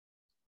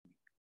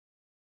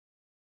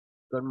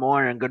Good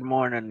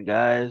morning,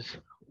 guys.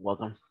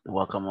 Welcome, to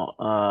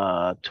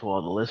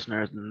all the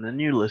listeners and the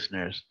new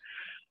listeners.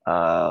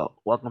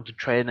 Welcome to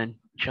Trade and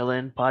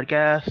Chillin'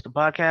 podcast. The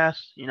podcast,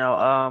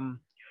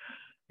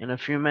 in a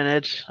few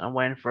minutes, I'm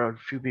waiting for a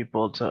few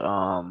people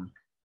to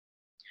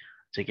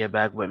get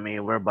back with me.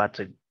 We're about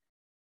to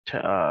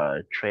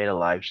trade a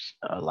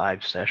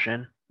live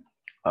session.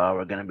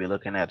 We're gonna be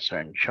looking at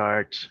certain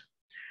charts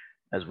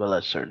as well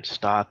as certain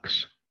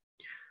stocks.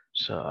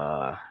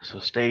 So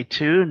stay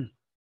tuned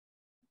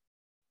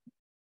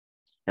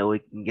and we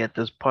can get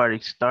this party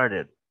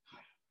started.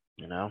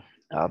 You know,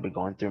 I'll be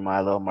going through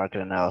my little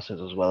market analysis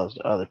as well as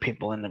the other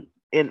people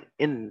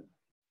in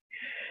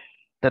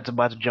that's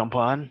about to jump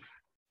on.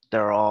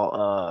 They're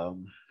all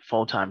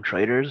full-time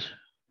traders,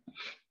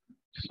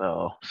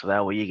 so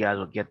that way you guys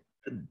will get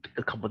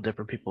a couple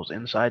different people's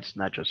insights,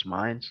 not just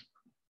mine.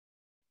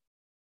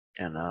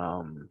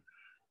 And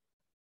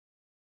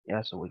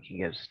yeah, so we can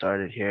get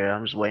started here.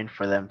 I'm just waiting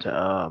for them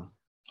to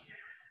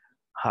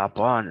hop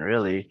on,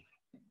 really.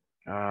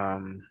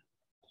 Um,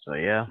 so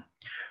yeah.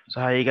 So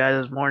how you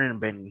guys this morning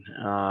been?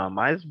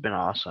 Mine's been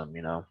awesome.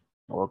 I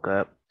woke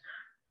up,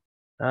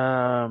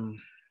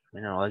 um,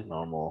 like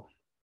normal.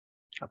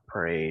 I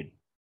prayed,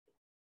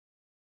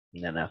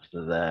 and then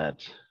after that,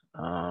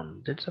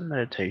 did some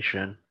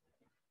meditation.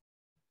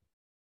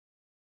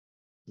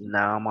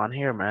 Now I'm on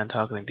here, man,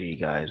 talking to you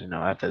guys.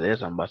 After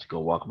this, I'm about to go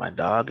walk my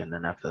dog, and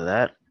then after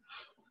that,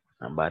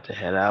 I'm about to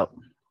head out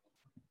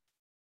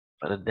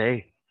for the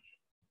day.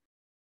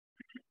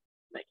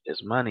 Make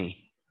this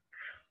money.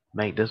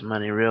 Make this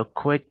money real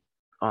quick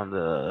on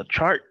the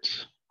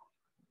charts,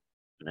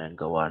 and then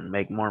go out and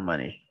make more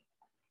money.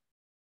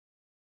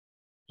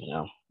 You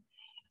know.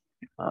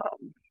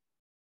 Um,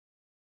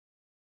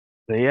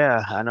 but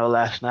yeah, I know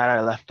last night I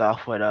left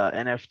off with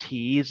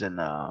NFTs and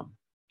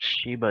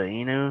Shiba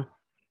Inu.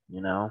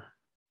 You know,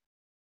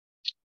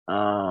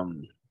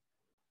 um,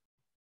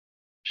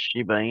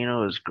 Shiba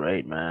Inu is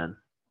great, man.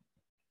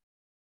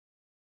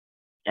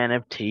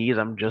 NFTs,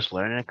 I'm just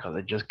learning because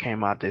it just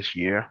came out this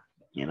year.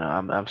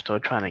 I'm still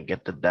trying to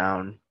get the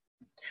down.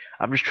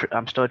 I'm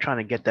still trying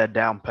to get that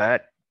down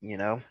pat.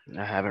 I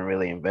haven't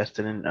really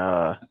invested in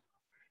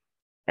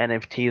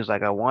NFTs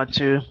like I want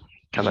to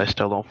because I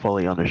still don't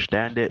fully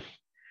understand it,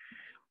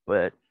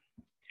 but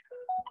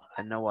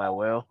I know I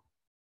will.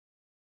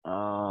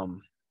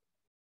 Um,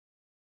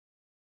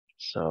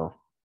 so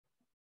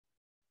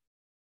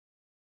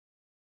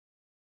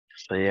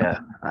so yeah,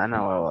 I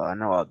know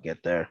I'll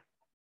get there.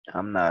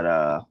 I'm not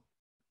uh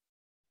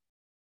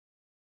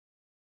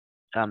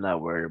I'm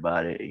not worried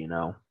about it.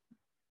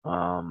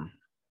 Um,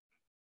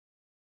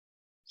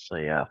 so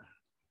yeah.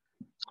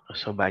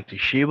 So back to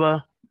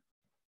Shiba.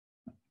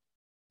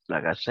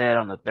 Like I said,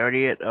 on the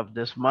 30th of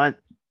this month,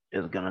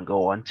 is gonna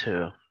go on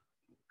to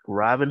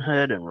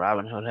Robinhood, and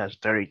Robinhood has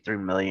 33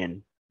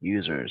 million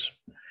users.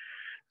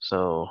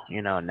 So,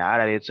 now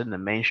that it's in the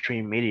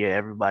mainstream media,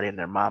 everybody and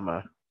their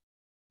mama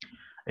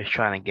is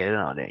trying to get in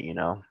on it.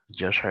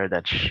 Just heard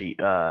that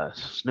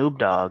Snoop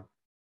Dogg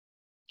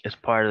is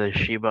part of the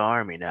Shiba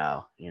army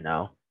now.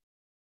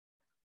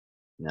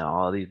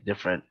 All these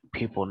different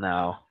people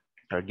now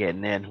are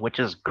getting in, which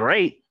is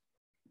great.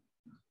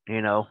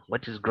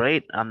 Which is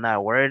great. I'm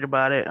not worried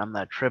about it. I'm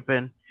not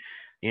tripping.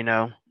 You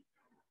know,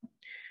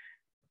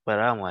 But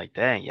I'm like,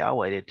 dang, y'all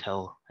waited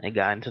till it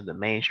got into the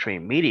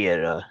mainstream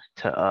media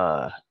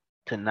to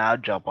now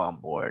jump on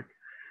board,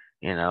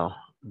 you know,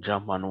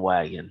 jump on the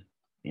wagon.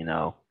 You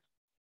know,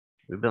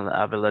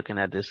 I've been looking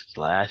at this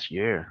last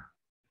year,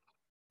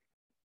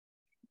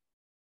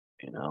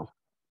 you know,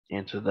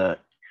 into the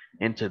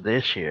into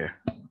this year,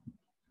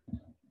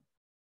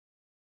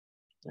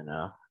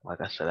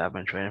 Like I said, I've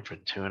been training for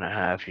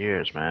 2.5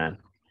 years, man.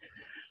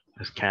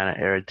 It's kind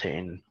of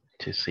irritating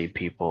to see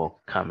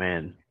people come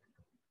in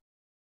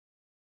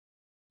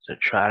to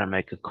try to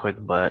make a quick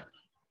butt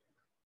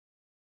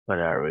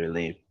without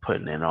really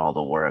putting in all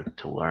the work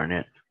to learn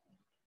it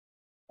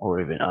or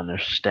even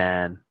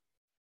understand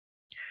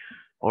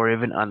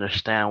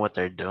what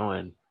they're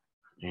doing,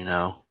 you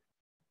know.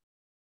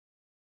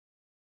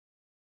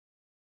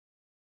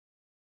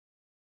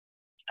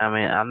 I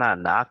mean, I'm not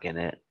knocking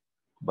it,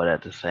 but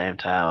at the same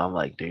time, I'm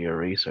like, do your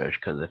research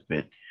because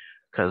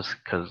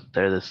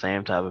they're the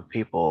same type of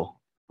people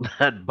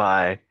that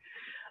buy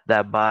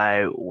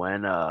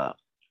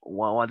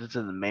once it's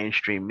in the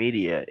mainstream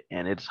media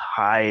and it's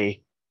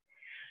high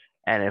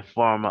and it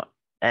forms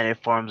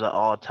an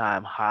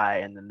all-time high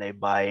and then they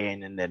buy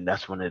in and then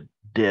that's when it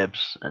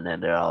dips and then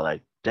they're all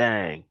like,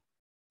 dang,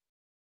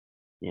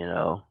 you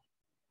know,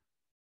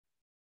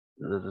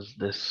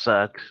 this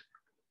sucks.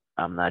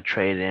 I'm not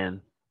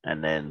trading,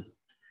 and then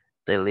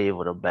they leave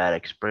with a bad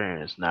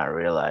experience, not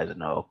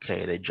realizing, oh,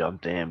 okay, they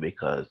jumped in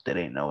because they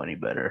didn't know any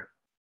better.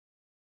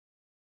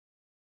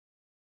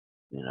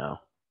 You know,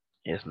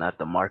 it's not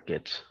the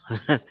market's,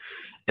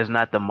 it's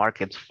not the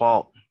market's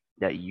fault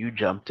that you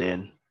jumped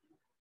in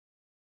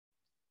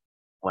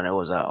when it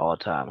was at all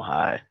time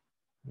high.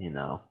 You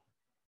know,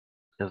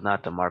 it's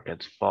not the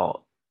market's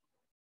fault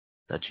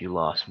that you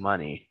lost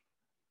money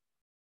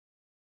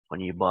when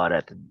you bought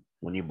at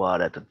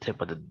the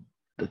tip of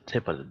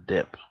the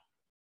dip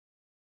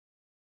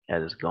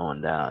as it's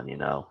going down, you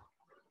know.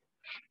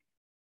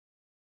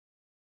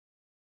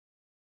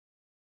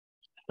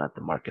 It's not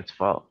the market's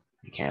fault.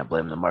 You can't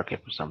blame the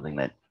market for something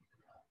that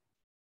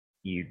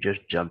you just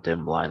jumped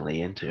in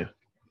blindly into,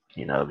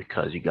 you know,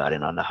 because you got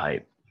in on the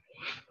hype.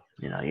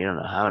 You know, you don't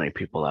know how many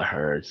people I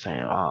heard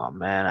saying, "Oh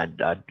man,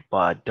 I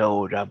bought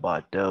Doge, I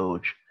bought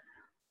Doge,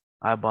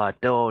 I bought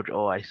Doge.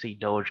 Oh, I see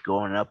Doge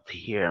going up to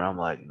here," and I'm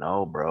like,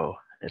 "No, bro,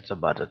 it's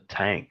about to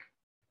tank."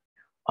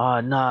 Oh,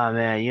 nah,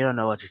 man, you don't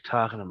know what you're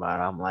talking about.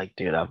 I'm like,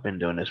 dude, I've been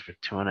doing this for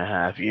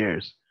 2.5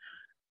 years.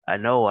 I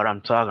know what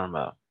I'm talking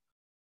about.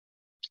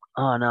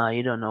 Oh, no,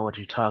 you don't know what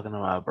you're talking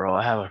about, bro.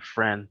 I have a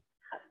friend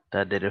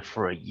that did it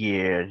for a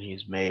year and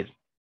he's made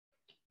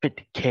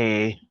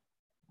 50K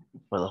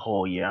for the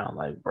whole year. I'm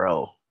like,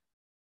 bro,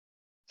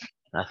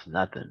 that's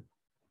nothing.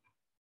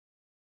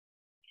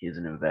 He's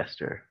an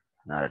investor,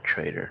 not a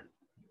trader.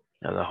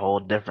 There's a whole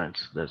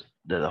difference. There's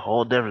a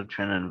whole difference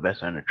between an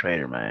investor and a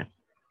trader, man.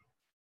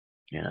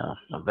 You know,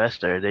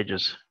 investor, they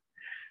just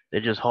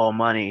hold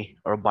money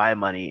or buy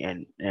money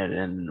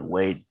and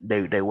wait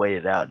they wait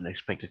it out and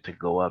expect it to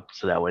go up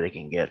so that way they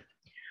can get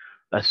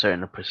a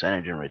certain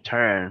percentage in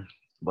return.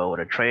 But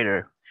with a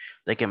trader,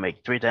 they can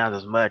make 3 times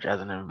as much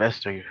as an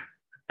investor.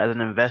 As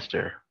an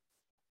investor,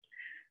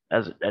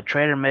 as a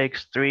trader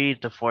makes 3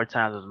 to 4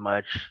 times as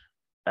much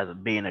as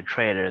being a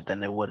trader than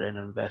they would an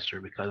investor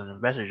because an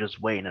investor is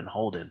just waiting and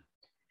holding.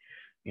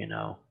 You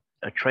know,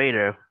 a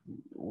trader,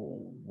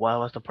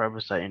 what's the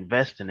purpose of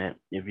investing it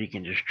if you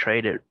can just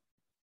trade it?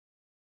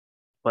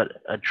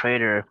 But a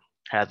trader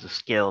has the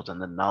skills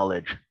and the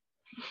knowledge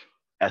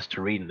as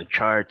to reading the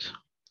charts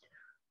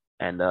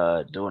and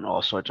doing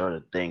all sorts of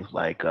other things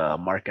like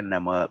marking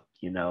them up.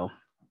 You know,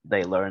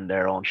 they learn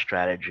their own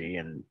strategy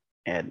and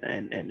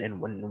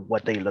when,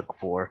 what they look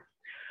for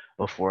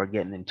before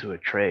getting into a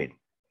trade.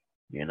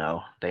 You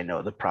know, they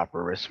know the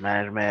proper risk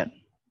management.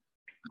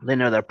 They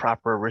know the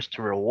proper risk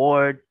to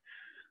reward.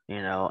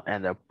 You know,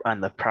 and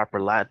the proper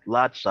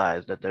lot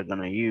size that they're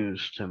gonna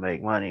use to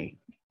make money.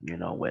 You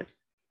know, with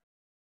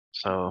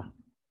so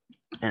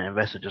an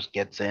investor just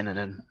gets in and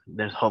then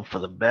there's hope for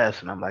the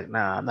best. And I'm like,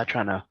 nah, I'm not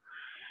trying to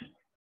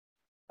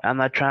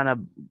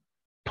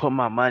put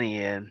my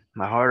money in,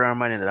 my hard-earned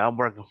money that I'm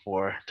working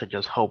for to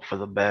just hope for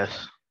the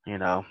best. You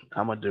know,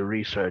 I'm gonna do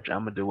research.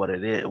 I'm gonna do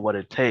what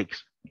it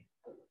takes,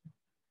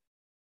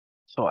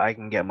 so I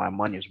can get my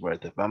money's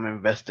worth. If I'm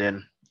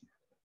investing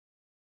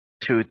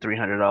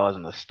 $200-300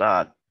 in the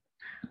stock,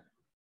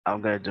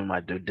 I'm gonna do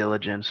my due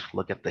diligence,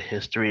 look at the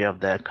history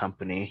of that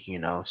company, you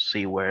know,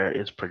 see where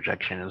its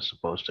projection is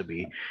supposed to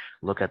be,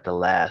 look at the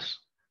last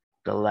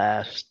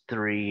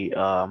three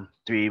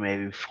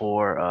maybe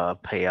four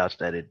payouts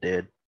that it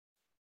did,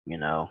 you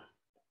know,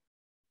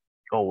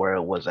 or where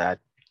it was at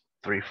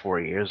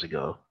 3-4 years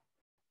ago,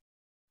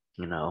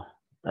 you know,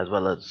 as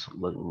well as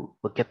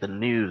look at the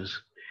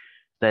news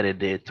that it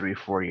did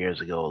 3-4 years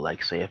ago,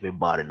 like say if it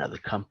bought another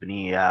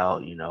company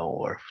out, you know,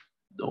 or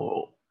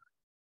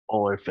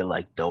or if it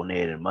like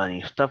donated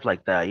money, stuff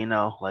like that, you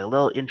know, like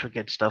little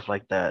intricate stuff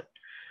like that,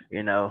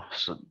 you know,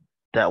 so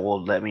that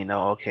will let me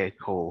know, okay,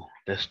 cool,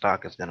 this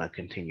stock is gonna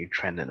continue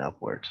trending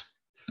upwards,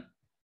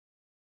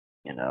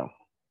 you know,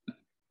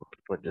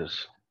 but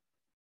just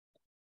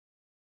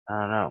I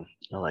don't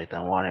know,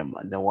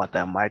 they want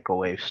that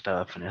microwave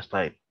stuff, and it's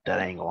like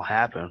that ain't gonna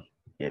happen.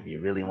 If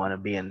you really want to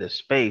be in this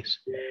space,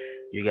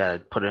 you gotta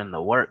put in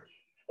the work.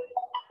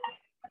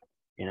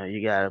 You know,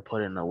 you gotta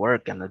put in the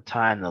work and the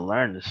time to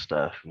learn this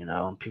stuff. You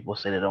know, people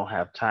say they don't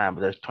have time,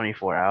 but there's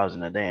 24 hours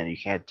in a day, and you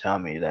can't tell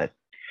me that.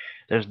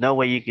 There's no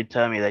way you can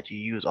tell me that you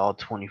use all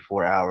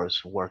 24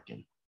 hours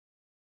working.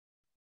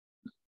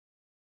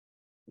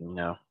 You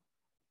know,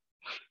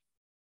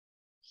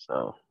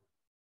 so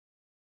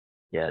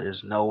yeah,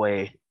 there's no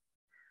way.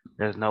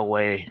 There's no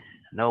way.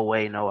 No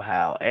way. No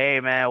how. Hey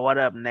man, what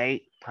up,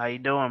 Nate? How you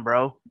doing,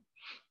 bro?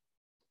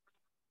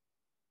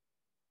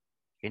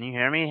 Can you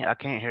hear me? I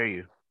can't hear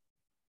you.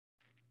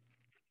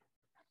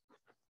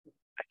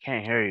 I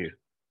can't hear you.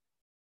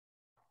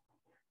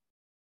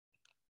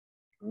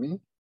 Me?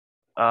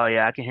 Oh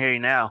yeah, I can hear you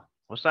now.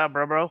 What's up,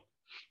 bro?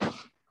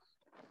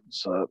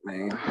 What's up,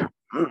 man?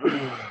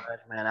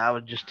 Man, I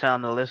was just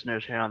telling the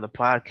listeners here on the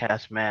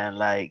podcast, man,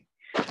 like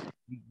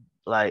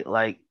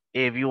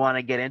if you want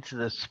to get into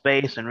the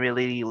space and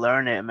really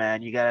learn it,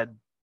 man, you gotta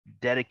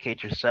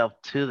dedicate yourself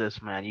to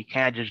this, man. You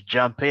can't just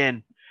jump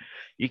in.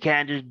 You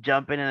can't just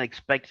jump in and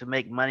expect to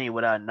make money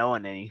without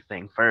knowing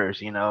anything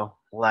first, you know,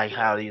 like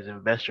how these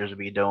investors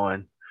be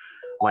doing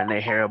when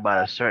they hear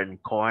about a certain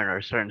coin or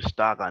a certain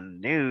stock on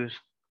the news,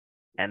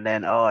 and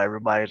then oh,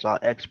 everybody's all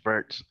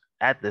experts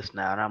at this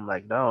now, and I'm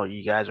like, no,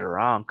 you guys are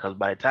wrong, because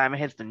by the time it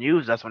hits the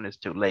news, that's when it's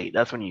too late.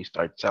 That's when you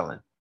start selling,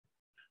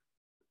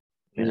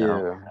 you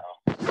know.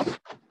 Yeah.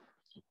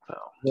 So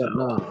Yeah,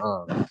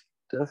 no,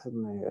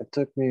 definitely. It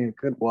took me a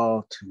good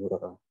while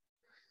to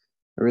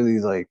really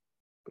like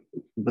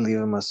believe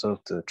in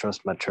myself to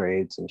trust my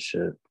trades and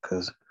shit.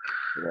 Cause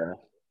yeah,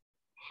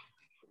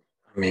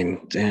 I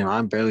mean, damn,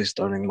 I'm barely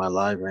starting my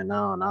live right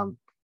now, and I'm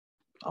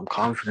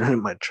confident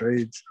in my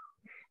trades.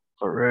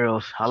 For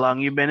reals. How long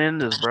you been in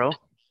this, bro?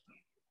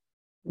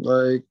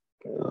 Like,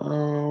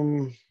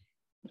 um,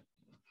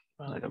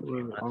 Like a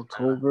few months now.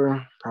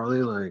 October,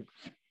 probably like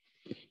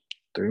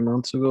 3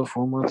 months ago,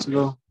 4 months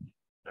ago.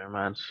 3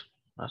 months.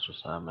 That's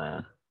what's up,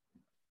 man.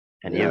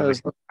 And you've Yeah,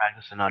 been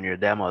practicing on your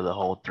demo the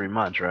whole 3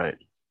 months, right?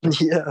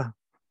 yeah.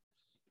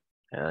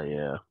 Hell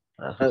yeah.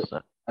 That's I, what's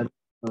up. I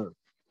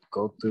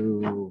go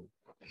through,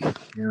 you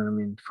know what I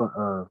mean?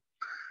 I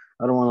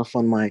don't want to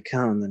fund my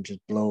account and then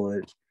just blow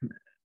it,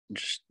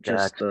 just Gotcha.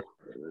 just uh,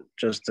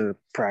 just to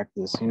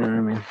practice. You know what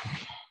I mean?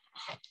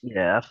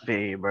 Yeah, I feel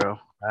you, bro.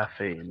 I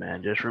feel you,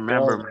 man. Yeah. Just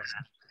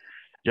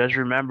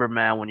remember,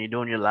 man, when you're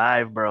doing your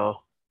live,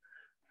 bro,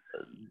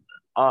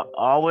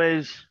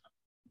 always,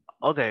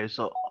 okay,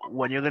 so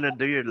when you're gonna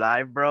do your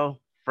live, bro,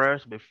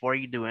 first, before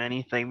you do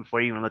anything,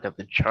 before you even look at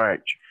the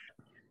chart,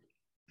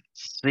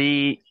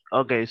 see,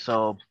 okay,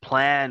 so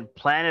plan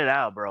it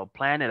out, bro.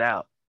 Plan it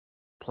out.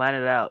 Plan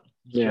it out.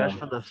 Just Yeah.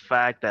 for the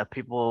fact that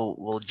people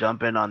will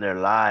jump in on their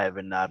live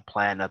and not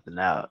plan nothing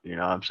out. You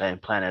know what I'm saying?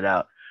 Plan it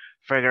out.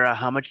 Figure out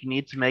how much you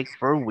need to make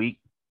for a week.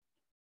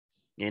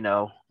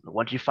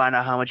 Once you find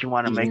out how much you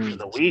want to make for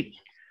the week,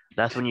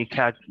 that's when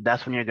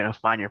you're gonna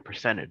find your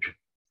percentage.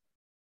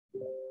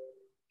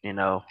 You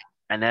know,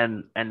 and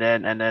then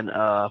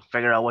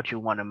figure out what you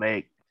want to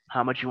make,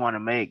 how much you want to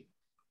make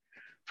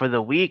for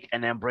the week,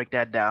 and then break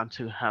that down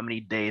to how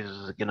many days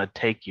is it gonna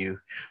take you.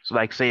 So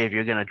like say if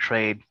you're gonna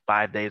trade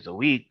 5 days a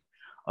week,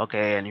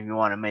 okay, and if you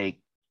want to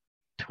make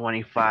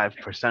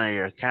 25% of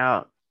your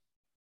account,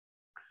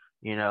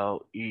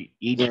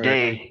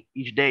 Right.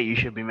 each day you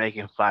should be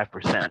making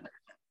 5%.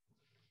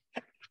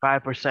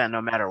 5%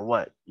 no matter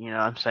what. You know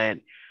what I'm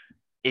saying?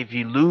 If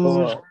you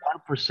lose Oh,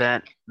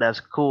 1%, that's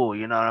cool.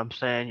 You know what I'm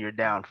saying? You're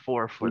down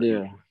four for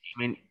yeah. I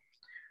mean,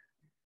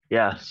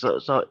 yeah,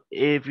 so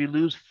if you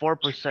lose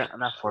 4%,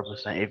 not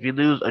 4%, if you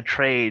lose a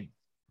trade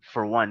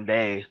for one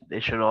day,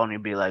 it should only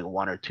be like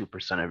 1 or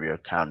 2% of your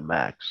account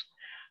max.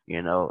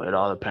 It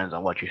all depends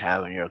on what you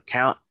have in your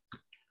account,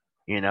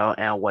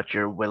 and what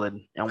you're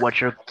willing and what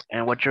you're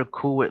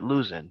cool with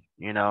losing.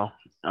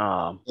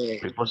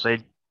 People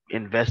say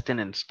investing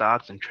in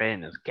stocks and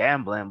trading is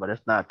gambling, but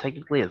it's not.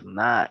 Technically, it's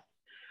not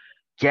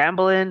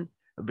gambling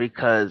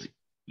because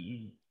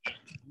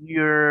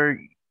you're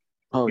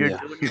Oh you're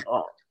yeah. doing your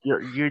own,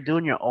 you're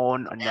doing your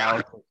own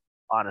analysis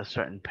on a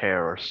certain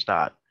pair or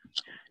stock,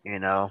 you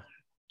know,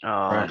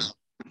 Right. um,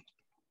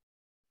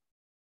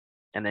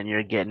 and then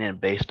you're getting in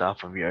based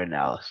off of your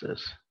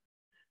analysis.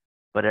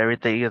 But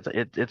everything is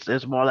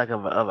it's more like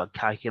of a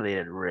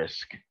calculated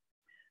risk,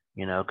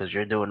 because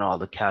you're doing all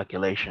the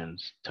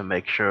calculations to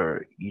make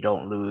sure you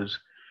don't lose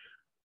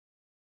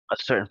a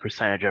certain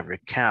percentage of your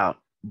count,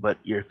 but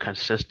you're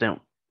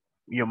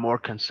more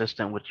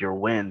consistent with your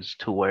wins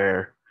to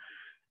where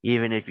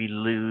even if you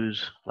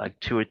lose like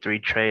 2 or 3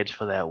 trades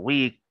for that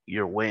week,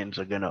 your wins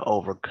are gonna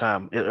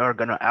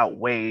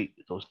outweigh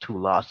those 2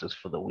 losses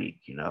for the week.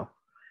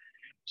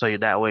 So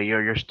that way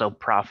you're still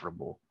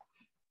profitable.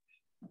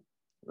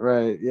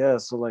 Right. Yeah.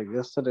 So like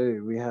yesterday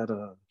we had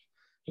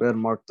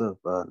marked up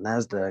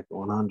Nasdaq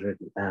 100,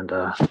 and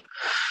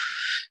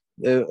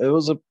it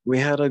was a we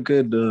had a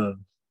good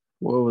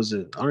what was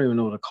it? I don't even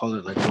know what to call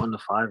it, like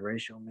 1-to-5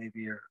 ratio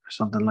maybe, or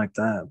something like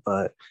that.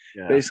 But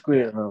Yeah.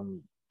 basically,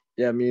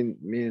 yeah, me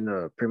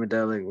and Prima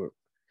Deli were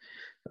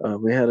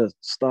we had a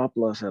stop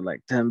loss at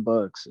like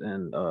 $10,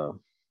 and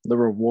the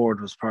reward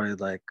was probably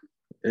like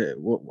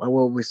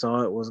what we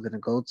saw it was gonna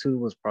go to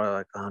was probably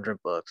like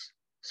 $100.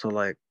 So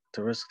like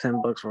to risk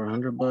 $10 for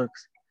 $100,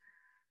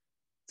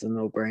 it's a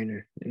no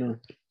brainer, you know.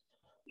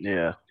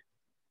 Yeah.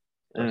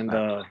 That's And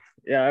not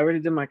yeah, I already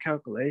did my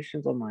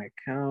calculations on my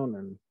account,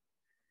 and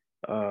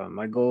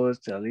my goal is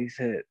to at least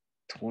hit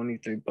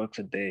 $23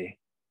 a day.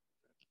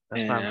 that's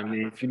And not I bad.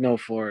 mean, if you know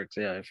forex,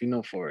 yeah, if you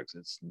know forex,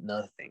 it's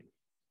nothing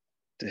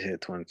to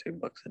hit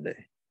 $23 a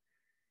day.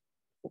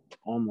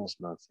 Almost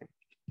nothing.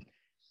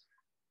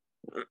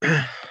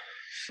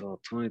 So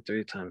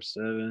 23 times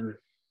 7.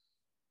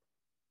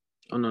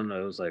 Oh no,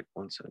 it was like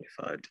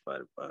 175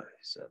 divided by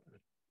 7.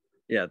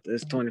 Yeah,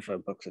 it's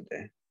 $25 a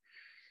day.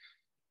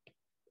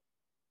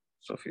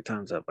 So if you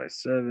times that by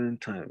 7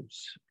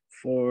 times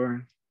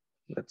 4,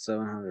 that's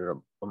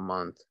 700 a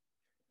month.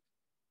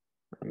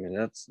 I mean,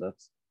 that's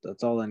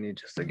all I need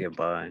just to get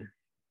by,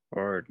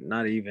 or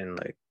not even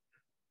like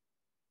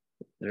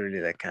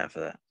literally like half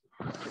of that.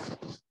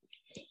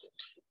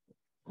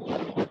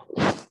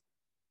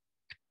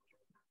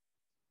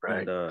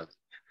 Right. And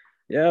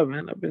yeah,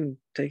 man, I've been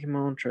taking my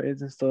own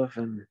trades and stuff,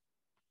 and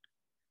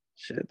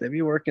shit, they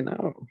be working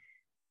out.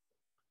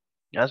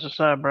 That's what's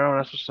up, bro.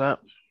 That's what's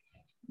up.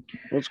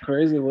 What's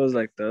crazy was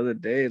like the other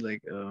day,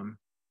 like on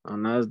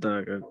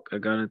Nasdaq, I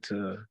got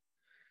into,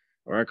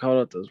 or I called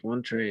out this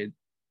one trade,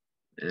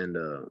 and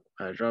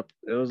I dropped.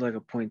 It was like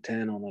a point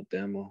 10 on a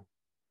demo,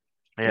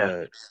 Yeah.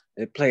 but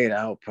it played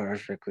out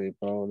perfectly,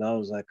 bro. That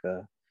was like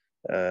a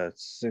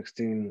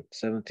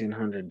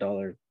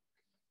 $1,700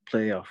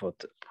 play off of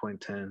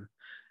point 10.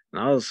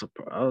 I was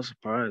surprised. I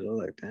was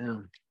like,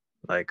 damn,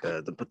 like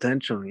the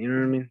potential. You know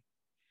what I mean?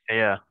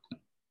 Yeah,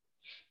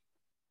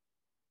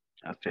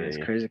 I And feel it's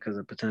you. crazy because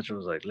the potential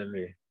was like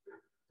literally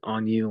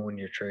on you when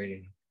you're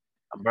trading.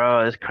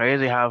 Bro, it's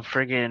crazy how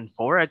freaking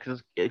Forex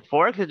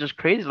is just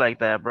crazy like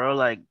that, bro.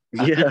 Like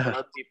I still Yeah,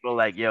 tell people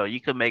like, yo, you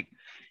can make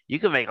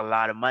a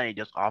lot of money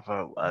just off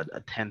of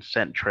a 10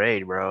 cent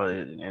trade, bro.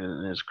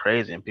 And it's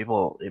crazy, and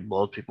it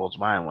blows people's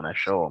mind when I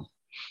show them.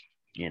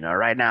 You know,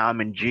 right now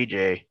I'm in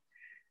GJ.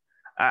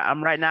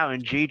 I'm right now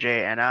in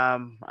GJ, and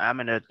I'm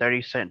in a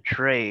 30 cent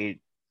trade,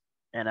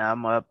 and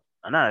I'm up.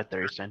 Not a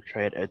 30 cent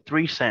trade, a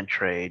 3 cent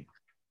trade.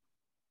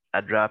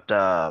 I dropped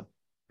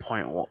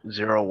point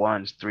zero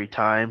ones three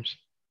times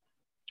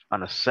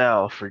on a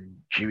sell for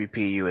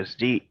GBP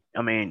USD.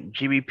 I mean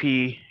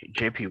GBP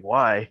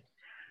JPY,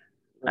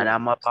 and right.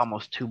 I'm up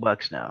almost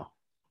 $2 now.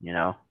 You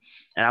know,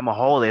 and I'm gonna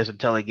hold this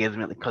until it gives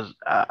me because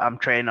I'm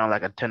trading on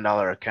like a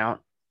 $10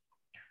 account.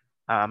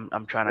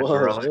 I'm trying to Whoa,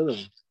 grow it.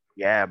 really?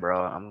 Yeah,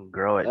 bro, I'm gonna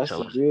grow it That's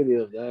till the beauty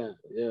of that.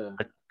 Yeah.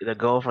 the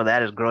goal for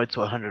that is grow it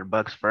to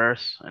 $100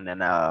 first, and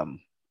then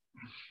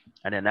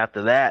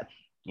after that,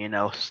 you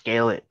know,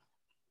 scale it.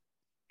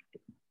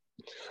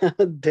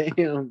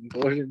 Damn,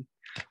 Gordon.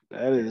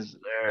 That Yes, is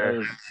that sir.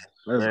 is Yes,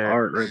 that's sir.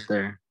 art right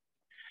there.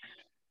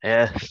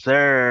 Yes,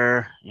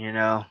 sir. You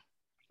know,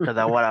 because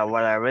what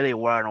I really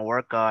want to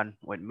work on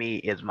with me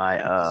is my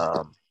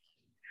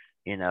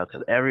you know,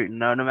 because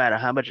no matter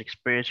how much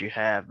experience you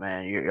have,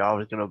 man, you're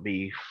always gonna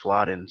be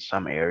flawed in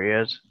some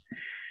areas.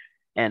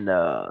 And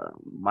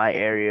my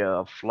area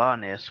of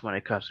flawness when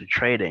it comes to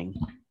trading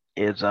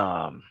is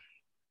my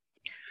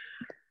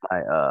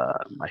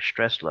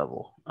stress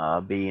level.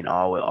 Being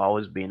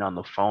always being on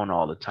the phone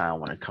all the time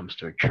when it comes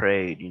to a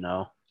trade, you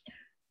know.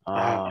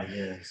 Ah, Um,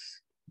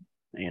 yes.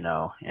 you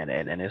know, and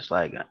it's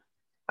like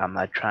I'm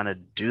not trying to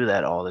do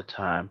that all the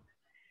time.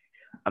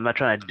 I'm not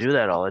trying to do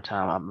that all the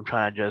time. I'm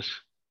trying to just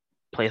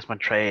place my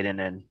trade and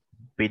then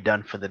be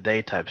done for the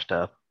day type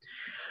stuff.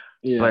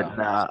 But Yeah.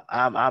 nah,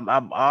 I'm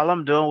all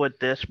I'm doing with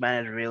this,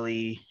 man,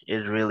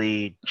 is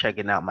really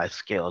checking out my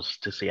skills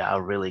to see how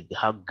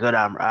good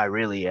I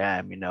really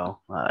am. You know,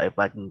 if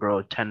I can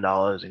grow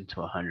 $10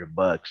 into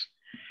 $100,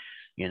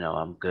 you know,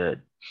 I'm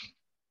good.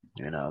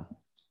 You know.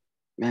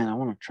 Man, I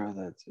want to try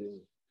that too.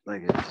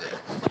 Like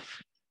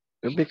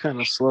it'd be kind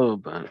of slow,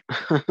 but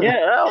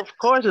Yeah, of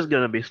course it's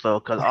gonna be slow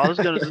because all it's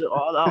gonna do,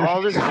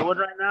 all it's doing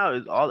right now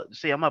is all.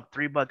 See, I'm up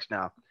 $3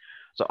 now,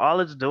 so all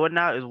it's doing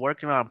now is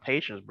working on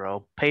patience,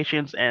 bro.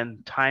 Patience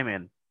and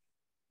timing,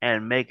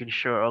 and making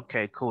sure,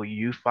 okay, cool,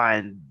 you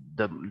find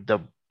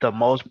the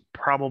most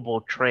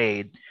probable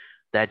trade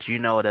that you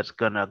know that's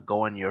gonna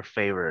go in your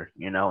favor.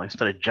 You know,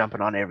 instead of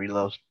jumping on every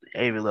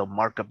little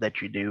markup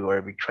that you do or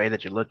every trade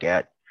that you look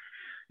at.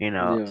 You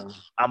know, yeah.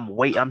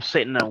 I'm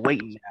sitting and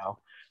waiting now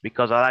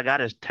because all I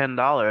got is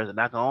 $10 and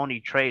I can only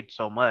trade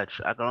so much.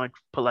 I can only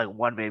put like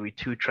one, maybe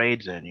two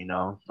trades in, you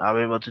know. I'll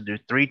be able to do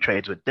three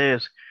trades with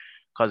this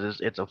because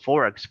it's a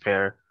forex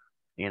pair,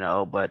 you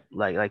know, but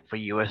like for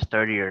US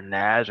 30 or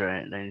NAS or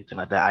anything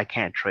like that, I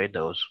can't trade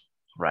those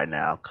right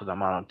now because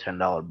I'm on a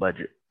 $10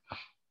 budget.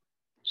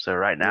 So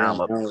Yeah,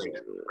 no,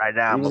 right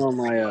now I'm even up on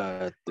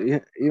my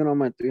 $3. even on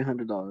my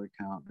 $300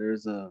 account,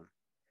 there's a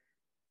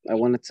I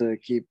wanted to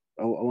keep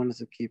I wanted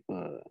to keep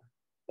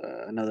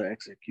another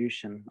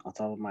execution on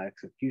top of my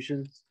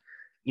executions,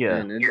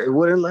 Yeah. and it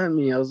wouldn't let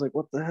me. I was like,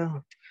 what the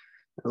hell?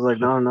 I was like,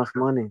 not enough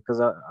money because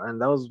I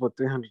and that was what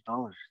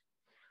 $300.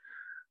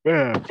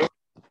 Yeah.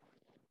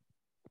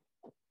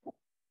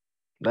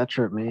 That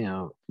tripped me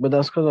out, but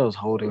that's because I was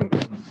holding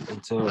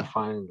until it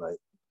finally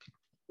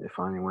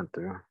went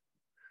through.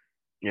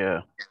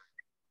 Yeah.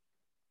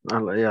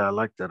 Yeah, I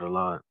like that a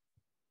lot,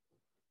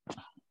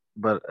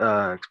 but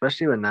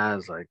especially with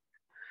Nas, like,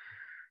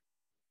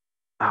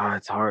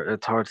 it's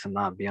hard to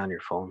not be on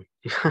your phone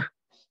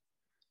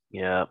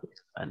Yeah.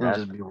 And and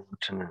that's just be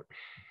watching it.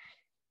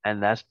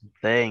 And that's the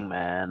thing,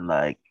 man.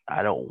 Like,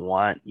 you don't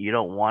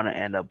want to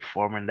end up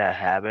forming that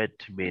habit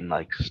to being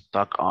like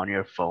stuck on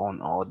your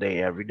phone all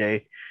day, every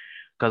day,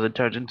 because it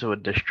turns into a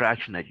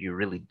distraction that you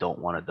really don't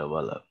want to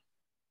develop.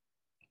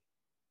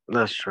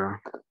 That's true.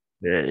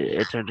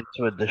 It turns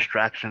into a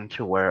distraction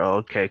to where,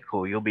 okay,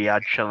 cool, you'll be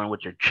out chilling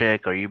with your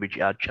chick or you'll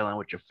be out chilling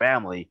with your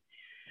family,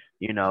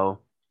 you know,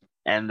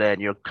 and then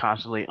you're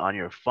constantly on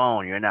your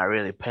phone. You're not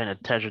really paying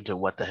attention to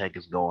what the heck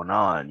is going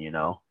on, you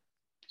know.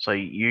 So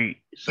you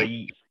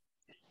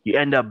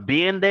end up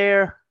being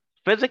there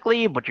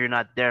physically, but you're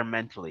not there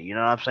mentally. You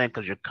know what I'm saying?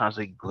 Because you're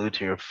constantly glued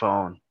to your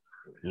phone,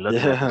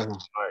 looking at the Yeah,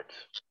 charts,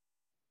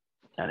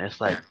 and it's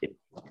like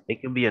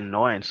it can be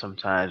annoying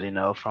sometimes. You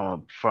know,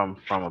 from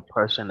a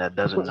person that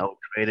doesn't know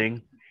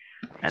trading,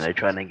 and they're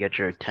trying to get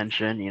your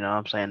attention. You know what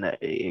I'm saying? That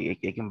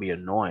it can be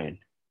annoying.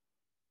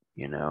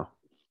 You know.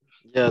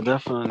 yeah,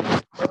 definitely.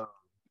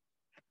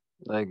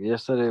 Like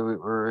yesterday,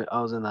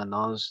 I was in that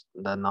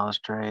Nas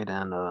trade,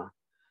 and I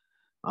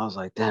was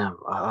like, damn.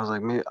 I was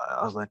like, me.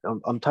 I was like,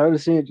 I'm tired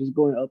of seeing it just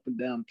going up and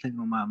down, playing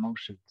with my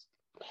emotions.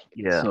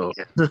 Yeah. So,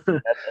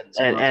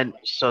 And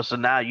so so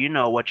now you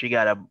know what you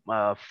gotta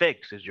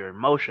fix is your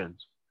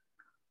emotions.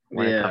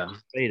 when it comes Yeah.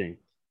 to trading.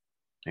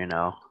 You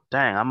know,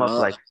 dang, I'm up Uh,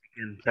 like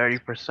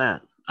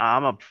 30%.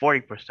 I'm up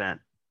 40%.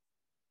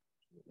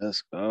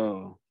 let's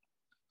go.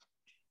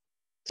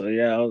 So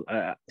yeah,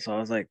 I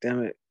was like,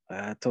 damn it.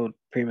 I told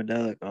Prima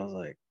Delic, I was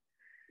like,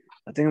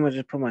 I think I'm gonna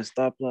just put my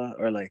stop loss,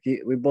 or like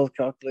we both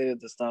calculated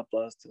the stop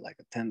loss to like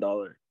a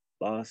 $10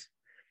 loss,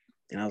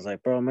 and I was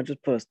like, bro, I'm gonna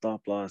just put a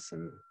stop loss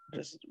and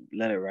just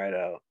let it ride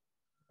out,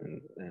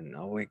 and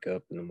I'll wake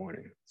up in the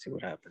morning, see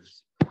what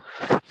happens.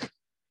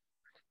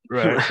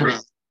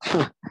 Right.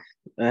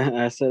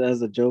 I said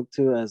as a joke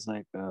too, as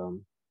like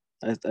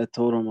I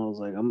told him I was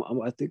like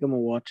I think I'm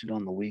gonna watch it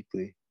on the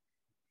weekly,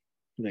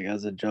 like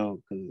as a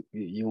joke, because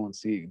you won't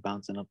see it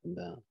bouncing up and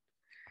down.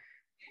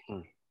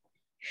 Hmm.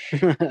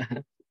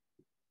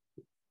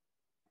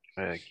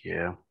 Heck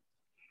yeah.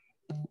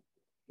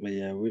 But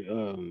yeah, we're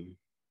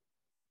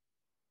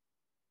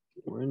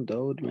in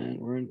Doge, man.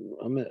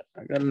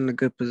 I got in a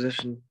good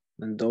position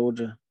in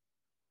Doja.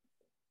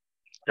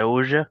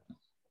 Doja?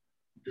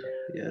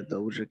 Yeah,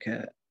 Doja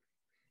Cat.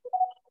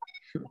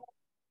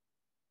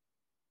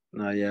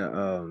 No,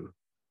 yeah.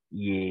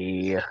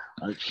 Yeah.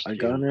 I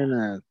got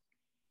in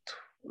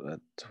at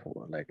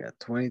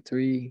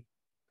 23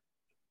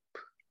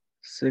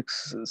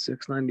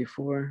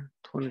 694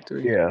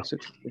 23 Yeah.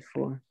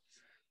 694.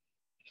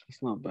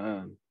 It's not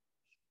bad,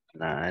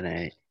 Nah, it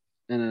ain't.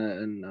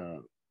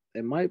 and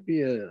it might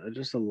be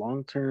just a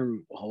long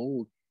term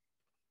hold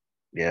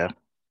Yeah.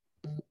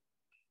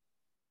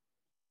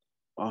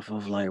 off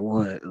of like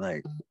what,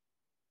 like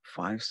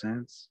 5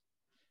 cents.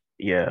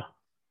 Yeah.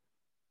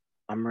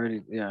 I'm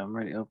ready. Yeah, I'm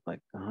ready up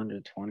like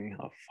 120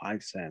 off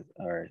 5 cents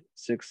or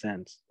 6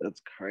 cents.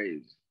 That's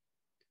crazy.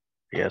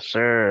 Yes,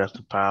 sir. That's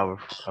the power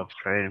of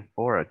trading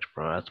Forex,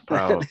 bro. That's the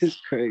power. That is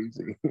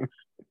crazy.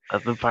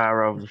 That's the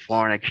power of the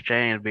foreign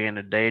exchange, being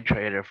a day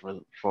trader for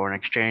the foreign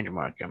exchange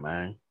market,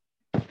 man.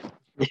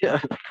 Yeah.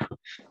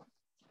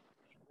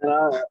 And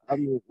I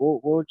mean,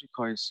 what would you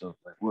call yourself?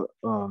 Like what?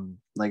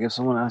 Like if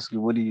someone asks you,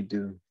 what do you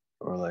do,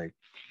 or like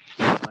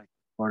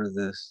part of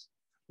this,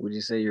 would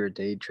you say you're a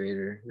day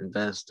trader,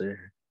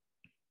 investor?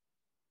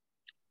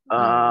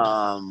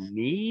 Um,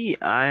 Me,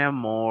 I am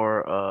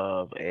more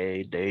of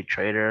a day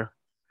trader.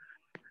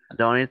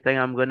 The only thing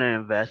I'm gonna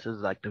invest is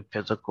like the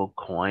physical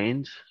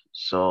coins.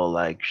 So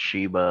like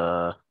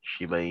Shiba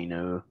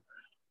Inu,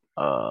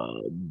 uh,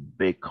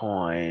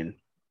 Bitcoin.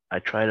 I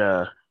try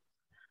to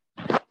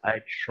I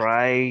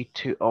try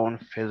to own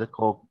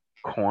physical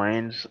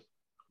coins,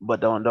 but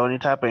the only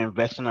type of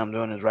investing I'm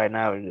doing is right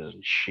now is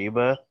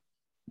Shiba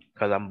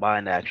because I'm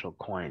buying the actual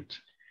coins.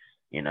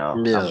 You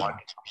know, yeah. I'm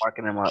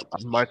marking them up.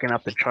 I'm marking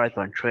up the charts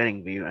on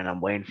TradingView, and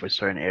I'm waiting for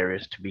certain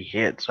areas to be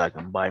hit so I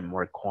can buy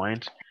more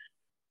coins.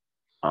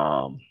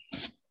 Um,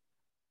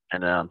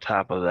 and then on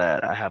top of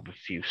that, I have a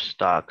few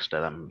stocks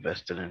that I'm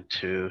invested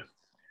into.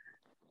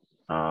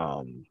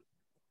 Um,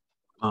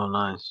 Oh,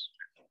 nice.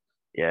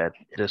 yeah,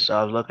 this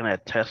I was looking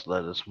at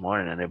Tesla this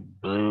morning, and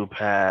it blew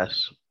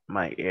past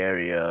my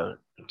area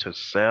to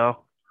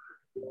sell.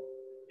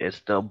 It's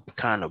still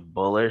kind of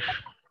bullish,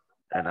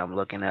 and I'm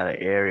looking at an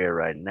area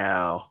right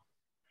now,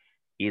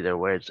 either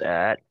where it's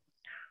at,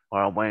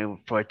 or I'm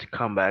waiting for it to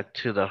come back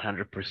to the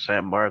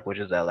 100% mark, which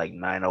is at like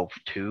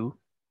 902.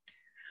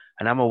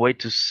 And I'm gonna wait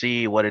to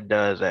see what it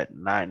does at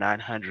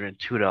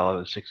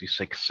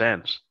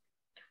 $902.66,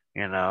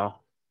 you know,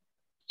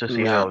 to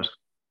see Yeah.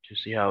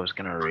 how it's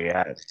gonna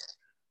react.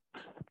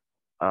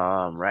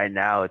 Right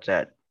now it's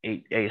at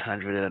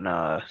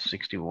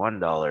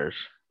 $861,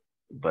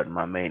 but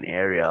my main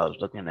area I was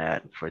looking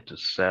at for it to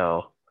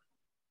sell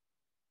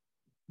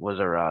was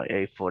around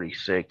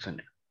 846,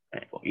 and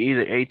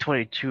either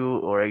 822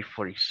 or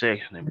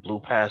 846, and it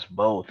blew past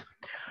both.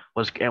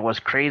 What's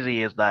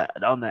crazy is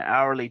that on the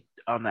hour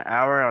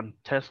on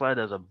Tesla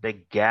there's a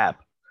big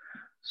gap.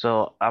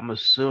 So I'm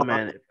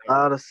assuming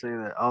I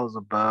was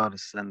about to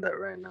send that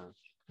right now.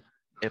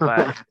 if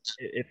I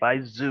if I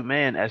zoom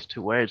in as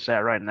to where it's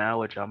at right now,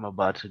 which I'm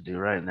about to do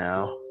right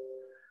now,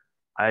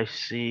 I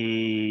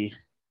see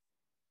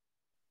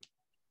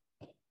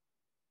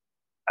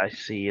I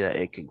see that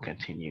it can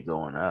continue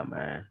going up,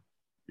 man.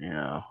 You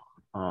know,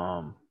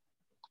 um,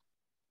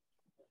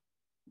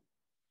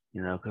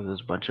 because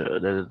there's a bunch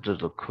of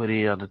there's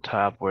liquidity on the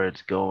top where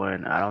it's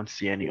going. I don't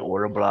see any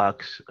order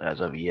blocks as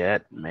of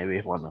yet. Maybe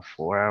on the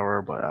 4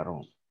 hour, but I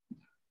don't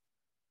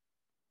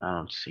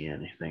see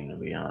anything, to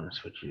be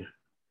honest with you.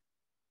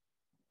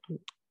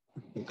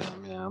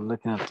 Damn, yeah, I'm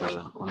looking at the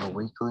on the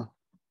weekly.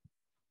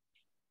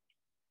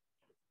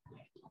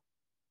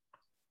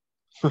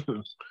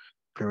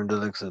 Pyramid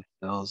looks at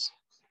those.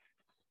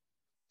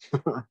 I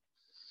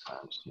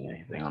don't see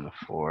anything on the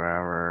 4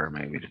 hour,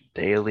 maybe the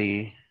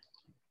daily.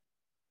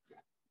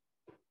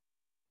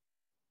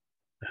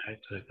 The heck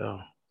did it go?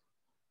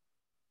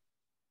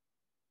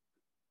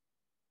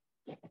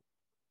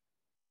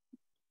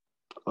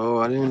 Oh,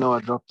 I didn't know I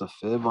dropped the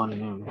fib on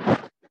him.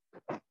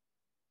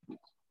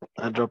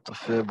 I dropped the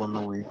fib on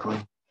the weekly.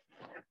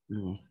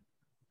 Hmm.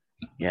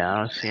 Yeah, I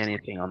don't see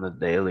anything on the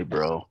daily,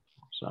 bro.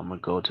 So I'm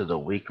gonna go to the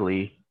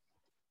weekly.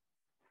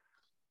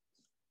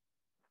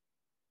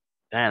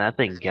 Man, that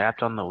thing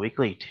gapped on the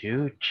weekly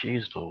too.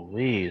 Jeez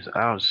Louise,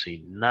 I don't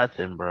see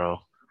nothing, bro.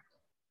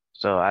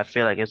 So I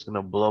feel like it's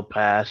gonna blow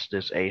past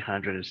this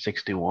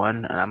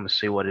 861, and I'm gonna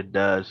see what it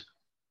does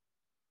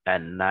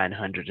at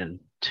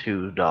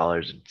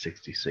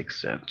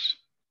 $902.66.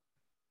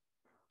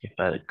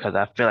 Because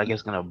I feel like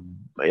it's gonna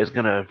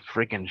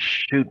freaking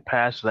shoot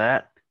past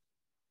that,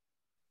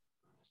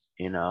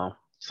 you know.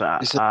 So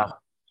You said on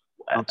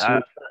I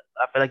two.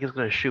 feel like it's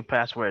gonna shoot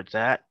past where it's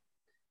at,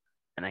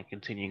 and then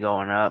continue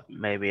going up.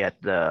 Maybe at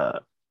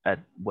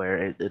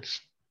where it's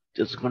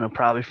gonna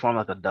probably form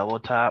like a double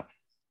top.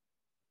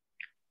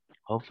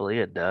 Hopefully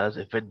it does.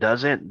 If it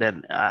doesn't,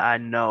 then I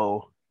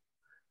know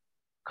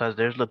because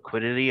there's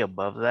liquidity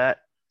above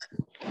that.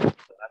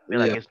 Feel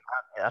like Yeah. it's not,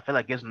 I feel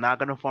like it's not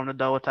gonna form the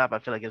double top. I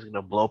feel like it's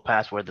gonna blow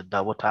past where the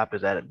double top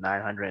is at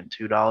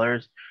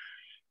 $902,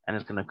 and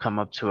it's gonna come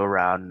up to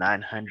around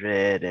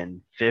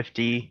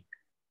 950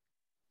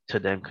 to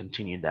then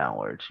continue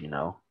downwards.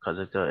 Because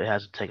it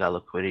has to take out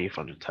liquidity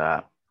from the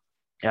top.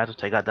 It has to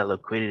take out that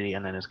liquidity,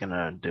 and then it's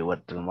gonna do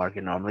what the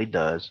market normally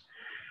does.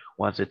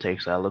 Once it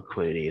takes out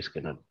liquidity, it's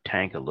gonna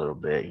tank a little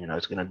bit.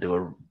 It's gonna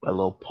do a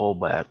little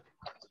pullback.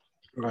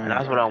 And Right.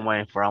 that's what I'm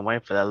waiting for. I'm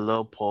waiting for that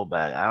little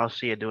pullback. I don't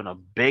see it doing a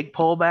big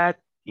pullback,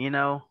 you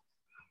know,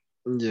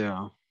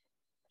 Yeah.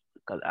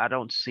 because I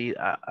don't see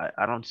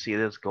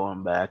this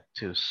going back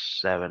to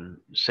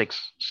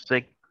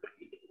 766,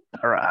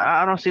 or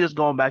I don't see this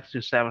going back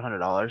to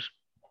 $700.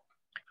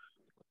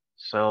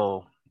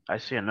 So I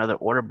see another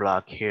order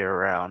block here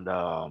around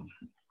on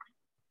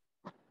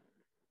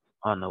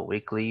the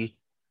weekly.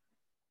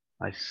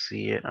 I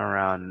see it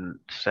around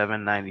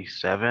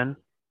 797.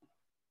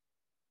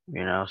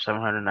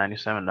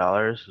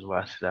 $797 is where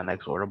I see that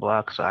next order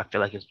block. So I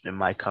feel like it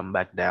might come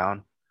back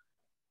down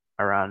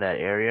around that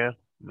area.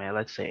 Man,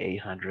 let's say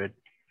 800.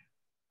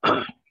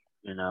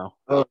 you know,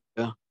 Oh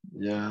yeah.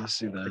 Yeah, I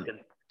see to, that.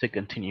 con- to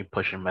continue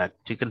pushing back,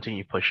 to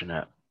continue pushing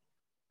that.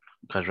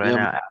 Because right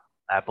Yeah, now,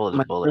 Apple is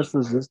my bullish. first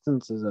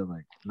resistance is at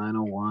like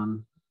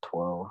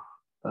 901.12.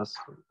 That's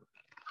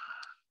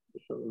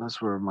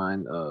that's where my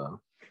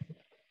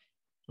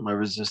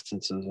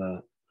resistance is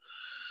at.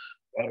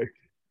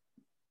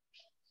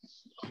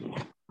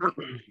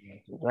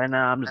 Right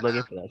now, I'm just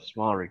looking for that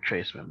small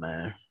retracement,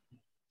 man.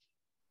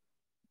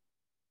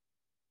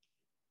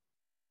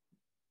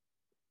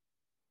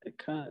 It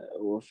kind of,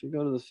 well, if you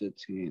go to the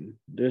 15,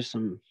 there's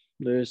some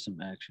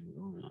action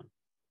going on.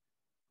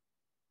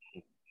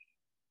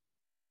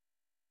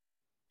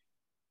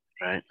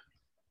 Right.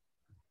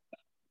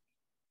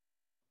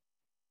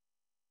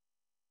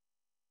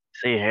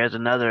 See, here's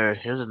another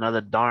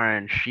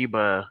darn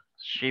Shiba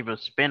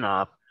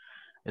spinoff.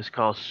 It's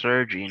called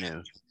Surge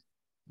Inu.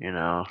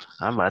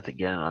 I'm about to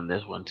get in on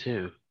this one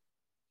too.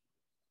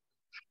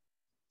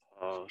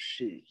 Oh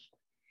shit.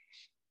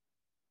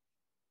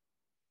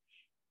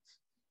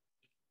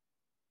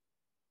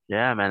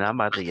 Yeah, man, I'm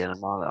about to get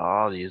in on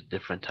all these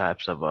different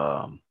types of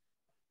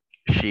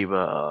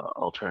Shiba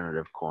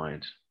alternative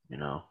coins. You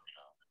know,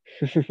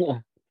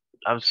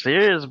 I'm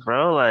serious,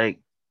 bro. Like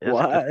it's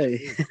Why?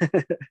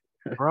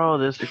 bro,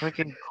 this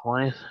freaking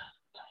coin is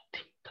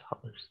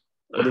 $19.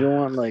 What do you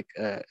want, like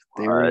What?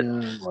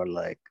 Ethereum or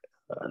like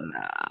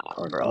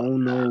Nah, bro.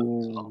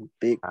 Cardano, Nah, bro.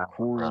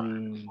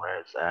 Bitcoin,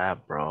 Where's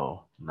that,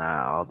 bro?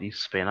 Nah, all these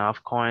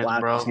spin-off coins,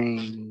 bro.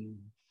 blockchain?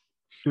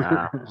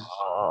 Nah,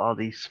 all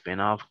these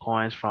spin-off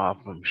coins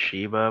from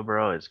Shiba,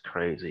 bro, it's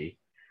crazy.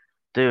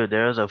 Dude,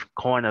 there's a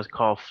coin that's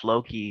called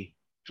Floki.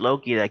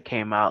 Floki that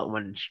came out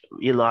when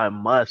Elon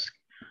Musk.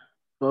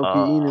 Smoky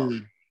Uh,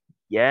 Inu.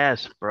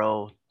 yes,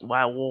 bro.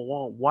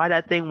 Why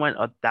that thing went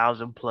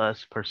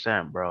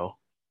 1,000+%, bro?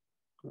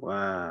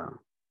 Wow.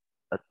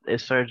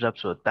 It surged up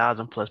to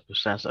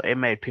 1,000+%. So it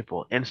made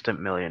people instant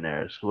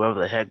millionaires. Whoever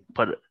the heck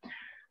put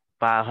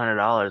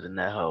 $500 in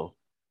that hole,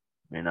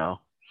 you know?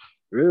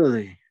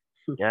 Really?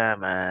 Yeah,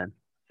 man.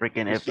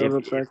 Freaking It showed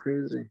up that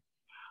crazy?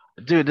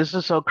 dude, this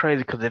is so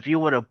crazy because if you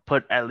would have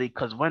put at least,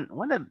 because when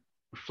did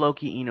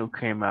Floki Inu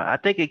came out? I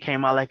think it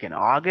came out like in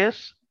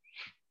August.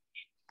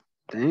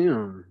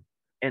 Damn.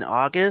 In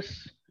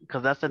August,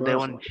 because that's the day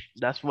Bro.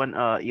 when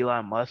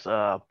Elon Musk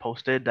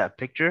posted that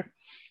picture.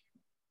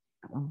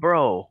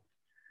 Bro,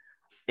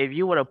 if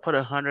you would have put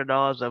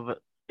 $100 of it,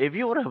 if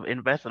you would have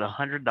invested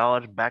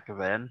 $100 back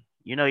then,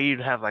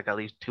 you'd have like at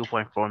least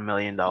 $2.4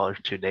 million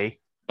today.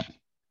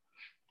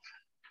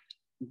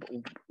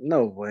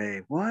 No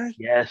way. What?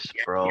 Yes,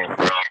 bro.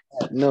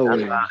 No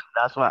That's way. why,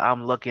 that's why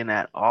I'm looking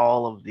at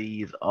all of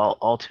these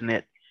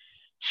alternate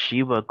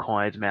Shiba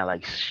coins, man,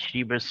 like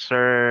Shiba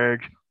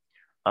Surge,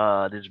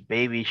 there's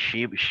baby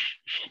Shiba,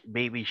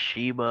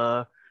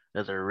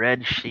 there's a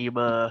red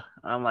Shiba.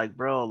 I'm like,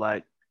 bro,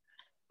 like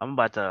I'm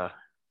about to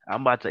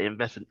I'm about to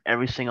invest in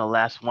every single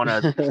last one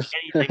of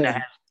anything that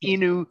has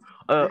Inu,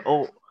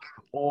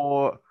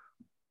 or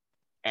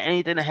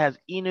anything that has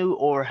Inu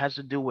or has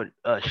to do with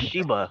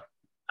Shiba.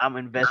 I'm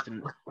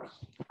investing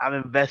I'm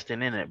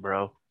investing in it,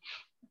 bro.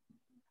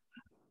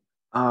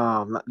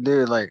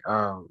 Dude, like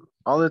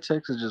all it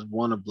takes is just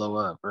one to blow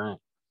up, right?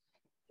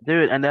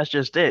 Dude, and that's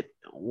just it.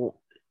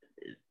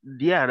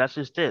 yeah, that's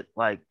just it.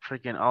 Like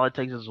freaking, all it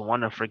takes is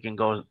one to freaking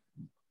go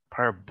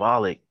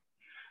parabolic,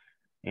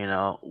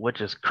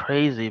 which is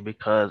crazy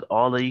because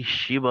all these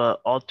Shiba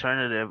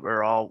alternative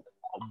are all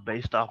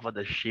based off of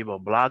the Shiba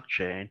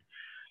blockchain,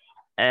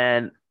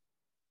 and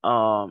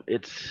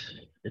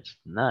it's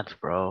nuts,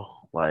 bro.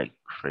 Like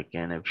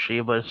freaking, if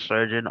Shiba is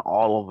surging,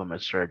 all of them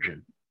is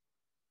surging.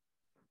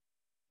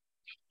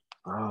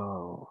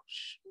 Oh,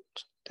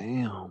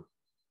 damn.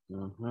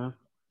 Mhm.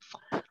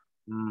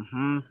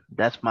 Mhm.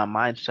 That's my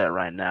mindset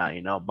right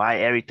now. Buy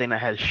everything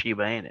that has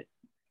Shiba in it.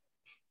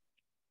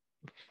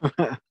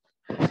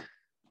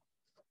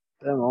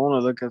 Damn, I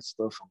want to look at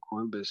stuff on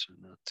Coinbase right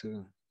now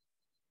too.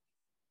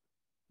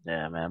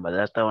 Yeah, man. But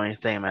that's the only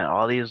thing, man.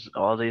 All these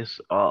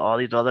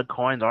other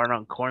coins aren't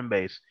on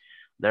Coinbase.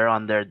 They're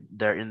on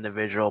their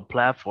individual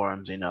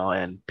platforms,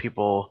 and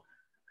people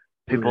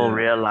Yeah,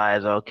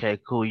 realize, okay,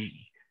 cool.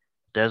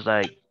 There's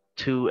like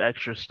two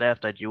extra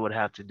steps that you would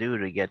have to do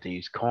to get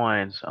these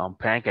coins on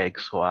Pancake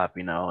Swap,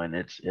 and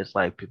it's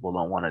like people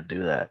don't want to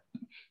do that.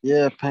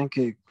 yeah,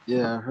 Pancake.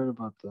 Yeah, I heard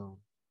about them.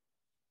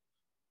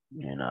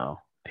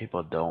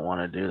 People don't want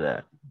to do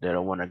that. They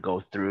don't want to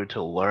go through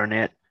to learn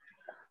it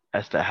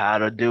as to how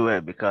to do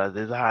it because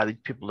this is how these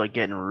people are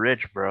getting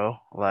rich, bro.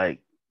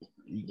 Like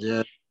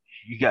Yeah,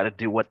 you got to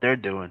do what they're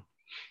doing,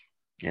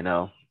 you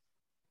know.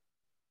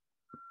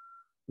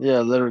 yeah,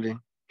 literally.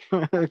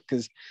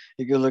 Because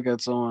you could look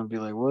at someone and be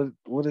like,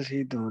 "What is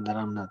he doing that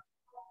I'm not?"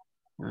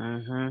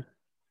 Mhm.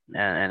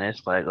 And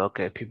it's like,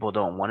 okay, people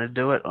don't want to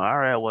do it. All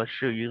right, well,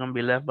 shoot, you're gonna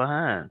be left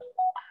behind.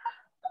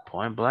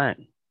 Point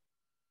blank,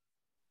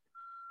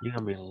 you're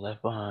gonna be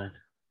left behind,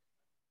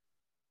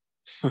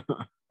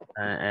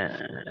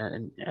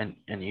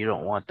 and you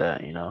don't want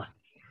that,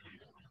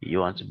 You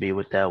want to be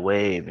with that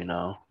wave,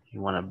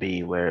 You want to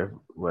be where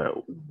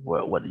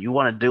what you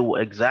want to do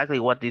exactly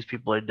what these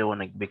people are doing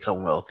to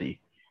become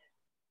wealthy,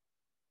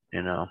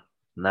 you know.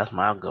 And that's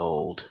my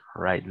goal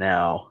right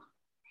now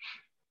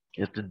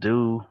is to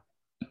do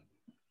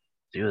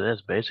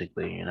this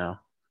basically,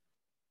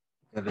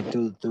 Gotta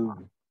do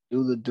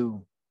the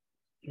do.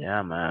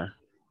 Yeah, man.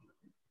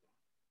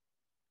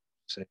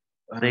 Say,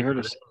 I Think heard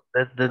of.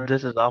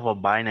 this is off of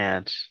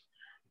Binance,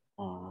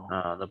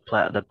 Uh,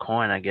 the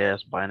coin, I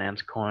guess,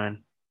 Binance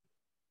coin,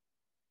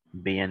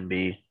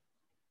 BNB.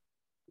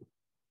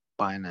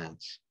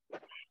 Binance,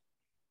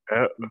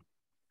 Uh,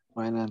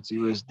 Binance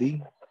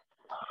USD.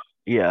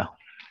 yeah,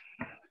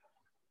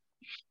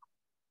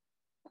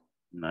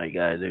 no, you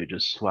gotta do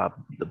just swap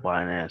the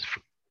Binance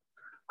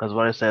because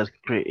what it says,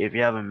 if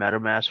you have a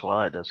MetaMask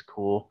wallet, that's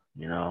cool,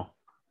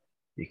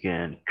 You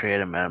can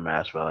create a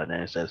MetaMask wallet,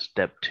 and it says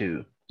step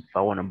two. If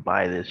I want to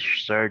buy this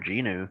Surge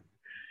Inu,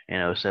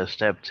 it says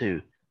step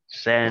two,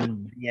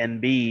 send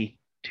BNB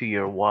to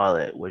your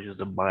wallet, which is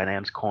the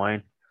Binance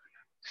coin.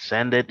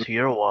 Send it to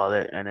your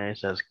wallet, and then it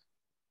says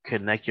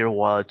connect your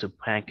wallet to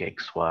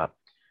PancakeSwap,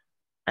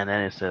 and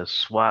then it says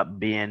swap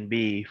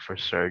BNB for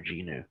Surge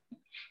Inu,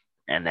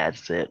 and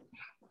that's it.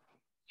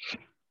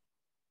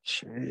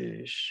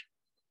 Sheesh.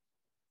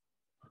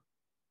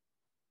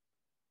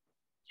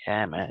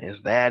 Yeah, man,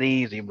 it's that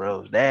easy,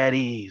 bro. It's that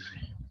easy.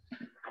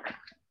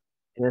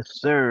 Yes,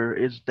 sir.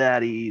 It's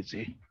that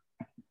easy.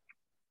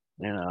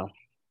 You know,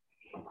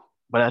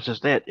 but that's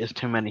just it. It's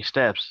too many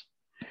steps.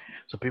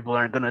 So people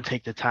aren't gonna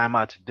take the time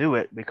out to do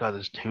it because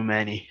it's too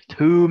many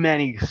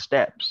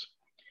steps,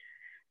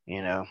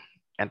 you know.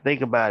 And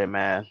think about it,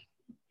 man.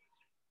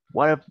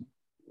 What if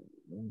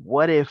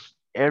what if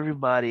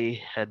everybody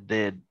had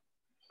did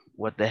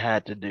what they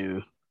had to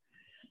do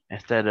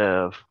instead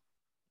of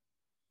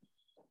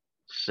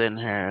sitting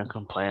here and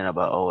complaining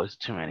about, oh, it's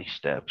too many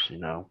steps,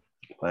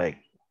 Like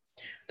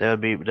they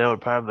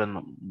would probably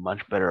been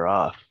much better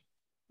off,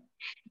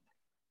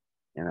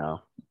 you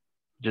know,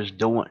 just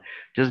doing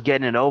just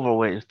getting it over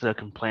with instead of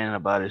complaining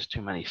about it's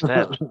too many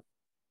steps,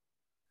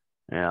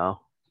 you know.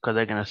 Because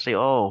they're gonna say,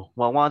 oh,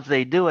 well, once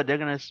they do it, they're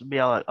gonna be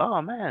all like,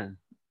 oh man,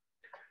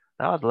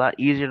 that was a lot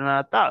easier than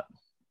I thought.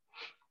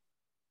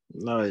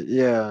 No,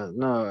 yeah,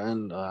 no,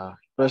 and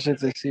especially if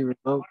they see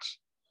results,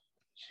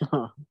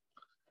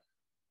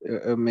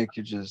 it'll make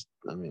you just.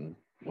 I mean,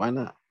 why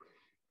not?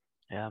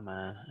 Yeah,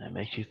 man, it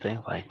makes you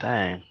think like,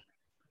 dang,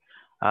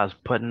 I was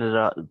putting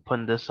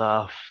this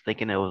off,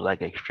 thinking it was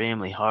like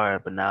extremely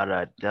hard, but now that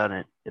I've done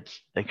it,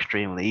 it's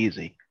extremely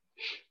easy.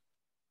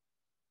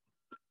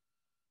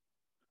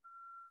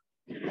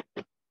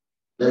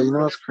 Yeah, you know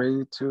what's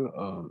crazy too?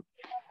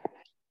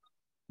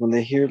 When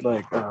they hear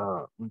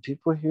when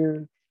people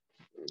hear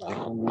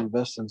like when you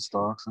invest in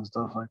stocks and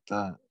stuff like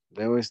that,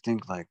 they always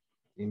think like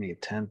you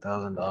need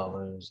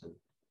 $10,000 and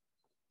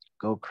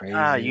go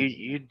Ah, crazy,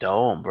 you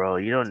don't, bro.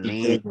 You don't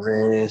take need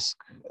risk,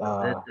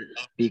 this.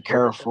 be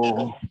This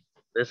careful.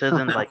 this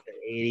isn't like the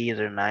 80s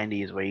or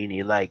 90s where you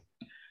need like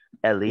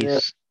at Yeah,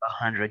 least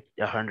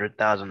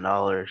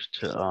 $100,000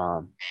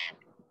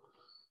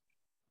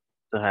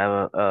 to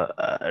have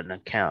an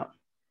account.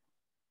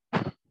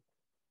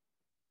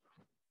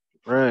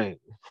 right.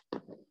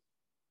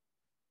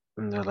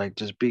 And they're like,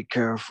 just be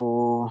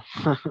careful.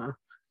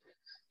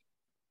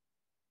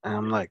 And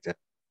I'm like that.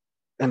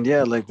 And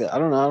yeah, like I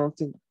don't know. I don't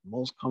think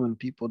most common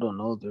people don't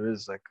know there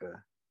is like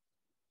a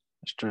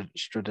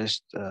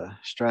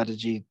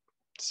strategy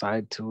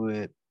side to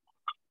it,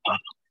 like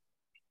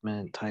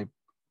man type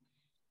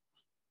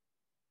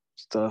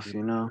stuff.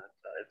 You know.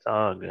 It's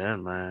all good,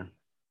 man.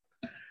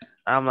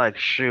 I'm like,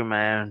 shoot,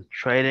 man.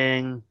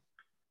 Trading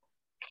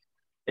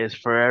is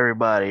for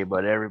everybody,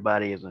 but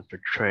everybody isn't for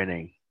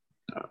trading.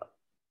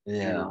 You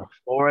Yeah. know,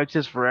 Forex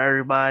is for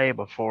everybody,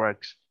 but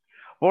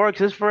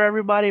Forex is for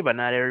everybody, but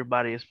not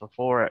everybody is for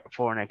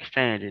foreign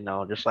exchange. You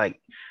know, just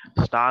like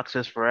stocks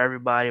is for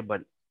everybody,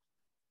 but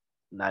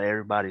not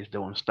everybody's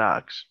doing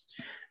stocks.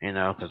 You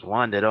know, because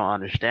one, they don't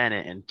understand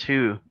it, and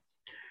two,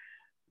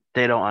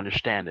 they don't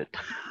understand it,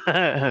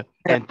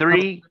 and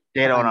three,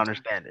 they don't Time.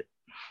 understand it.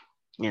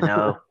 You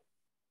know,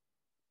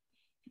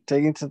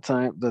 Taking the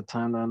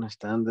time to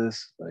understand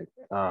this, like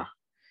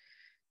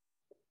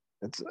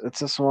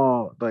it's a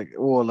small like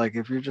well like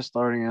if you're just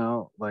starting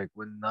out like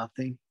with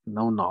nothing,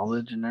 no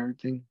knowledge and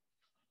everything,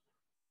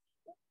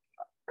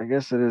 I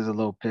guess it is a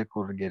little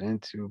pickle to get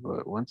into,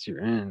 but once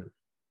you're in,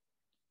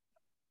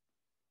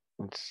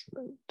 it's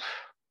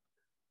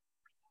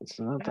it's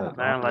not yeah, that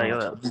man.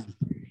 hard. Like,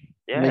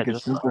 yeah, Make it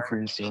just simple for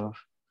yourself.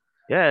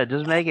 yeah,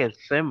 just make it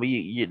simple.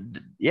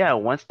 Yeah,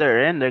 once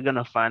they're in, they're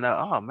gonna find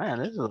out. Oh man,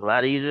 this is a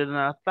lot easier than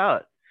I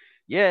thought.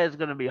 Yeah, it's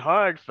gonna be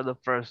hard for the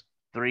first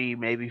 3,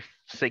 maybe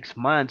 6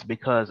 months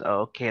because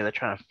okay, they're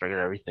trying to figure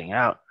everything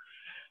out.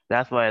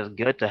 That's why it's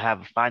good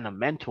to find a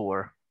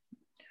mentor.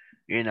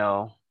 You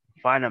know,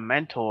 find a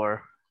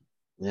mentor.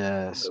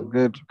 Yeah, so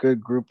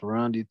good group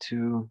around you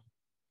too.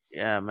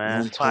 Yeah,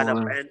 man, find a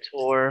Mentor.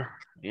 mentor.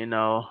 You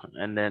know,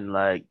 and then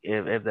like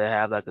if they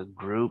have like a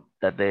group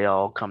that they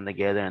all come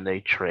together and they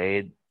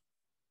trade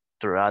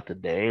throughout the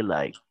day,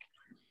 like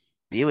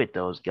be with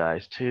those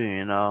guys too,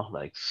 you know,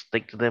 like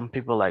stick to them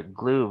people like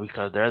glue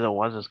because they're the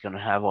ones that's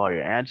gonna have all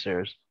your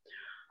answers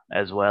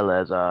as well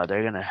as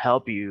they're gonna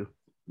help you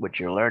with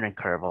your learning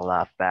curve a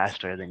lot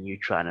faster than you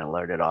trying to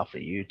learn it off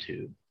of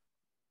YouTube,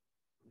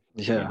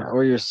 you Yeah, know,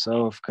 or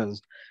yourself,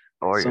 because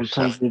or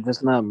yourself. sometimes you're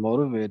just not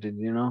motivated,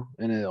 you know,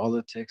 and all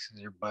it takes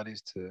is your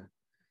buddies to,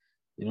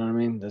 you know what I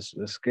mean?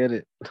 Let's get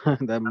it.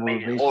 That I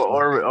mean, or motivation.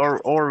 or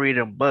or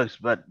reading books,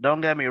 but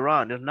don't get me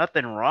wrong, there's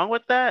nothing wrong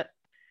with that,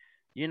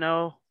 you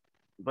know,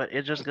 but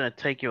it's just gonna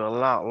take you a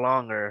lot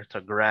longer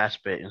to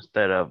grasp it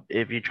instead of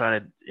if you're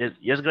trying to.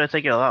 It's gonna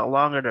take you a lot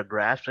longer to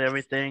grasp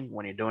everything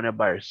when you're doing it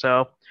by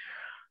yourself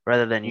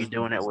rather than you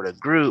doing it with a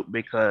group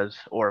because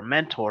or a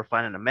mentor,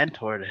 finding a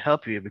mentor to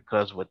help you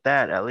because with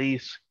that at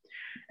least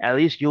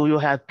you'll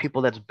have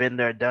people that's been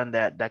there, done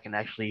that that can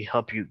actually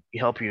help you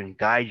and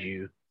guide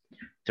you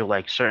to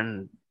like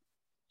certain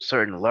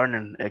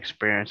learning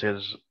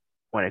experiences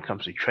when it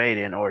comes to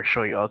trading or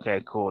show you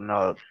okay cool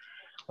no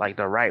like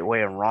the right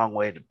way and wrong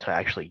way to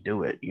actually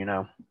do it, you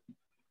know.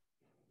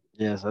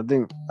 Yes,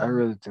 I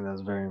really think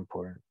that's very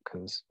important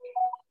because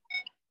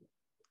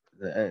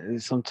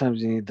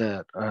sometimes you need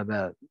that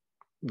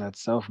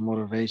self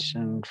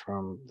motivation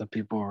from the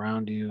people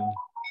around you.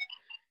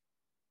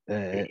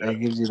 It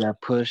gives you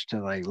that push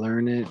to like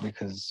learn it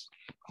because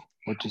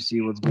what you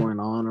see what's going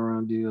on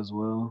around you as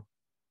well.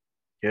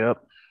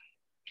 Yep.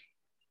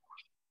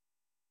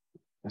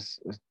 It's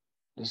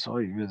that's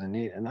all you really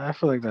need, and I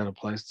feel like that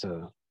applies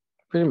to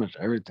pretty much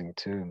everything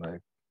too.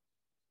 Like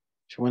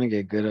if you want to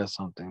get good at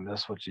something,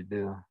 that's what you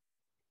do.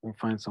 You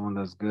find someone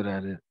that's good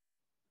at it,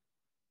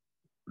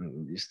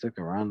 and you stick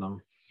around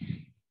them.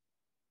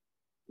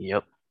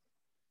 Yep.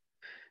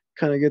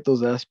 Kind of get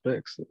those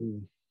aspects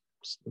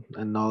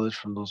and knowledge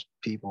from those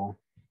people,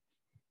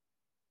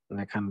 and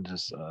it kind of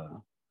just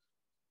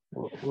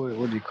what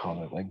do you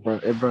call it? Like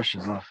it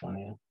brushes off on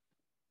you.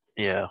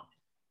 Yeah,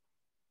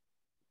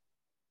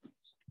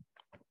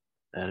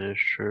 that is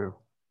true.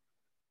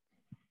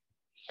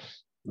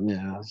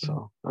 Yeah.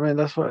 So I mean,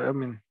 that's what I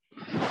mean.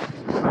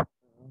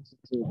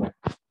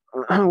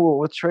 Well,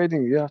 with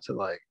trading, you have to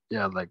like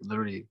yeah, like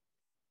literally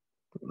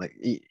like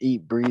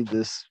eat breathe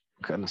this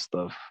kind of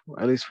stuff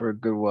at least for a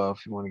good while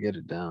if you want to get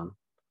it down.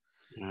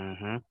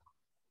 Mhm.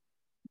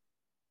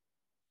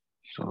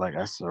 So like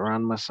I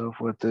surround myself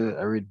with it.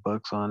 I read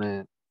books on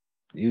it,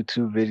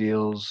 YouTube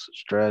videos,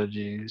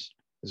 strategies,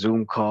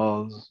 Zoom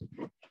calls.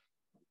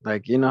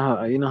 Like you know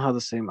how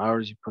the same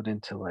hours you put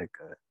into like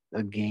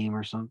a game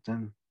or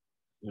something,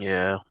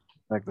 Yeah.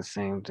 like the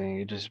same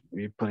thing.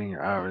 You're putting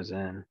your hours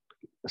in.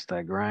 It's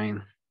that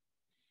grind.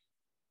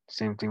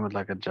 Same thing with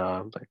like a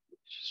job. Like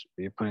just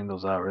you're putting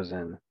those hours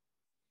in,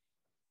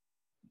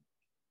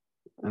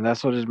 and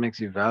that's what just makes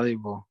you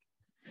valuable.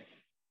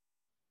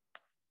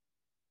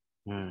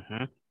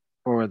 Mhm.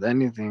 Or with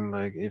anything,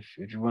 like if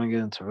you want to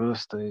get into real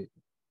estate,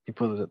 you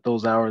put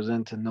those hours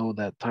in to know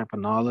that type of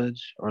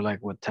knowledge, or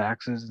like with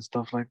taxes and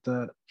stuff like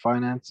that,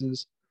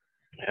 finances.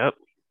 Yep.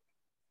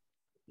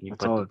 You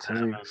That's put all the it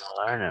time in takes. to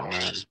learn it,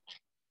 man.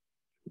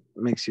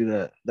 Makes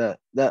you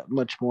that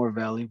much more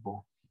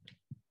valuable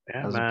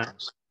Yeah, as a man.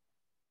 person.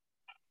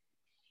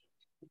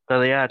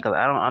 Cause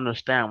I don't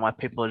understand why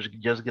people are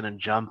just gonna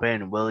jump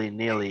in willy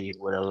nilly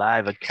with a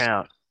live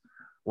account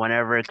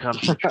whenever it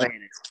comes to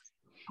trading.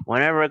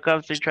 Whenever it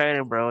comes to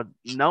trading, bro,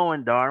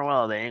 knowing darn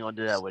well they ain't gonna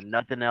do that with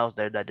nothing else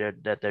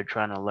that they're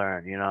trying to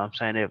learn. You know what I'm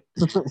saying? If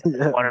they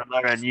Yeah, want to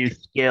learn a new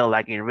skill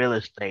like in real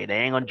estate, they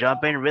ain't gonna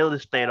jump in real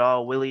estate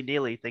all willy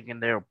nilly thinking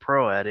they're a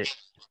pro at it.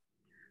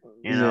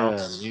 You know,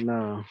 yeah,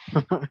 no.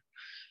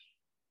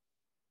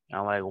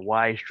 I'm like,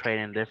 why is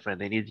trading different?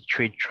 They need to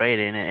treat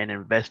trading and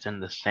invest in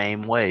the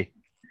same way.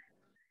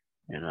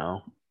 You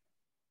know,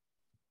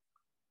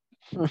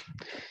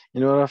 You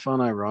know what I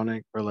found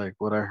ironic, or like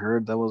what I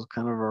heard that was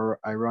kind of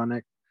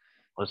ironic?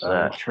 what's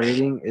that?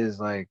 Trading is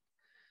like,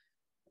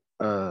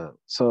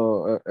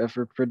 if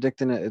we're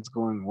predicting it, it's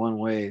going one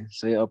way,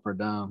 say up or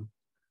down.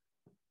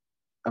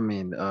 I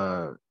mean,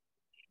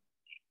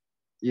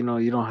 you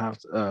don't have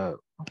to.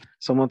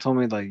 Someone told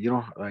me like you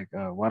don't like.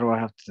 Why do I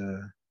have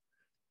to?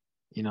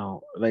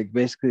 Like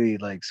basically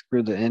like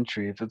screw the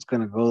entry. If it's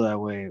gonna go that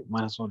way,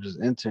 might as well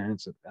just enter, and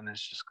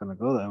it's just gonna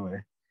go that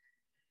way.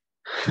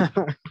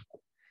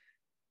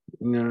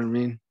 You know what I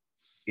mean?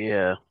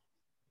 Yeah.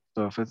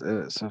 So if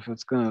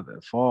it's gonna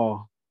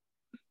fall,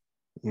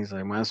 he's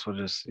like, might as well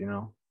just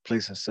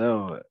place a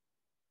sell.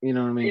 You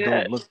know what I mean? Yeah.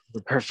 Don't look for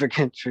the perfect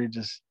entry.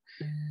 Just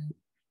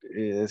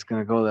it's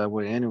gonna go that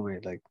way anyway.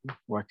 Like,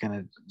 why can't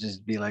it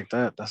just be like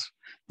that?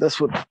 That's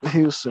what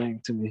he was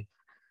saying to me.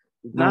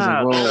 And I was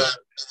like, Nah. well,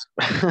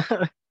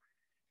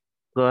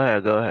 Go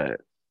ahead. Go ahead.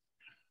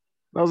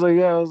 I was like,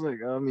 yeah. I was like,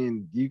 I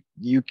mean,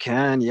 you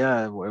can,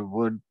 yeah, it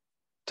would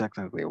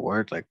technically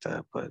work like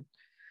that, but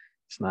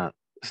it's not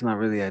it's not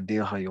really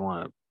ideal how you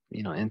want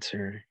to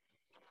enter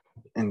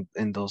in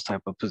those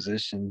type of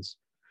positions.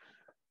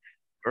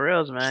 For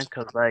reals, man.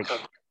 Cause like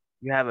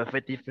you have a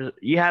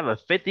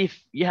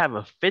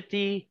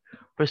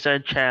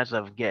 50% chance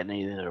of getting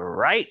either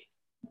right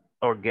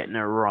or getting it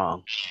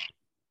wrong.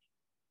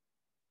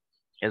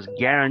 It's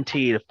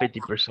guaranteed a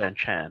 50%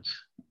 chance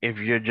if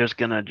you're just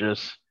gonna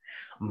just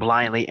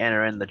blindly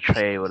enter in the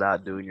trade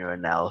without doing your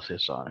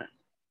analysis on it.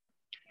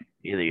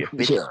 Either you're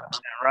 50% Yeah.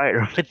 right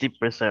or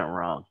 50%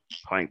 wrong,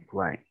 point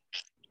blank.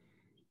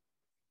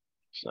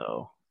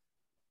 So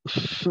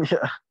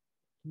Yeah.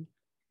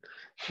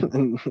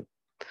 And,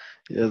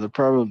 yeah, the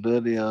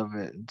probability of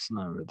it's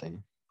not really.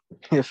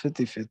 Yeah,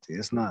 50-50.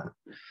 It's not.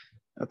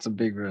 That's a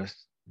big risk.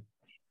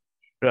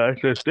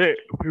 that's just it.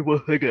 People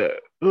think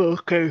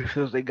okay,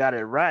 since they got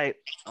it right.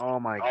 Oh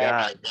my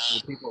God,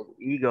 people's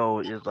ego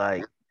is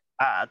like,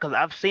 because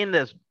I've seen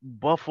this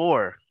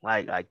before.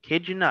 Like I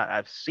kid you not,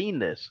 I've seen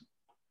this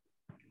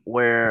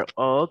where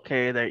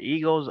okay, their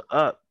ego's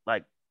up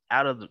like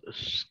out of the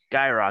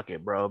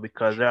skyrocket, bro,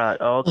 because they're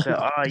like, okay,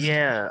 oh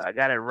yeah, I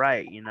got it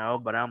right,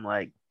 But I'm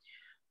like,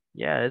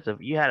 yeah,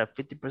 you had a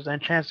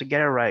 50% chance to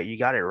get it right. You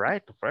got it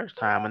right the first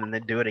time, and then they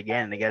do it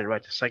again and they get it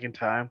right the second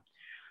time.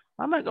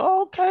 I'm like,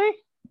 oh, okay,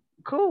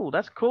 cool,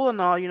 that's cool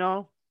and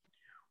all.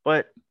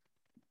 But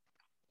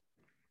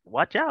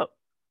watch out,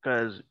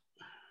 because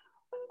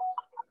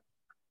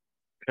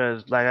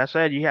like I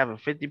said, you have a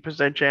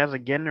 50% chance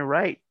of getting it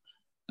right.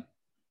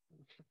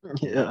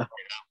 Yeah.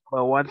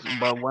 But once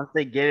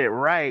they get it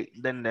right,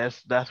 then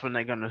that's when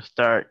they're gonna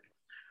start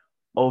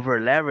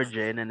over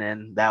leveraging, and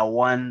then that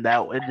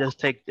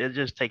it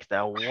just takes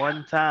that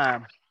one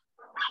time.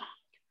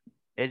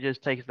 It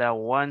just takes that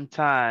one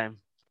time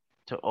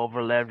to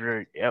over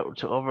leverage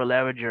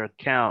your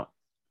account,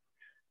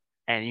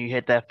 and you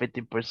hit that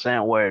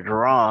 50% where it's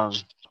wrong.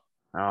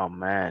 Oh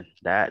man,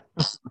 that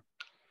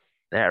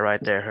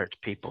right there hurts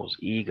people's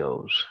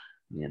egos.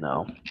 You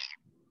know.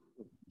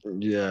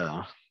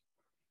 Yeah.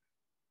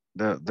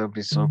 They'll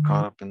be so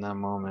caught up in that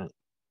moment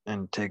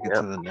and take it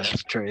to Yep. the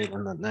next trade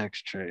and the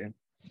next trade.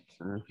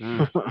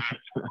 Hmm.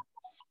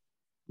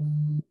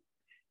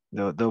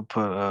 They'll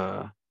put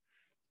a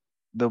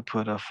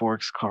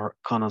forex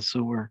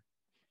connoisseur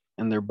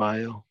in their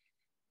bio.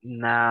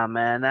 Nah,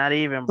 man, not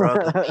even, bro.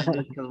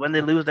 Because when they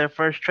lose their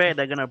first trade,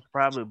 they're gonna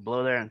probably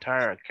blow their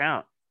entire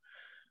account.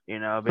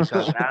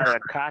 Because now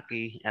they're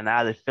cocky and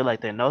now they feel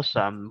like they know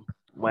something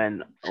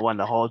when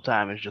the whole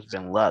time it's just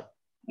been luck.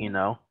 You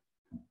know.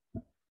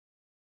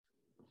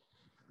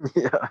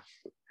 Yeah,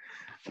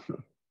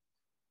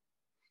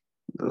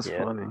 that's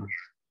Yeah. funny.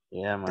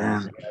 Yeah,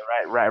 man. Damn.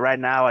 Yeah, right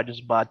now I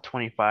just bought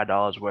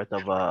 $25 worth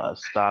of a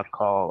stock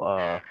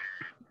called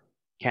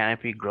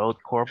Canopy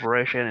Growth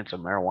Corporation. It's a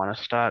marijuana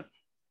stock.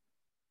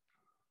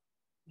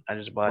 I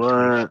just bought 20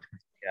 What?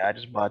 Yeah, I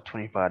just bought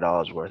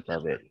 $25 worth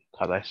of it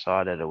because I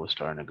saw that it was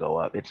starting to go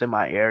up. It's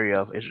my area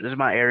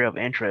of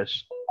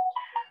interest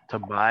to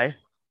buy.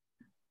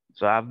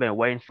 So I've been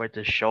waiting for it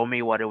to show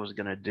me what it was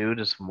gonna do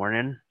this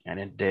morning, and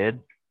it did.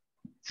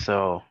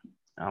 So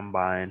I'm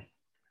buying.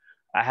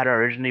 I had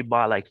originally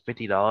bought like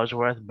 $50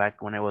 worth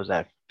back when it was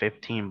at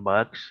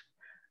 $15,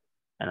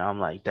 and I'm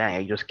like,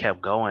 dang, it just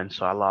kept going.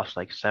 So I lost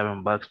like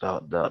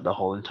 $7 the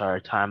whole entire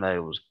time that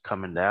it was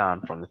coming down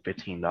from the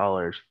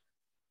 $15.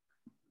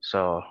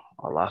 So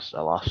I lost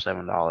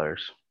 $7.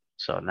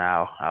 So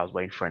now I was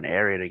waiting for an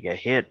area to get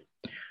hit,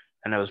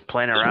 and it was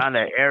playing around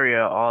that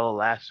area all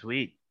last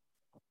week.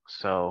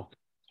 So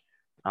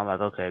I'm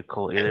like, okay,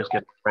 cool. Either it's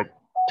gonna break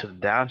to the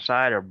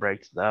downside or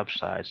break to the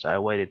upside. So I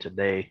waited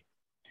today.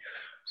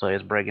 So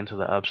it's breaking to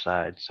the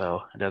upside.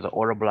 So there's an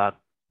order block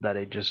that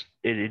it just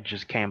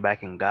came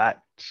back and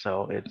got.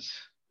 So it's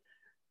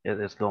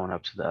going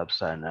up to the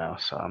upside now.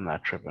 So I'm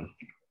not tripping.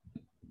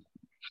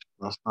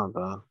 That's not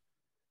bad.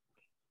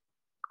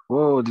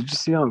 Whoa, did you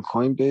see on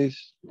Coinbase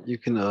you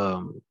can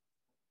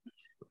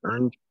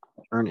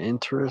earn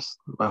interest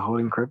by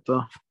holding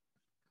crypto?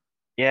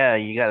 Yeah,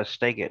 you gotta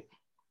stake it.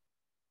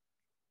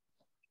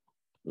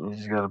 You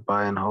just gotta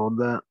buy and hold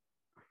that.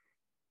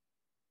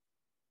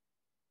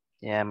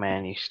 Yeah,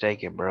 man, you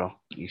stake it, bro.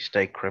 You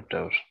stake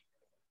cryptos.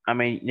 I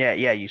mean, yeah,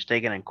 you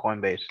stake it in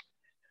Coinbase.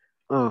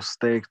 Oh,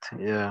 staked,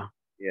 yeah.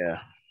 Yeah.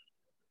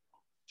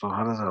 So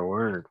how does that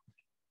work?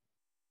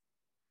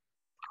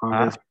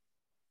 Huh?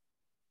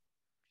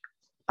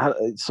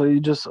 Coinbase. So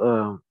you just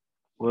well,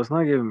 it's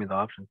not giving me the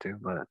option to,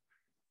 but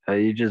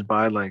you just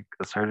buy like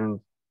a certain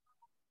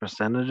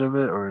percentage of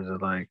it, or is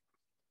it like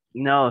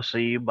No, so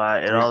you buy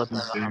it all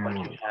depends on how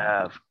much you Ethereum?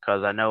 have.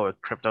 Cause I know with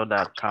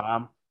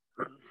crypto.com,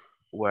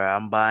 where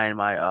I'm buying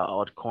my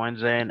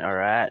altcoins in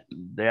or at,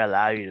 they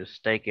allow you to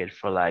stake it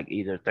for like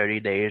either 30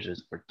 days or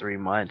for 3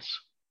 months.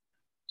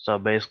 So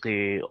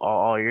basically,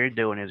 all you're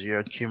doing is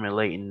you're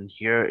accumulating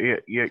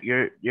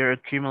you're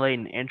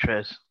accumulating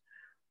interest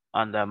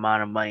on the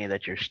amount of money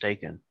that you're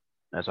staking.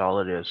 That's all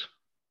it is.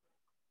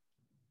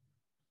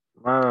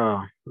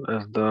 Wow,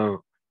 that's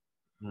dope.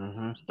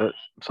 Mm-hmm. That,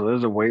 so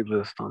there's a wait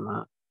list on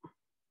that.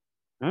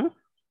 Hmm?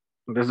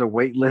 There's a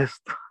wait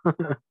list.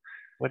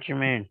 What you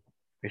mean?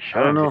 It's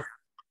I don't showing know. to. If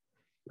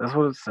that's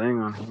what it's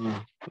saying on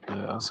here.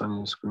 Yeah, I'll send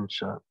you a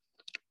screenshot. It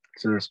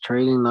says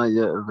trading not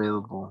yet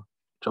available.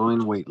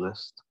 Join wait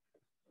list.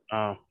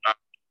 Oh,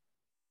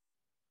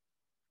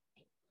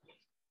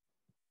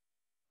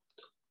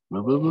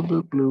 Bloop, bloop,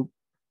 bloop, bloop,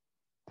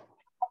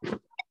 bloop.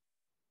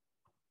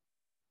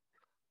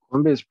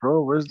 Coinbase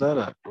Pro, where's that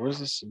at? Where's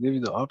this give you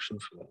the option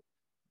for that?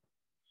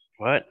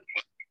 what?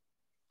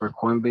 For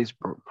Coinbase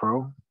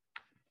Pro?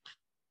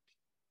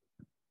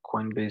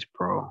 Coinbase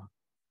Pro.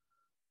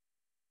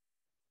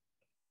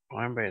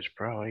 Coinbase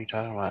Pro. What are you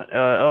talking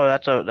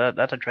about?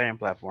 That's a trading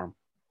platform.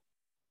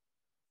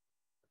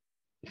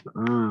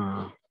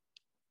 Mm.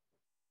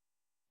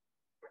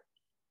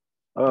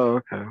 Oh,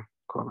 okay.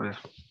 Coinbase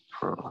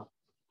Pro.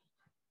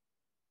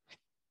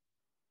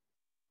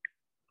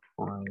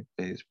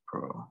 Coinbase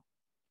Pro.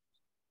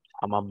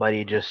 My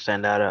buddy just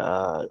sent out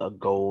a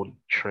gold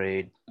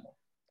trade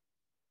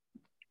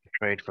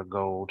for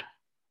gold.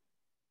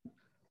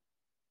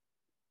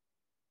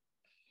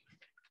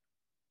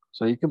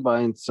 So you can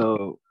buy and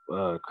sell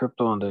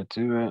crypto on there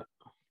too, right?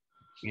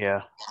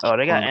 Yeah. Oh,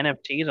 they got Coin-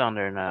 NFTs on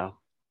there now.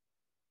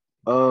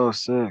 Oh,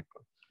 sick.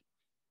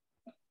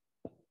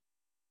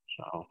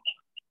 So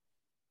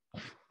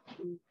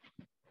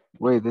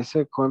Wait, they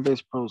said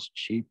Coinbase Pro is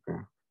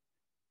cheaper.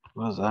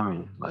 What does that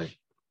mean? Like,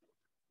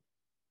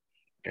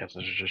 guess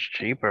it's just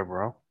cheaper,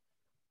 bro.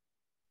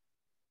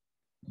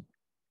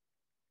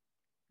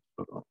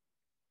 I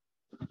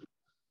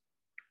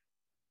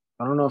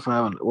don't know if I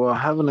have well, I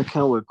have an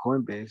account with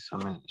Coinbase. I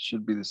mean, it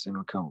should be the same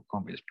account with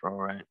Coinbase Pro,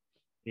 right?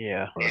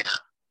 Yeah.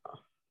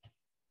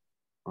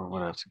 Or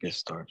would I have to get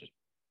started?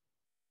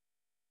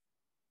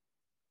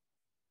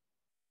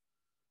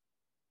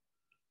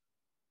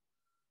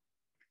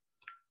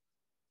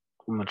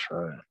 I'm gonna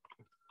try it.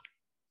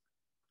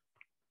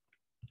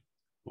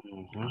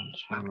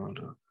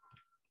 Mm-hmm.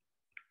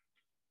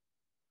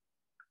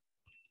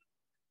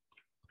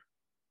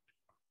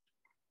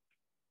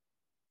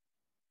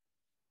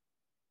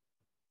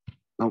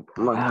 Nope,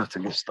 I might have to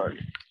get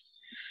started.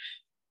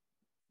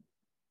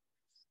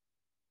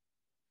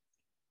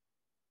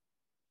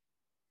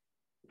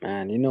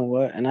 Man, you know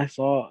what? And I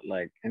saw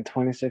like in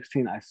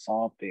 2016, I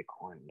saw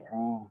Bitcoin,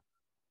 bro.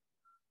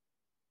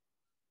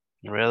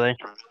 Really?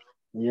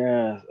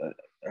 Yeah,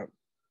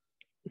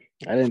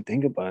 I didn't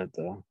think about it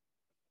though.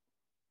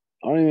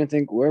 I don't even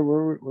think where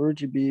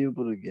would you be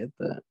able to get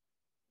that?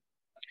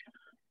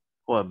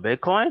 What,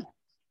 Bitcoin?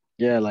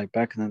 Yeah, like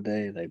back in the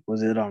day, like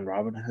was it on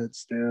Robinhood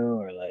still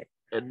or like?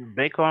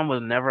 Bitcoin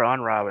was never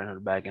on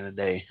Robinhood back in the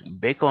day.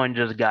 Bitcoin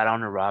just got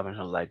on the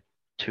Robinhood like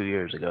 2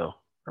 years ago,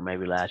 or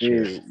maybe last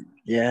year.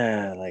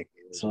 Yeah, like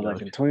so,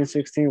 like in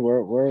 2016,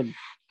 where would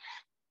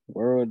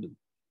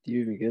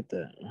you even get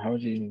that? How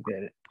would you even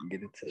get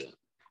it to?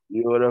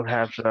 You would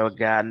have to have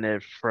gotten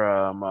it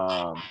from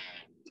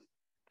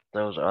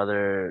those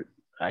other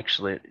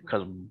actually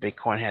because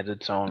Bitcoin has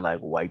its own like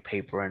white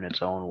paper and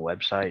its own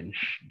website and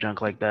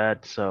junk like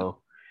that. So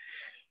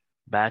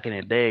back in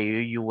the day,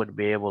 you would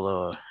be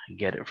able to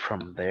get it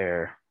from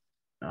there.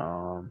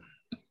 Um,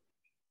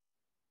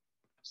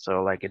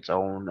 so like its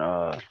own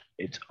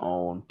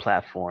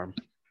platform.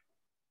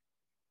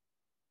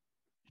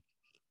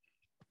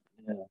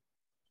 Yeah,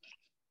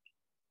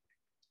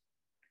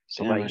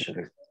 So damn, I like should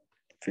have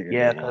figured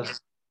yeah, that out.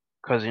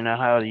 cause you know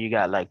how you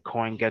got like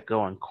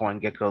CoinGecko and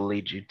CoinGecko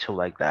leads you to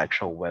like the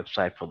actual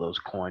website for those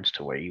coins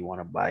to where you want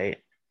to buy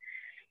it.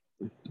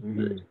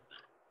 Mm-hmm.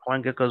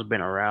 CoinGecko's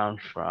been around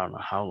for I don't know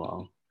how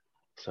long.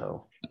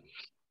 So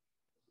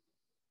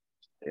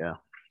yeah.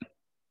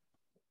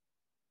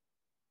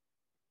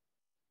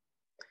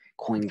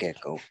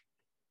 CoinGecko.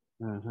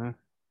 Mm-hmm.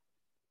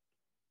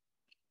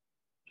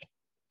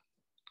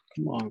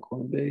 Come on,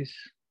 Coinbase.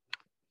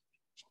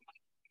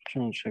 I'm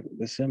trying to check.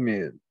 They sent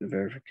me a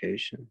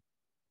verification.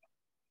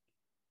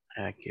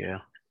 Heck yeah.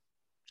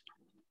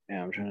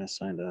 Yeah, I'm trying to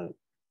sign up.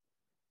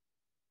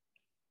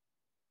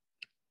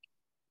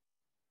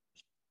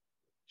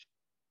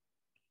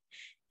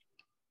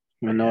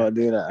 You know,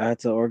 dude, I had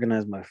to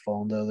organize my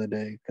phone the other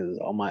day because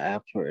all my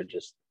apps were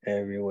just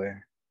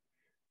everywhere.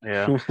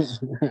 Yeah.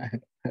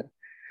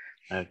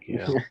 Heck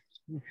yeah.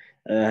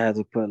 I had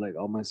to put like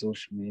all my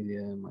social media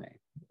and my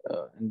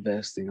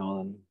investing all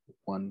on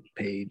one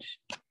page.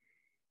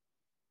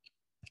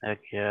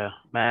 Heck yeah.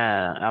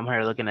 Man, I'm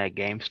here looking at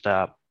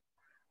GameStop.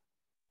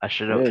 I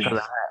should have, Yeah,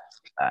 cause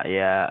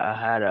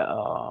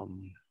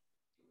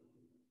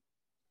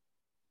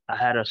I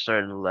had a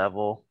certain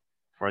level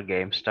for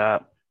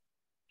GameStop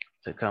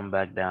to come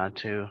back down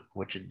to,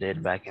 which it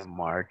did back in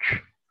March.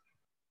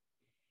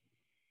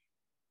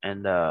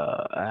 And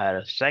I had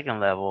a second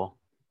level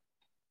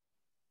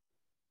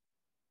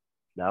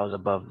that was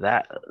above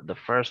that, the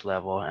first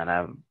level, and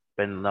I've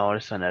been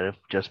noticing that it's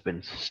just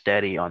been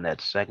steady on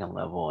that second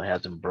level. It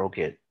hasn't broke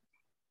it.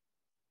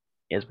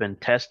 It's been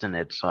testing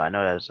it, so I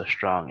know that's a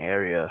strong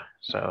area.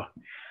 So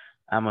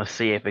I'm gonna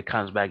see if it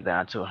comes back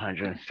down to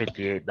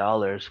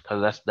 $158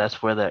 because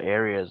that's where the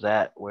area is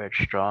at, where it's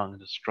strong.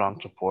 It's strong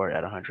support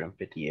at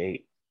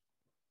 $158.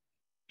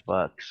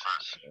 So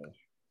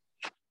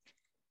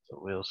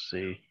we'll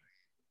see.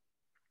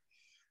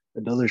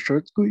 another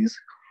short squeeze.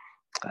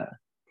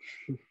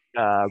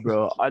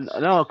 Bro,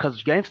 no,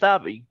 because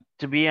GameStop.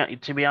 To be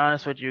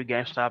honest with you,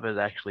 GameStop is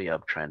actually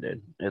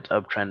uptrending. It's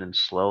uptrending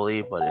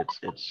slowly, but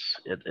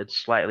it's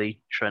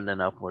slightly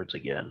trending upwards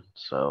again.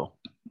 So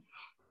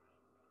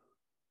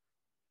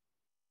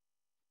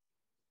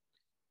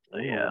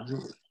yeah,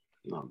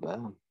 Not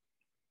bad.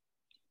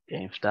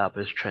 GameStop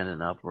is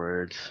trending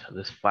upwards.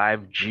 This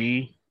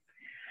 5G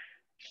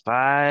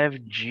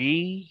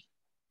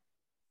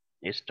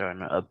is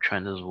starting to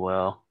uptrend as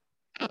well.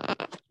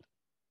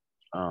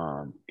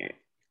 Um,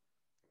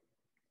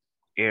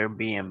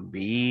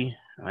 Airbnb,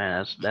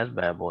 man, that's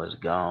bad boy is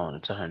gone.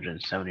 It's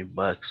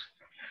 $170.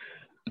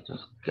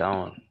 Just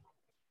gone.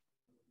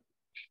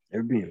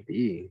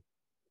 Airbnb.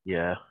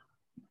 Yeah.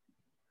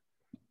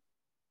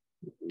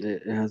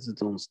 It has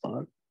its own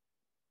stock.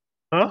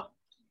 Huh?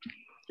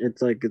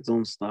 It's like its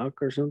own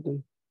stock or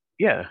something.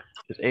 Yeah.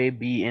 It's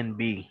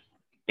Airbnb.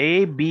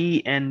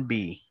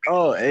 Airbnb.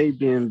 Oh,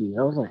 Airbnb.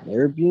 I was like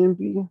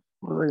Airbnb. I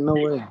was like, no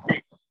way.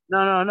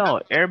 No.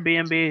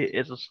 Airbnb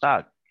is a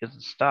stock. It's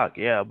a stock,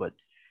 yeah, but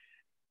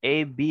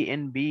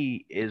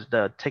Airbnb is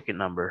the ticket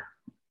number.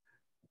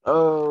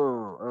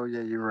 Oh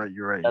yeah, you're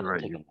right. That's the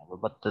ticket number,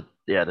 but the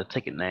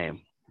ticket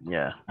name.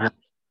 Yeah. I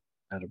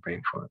had a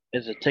brain fart.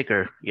 It's a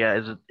ticker.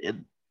 Yeah,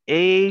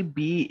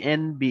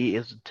 Airbnb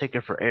is a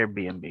ticker for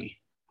Airbnb.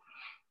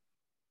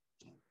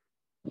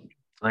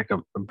 Like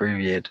a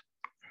abbreviated.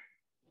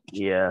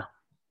 Yeah.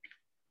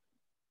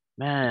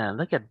 Man,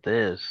 look at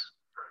this.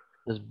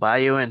 This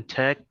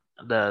BioNTech,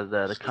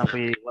 the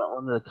company,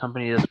 one of the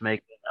companies that's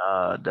making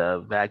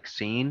the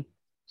vaccine.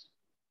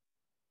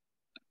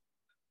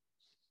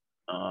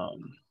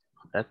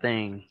 That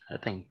thing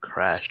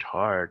crashed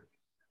hard.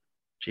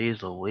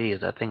 Jeez Louise,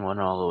 that thing went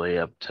all the way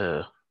up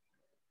to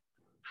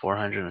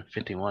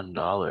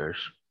 $451.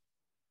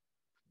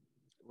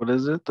 What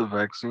is it? The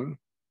vaccine?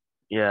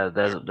 Yeah,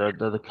 they're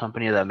the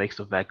company that makes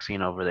the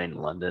vaccine over there in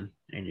London,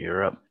 in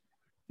Europe.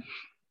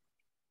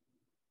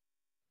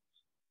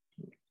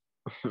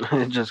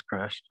 It just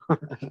crashed.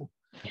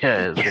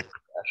 Yeah, it's been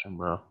crashing,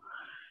 bro.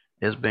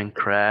 It's been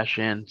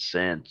crashing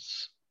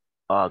since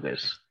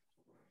August.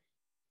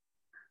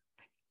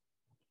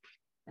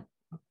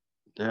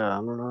 Yeah,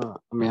 I don't know.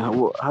 I mean,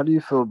 how do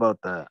you feel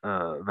about that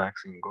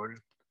vaccine, Gordon?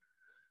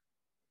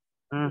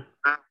 Hmm.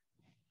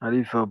 How do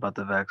you feel about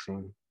the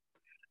vaccine?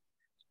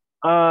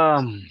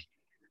 I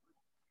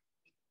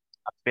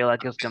feel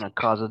like it's gonna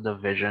cause a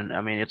division.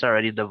 I mean, it's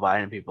already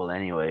dividing people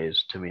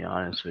anyways, to be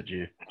honest with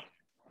you.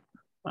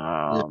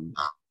 Yeah.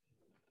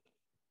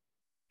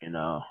 You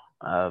know,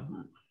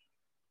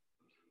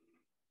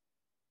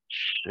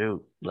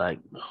 shoot, like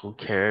who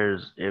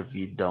cares if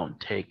you don't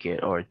take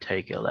it or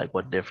take it? Like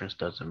what difference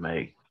does it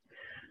make?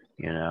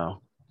 You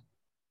know?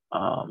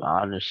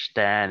 I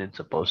understand it's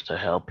supposed to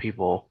help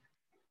people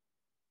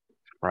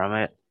from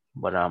it,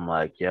 but I'm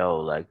like,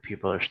 yo, like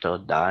people are still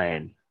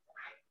dying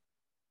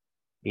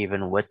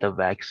even with the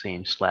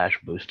vaccine slash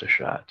booster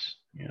shots,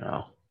 you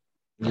know?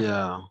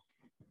 Yeah.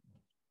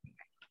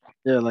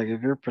 Yeah, like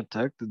if you're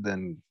protected,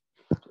 then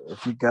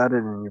if you got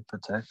it and you're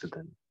protected,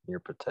 then you're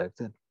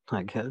protected,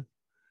 I guess.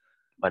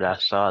 But I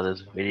saw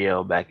this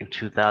video back in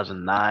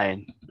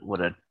 2009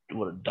 with a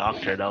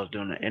doctor that was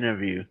doing an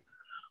interview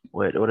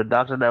with a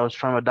doctor that was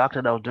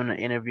doing an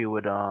interview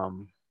with oh,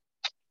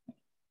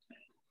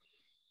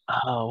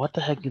 what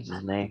the heck is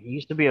his name? He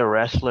used to be a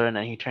wrestler and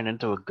then he turned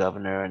into a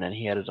governor and then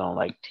he had his own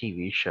like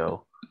TV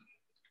show.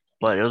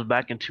 But it was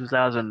back in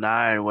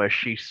 2009 where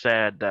she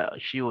said that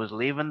she was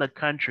leaving the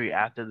country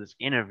after this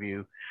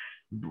interview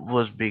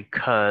was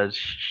because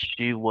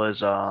she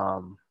was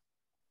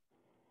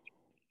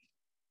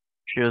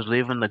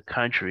leaving the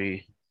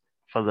country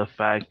for the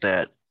fact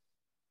that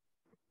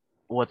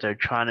what they're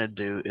trying to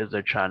do is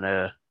they're trying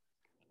to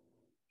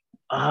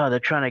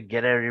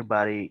get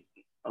everybody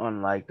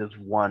on like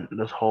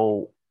this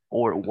whole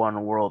or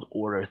one world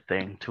order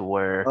thing to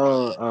where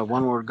Oh,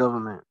 one world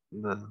government.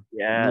 The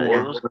yeah new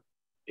world.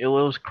 it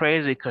was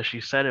crazy because she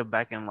said it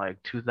back in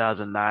like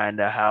 2009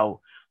 that how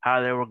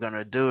they were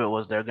gonna do it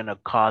was they're gonna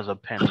cause a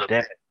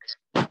pandemic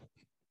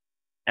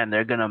and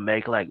they're gonna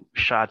make like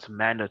shots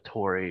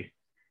mandatory.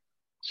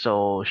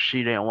 So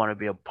she didn't want to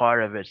be a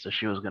part of it, so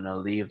she was gonna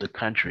leave the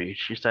country.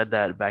 She said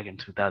that back in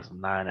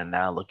 2009, and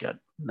now look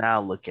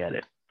at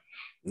it.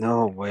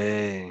 No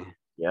way.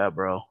 Yeah,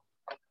 bro.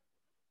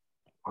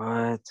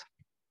 What?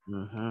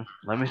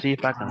 Let me see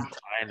if I can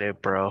find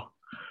it, bro.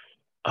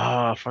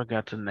 Oh, I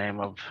forgot the name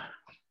of.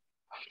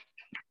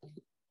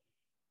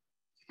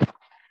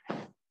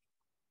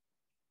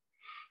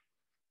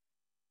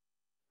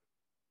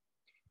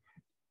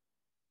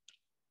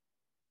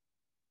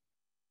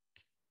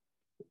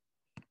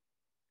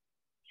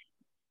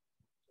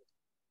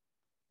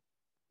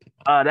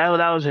 That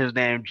was his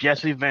name,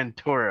 Jesse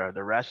Ventura,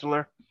 the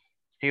wrestler.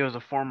 He was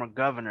a former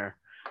governor,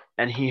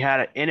 and he had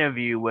an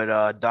interview with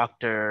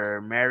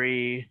Dr.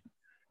 Mary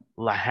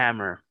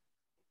LaHammer.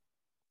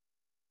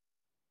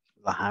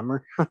 The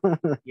hammer?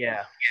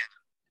 Yeah,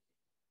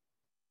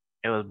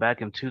 it was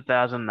back in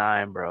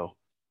 2009, bro.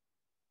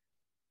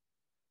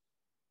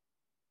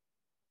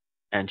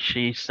 And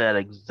she said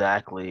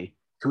exactly.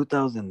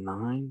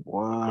 2009?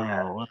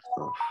 Yeah. Wow. What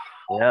the?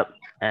 Yep.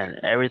 And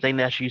everything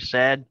that she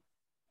said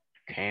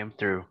came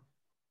through.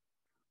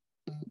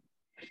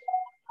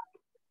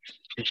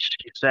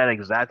 She said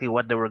exactly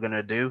what they were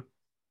gonna do,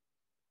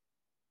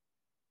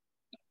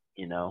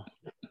 you know,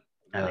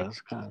 and Yeah,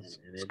 that's kind of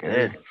it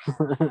scary. did.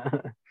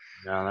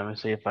 Now let me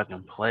see if I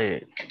can play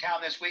it. In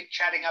town this week,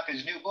 chatting up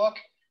his new book,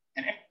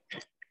 and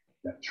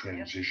that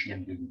transition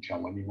and didn't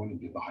tell anyone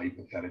and did the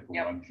hypothetical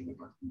run for the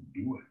book.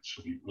 Do it,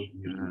 so he put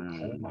me in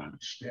a coma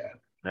instead.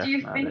 Do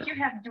you think you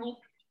have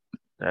dual?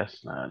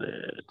 That's not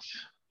it.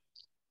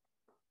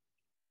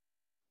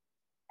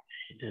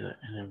 He did an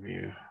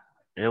interview.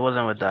 It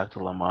wasn't with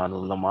Dr. Lamar.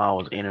 Lamar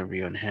was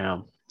interviewing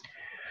him.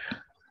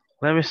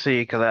 Let me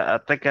see, because I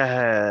think I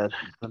had.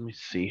 Let me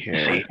see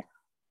here.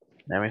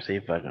 Let me see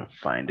if I can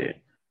find it.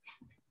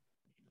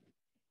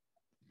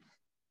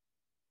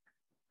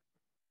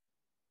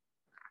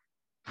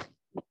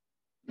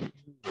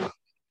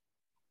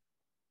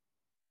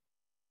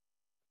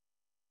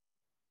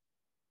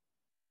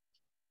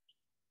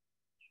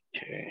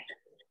 Okay.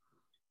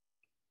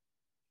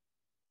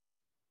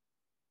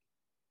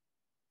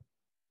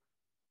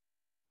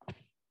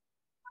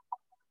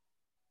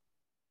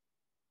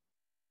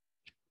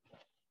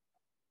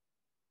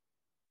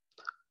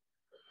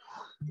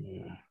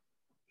 Yeah.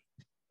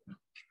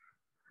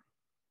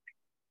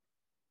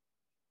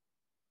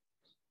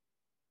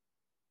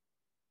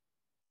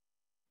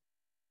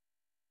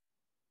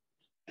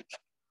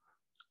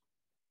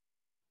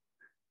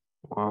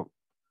 Well,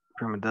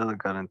 Prima Deli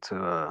got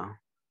into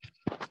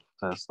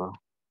Tesla.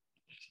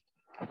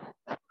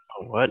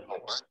 What?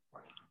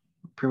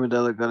 Prima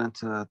Deli got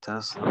into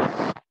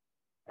Tesla.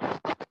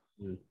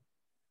 Hmm.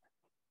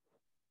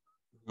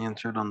 He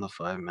entered on the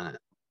 5 minute.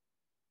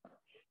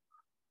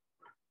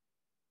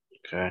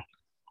 Okay.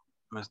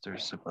 Mr.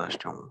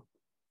 Sebastian.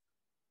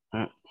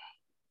 Hmm.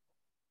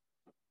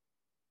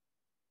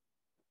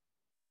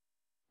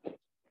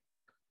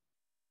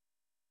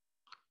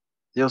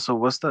 Yo, so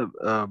what's the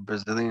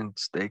Brazilian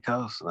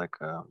steakhouse? Like,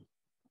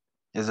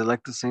 is it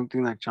like the same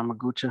thing like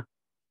Chamagucha?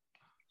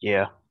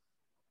 Yeah.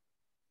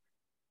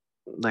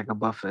 Like a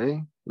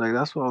buffet? Like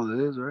that's what it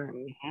is, right?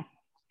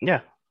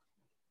 Yeah.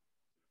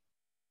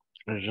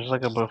 It's just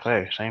like a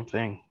buffet, same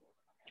thing.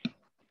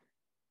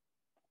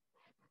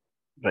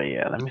 But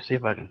yeah, let me see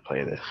if I can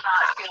play this.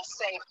 I feel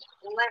safe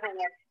living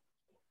in.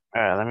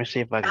 All right, let me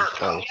see if I can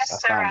play this. Yes, I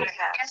sir, I found it.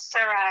 have. Yes, sir,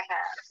 I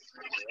have.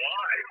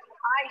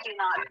 I do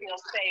not feel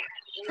safe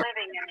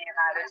living in the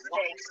United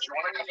States. Do you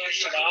want to come and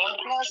sit down?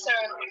 No, sir,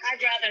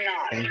 I'd rather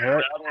not. Can you hear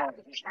it?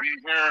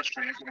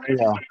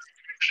 Yeah.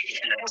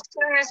 As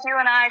soon as you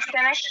and I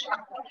finish,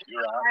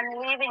 I'm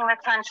leaving the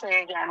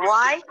country again.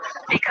 Why?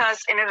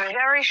 Because in a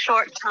very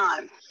short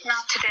time,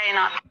 not today,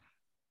 not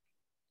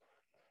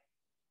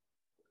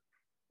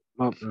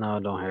Oh, no, I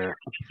don't hear it.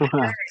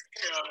 very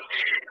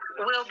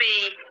soon, we'll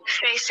be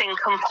facing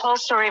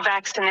compulsory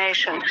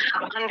vaccination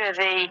under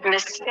the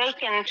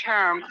mistaken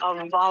term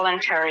of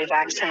voluntary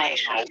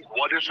vaccination.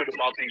 What is it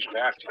about these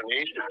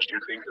vaccinations? Do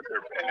you think that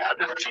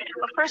they're bad?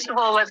 Well, first of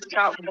all, let's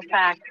start with the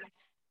fact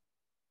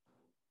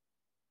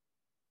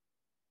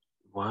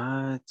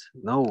What?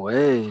 No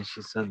way.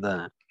 She said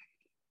that.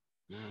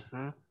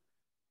 Mm-hmm.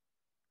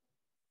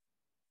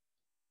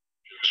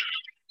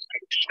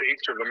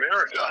 States of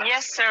America.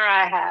 Yes, sir,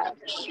 I have.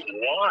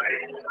 Why?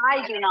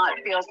 I do not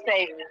feel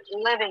safe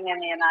living in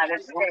the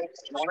United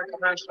States. You want to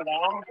come in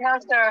tomorrow? No,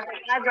 sir,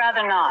 I'd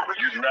rather not.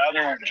 You'd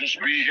rather just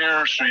be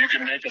here so you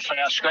can make a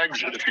fast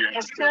exit if you.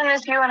 As soon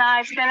as you and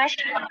I finish,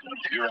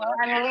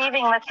 I'm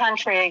leaving the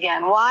country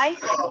again. Why?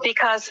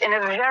 Because in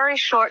a very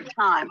short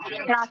time,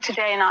 not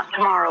today, not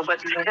tomorrow,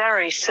 but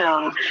very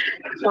soon,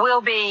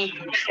 we'll be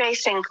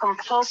facing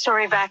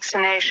compulsory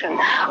vaccination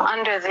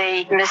under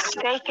the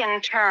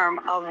mistaken term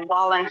of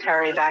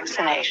voluntary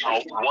vaccination.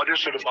 What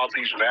is it about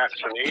these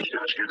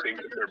vaccinations? You think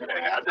that they're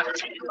bad?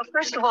 Well,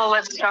 first of all,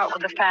 let's start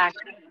with the fact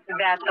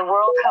that the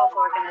World Health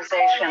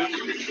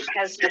Organization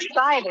has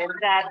decided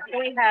that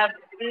we have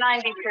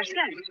 90%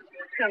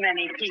 too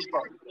many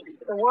people.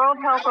 The World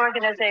Health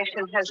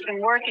Organization has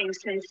been working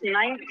since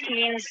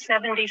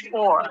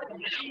 1974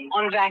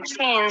 on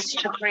vaccines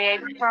to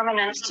create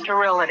permanent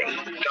sterility.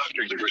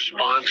 Doctor, the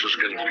response is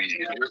going to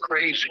be, you're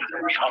crazy.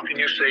 How can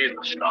you say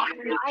this stuff?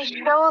 I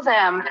show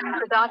them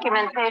the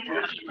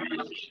documentation.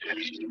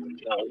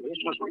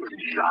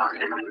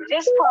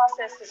 This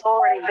process has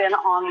already been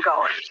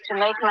ongoing. To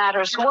make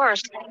matters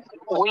worse,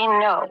 we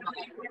know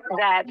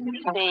that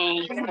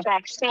the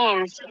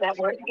vaccines that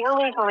were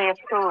illegally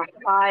approved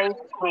by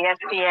the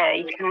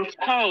FDA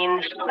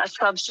contain a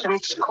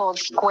substance called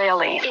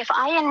squalene. If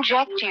I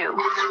inject you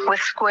with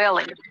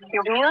squalene,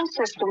 your immune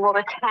system will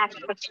attack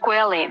the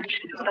squalene,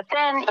 but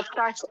then it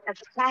starts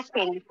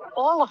attacking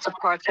all of the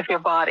parts of your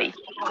body.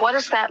 What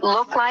does that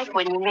look like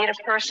when you meet a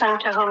person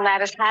to whom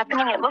that is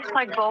happening? It looks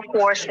like Gulf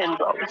War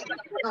syndrome.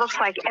 It looks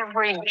like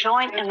every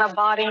joint in the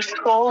body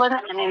swollen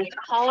and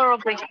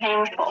intolerably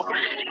painful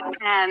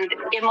and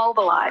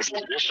immobilized.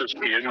 This is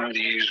in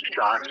these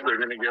shots they're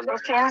going to give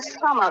us? It's in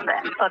some of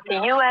them, but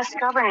the U.S.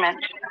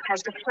 government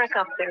has a trick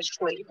up their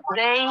sleeve.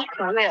 They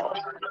will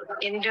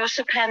induce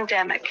a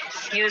pandemic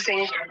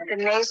using the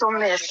nasal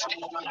mist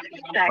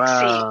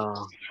vaccine,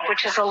 Wow.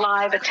 which is a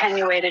live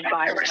attenuated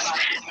virus.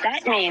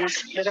 That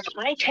means that if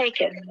I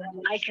take it,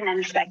 I can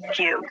infect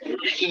you.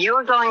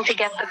 You're going to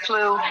get the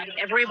flu.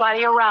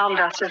 Everybody around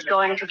us is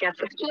going to get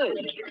the flu.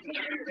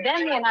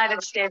 Then the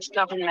United States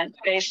government,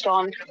 based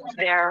on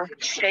their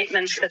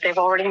statements that they've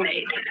already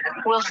made,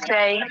 will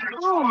say,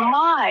 oh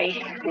my,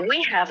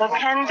 we have a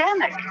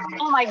pandemic.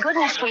 Oh my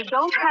goodness, we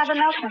don't have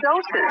enough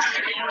doses.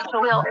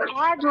 So we'll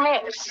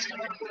admix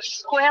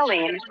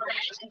squalene,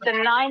 the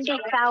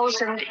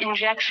 90,000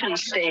 injection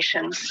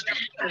stations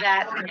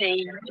that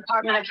the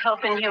Department of Health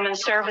and Human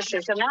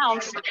Services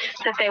announced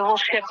that they will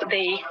ship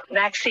the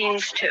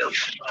vaccines to.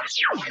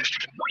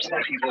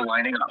 People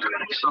lining up,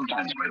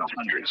 sometimes by the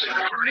hundreds,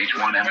 for an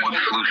H1N1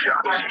 flu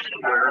shot.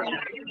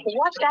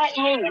 What that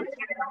means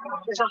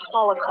is a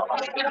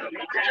holocaust,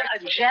 a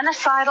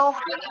genocidal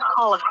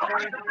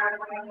holocaust.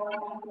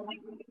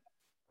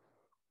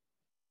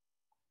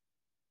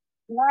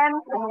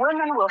 Men and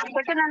women will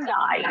sicken and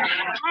die,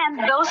 and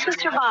those who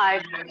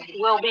survive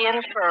will be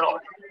infertile.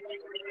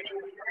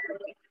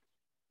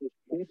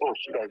 People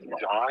start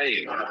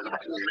dying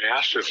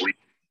massively.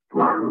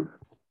 There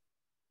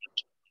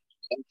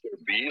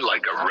be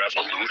like a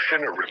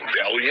revolution, a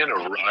rebellion, a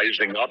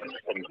rising up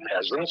from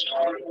peasants?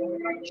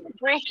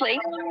 Briefly,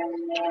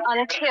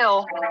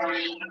 until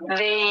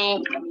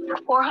the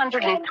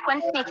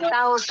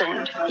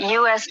 420,000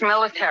 U.S.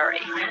 military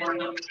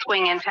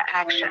swing into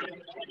action.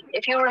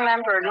 If you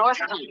remember,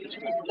 NORTHCOM,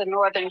 the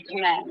Northern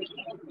Command,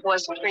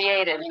 was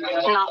created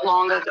not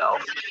long ago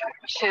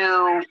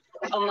to,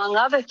 among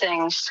other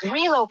things,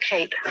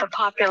 relocate the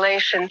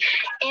population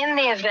in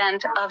the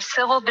event of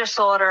civil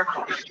disorder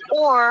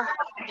or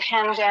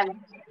pandemic.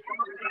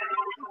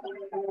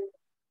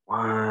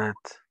 What?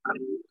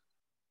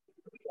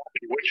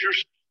 What's your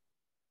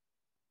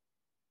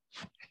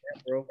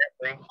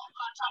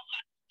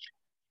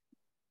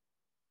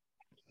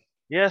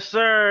Yes,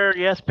 sir.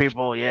 Yes,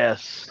 people.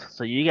 Yes.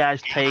 So you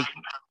guys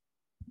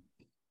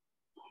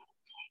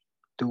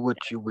Do what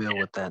you will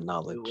with that do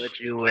knowledge. what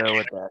you will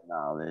with that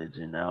knowledge,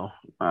 you know.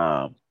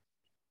 I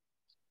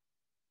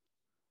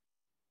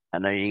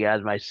know you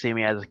guys might see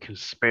me as a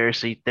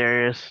conspiracy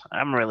theorist.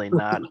 I'm really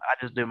not. I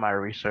just do my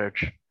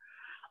research.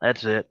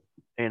 That's it.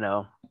 You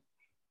know,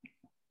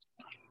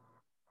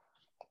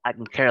 I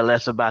can care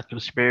less about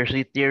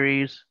conspiracy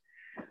theories.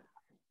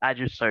 I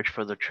just search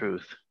for the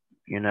truth,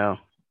 you know.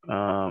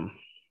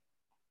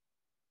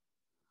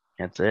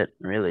 That's it,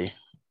 really.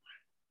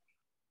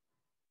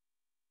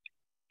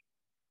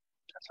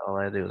 That's all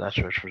I do. I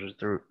search for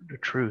the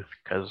truth,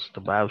 because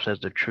the Bible says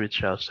the truth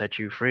shall set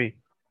you free.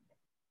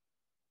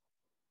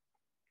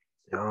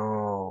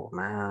 Yo,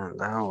 man,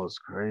 that was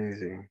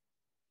crazy.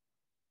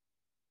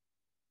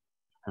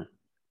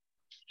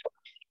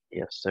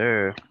 Yes,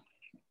 sir.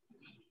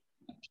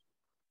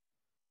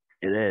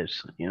 It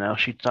is. You know,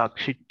 she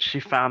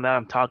found out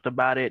and talked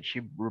about it.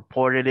 She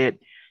reported it,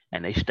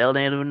 and they still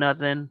didn't do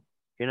nothing.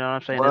 You know what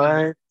I'm saying?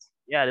 What?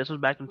 This was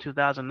back in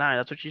 2009.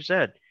 That's what she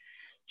said.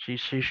 She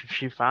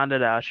found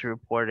it out. She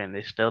reported, and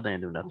they still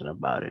didn't do nothing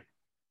about it.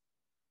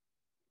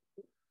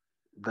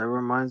 That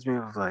reminds me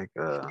of like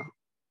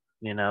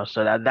You know,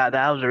 so that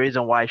was the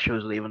reason why she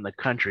was leaving the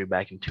country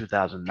back in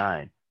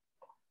 2009.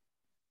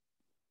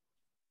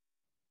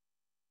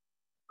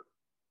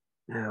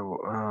 Yeah,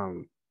 well,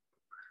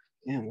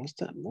 damn, what's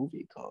that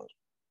movie called?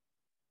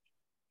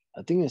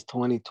 I think it's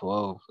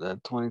 2012.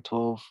 That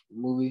 2012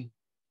 movie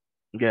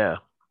Yeah.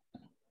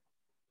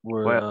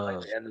 where Well,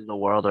 like the end of the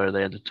world or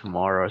the end of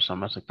tomorrow or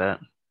something like that.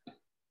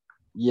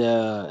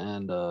 yeah,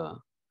 and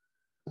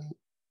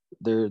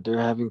they're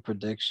having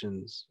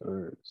predictions,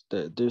 or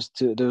there's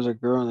a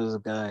girl and there's a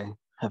guy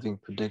having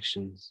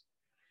predictions.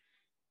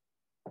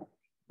 I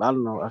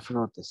don't know, I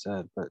forgot what they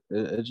said, but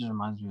it just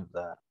reminds me of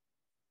that.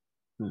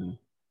 Hmm.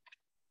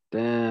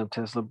 Damn,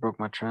 Tesla broke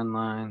my trend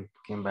line,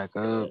 came back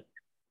up,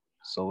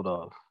 sold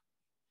off.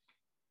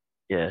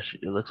 Yeah,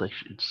 it looks like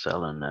she's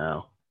selling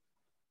now.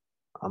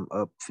 I'm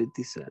up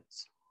 50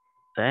 cents.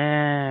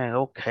 Dang,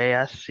 okay,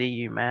 I see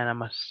you, man. I'm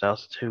gonna sell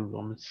too.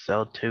 I'm gonna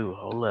sell too.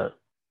 Hold up.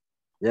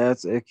 Yeah,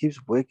 it keeps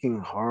wicking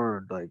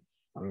hard. Like,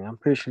 I mean, I'm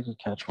pretty sure you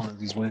can catch one of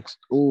these wicks.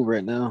 Ooh,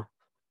 right now.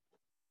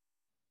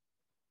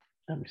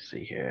 Let me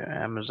see here.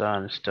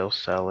 Amazon is still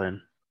selling.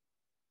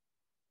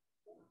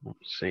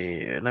 Let's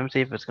see. Let me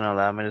see if it's gonna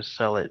allow me to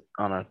sell it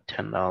on a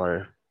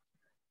 $10.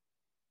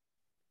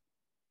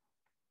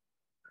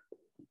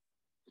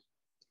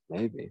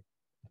 Maybe.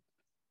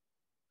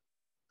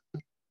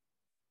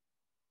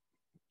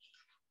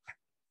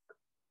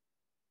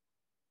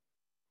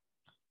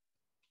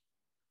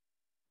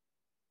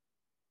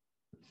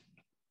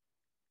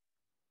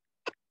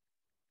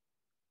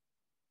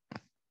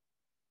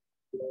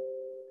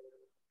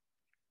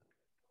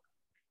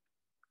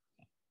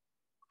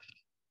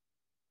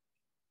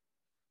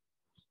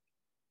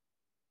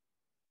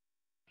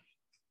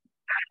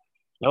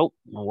 Nope,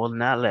 it will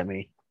not let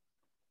me.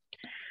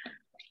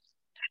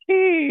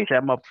 Sheesh,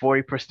 I'm up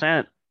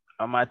 40%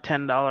 on my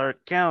 $10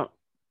 account.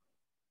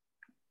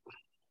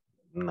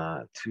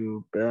 Not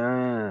too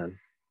bad.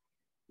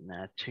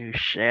 Not too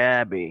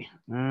shabby.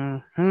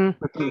 Mm-hmm.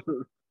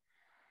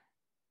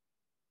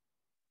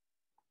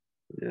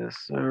 Yes,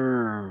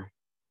 sir.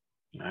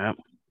 Yep.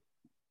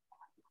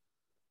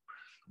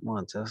 Come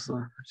on, Tesla.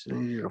 I just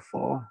need you to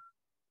fall.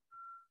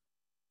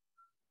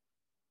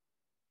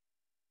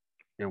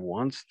 It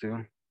wants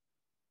to.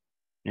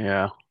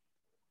 Yeah.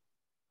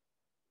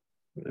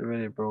 It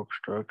really broke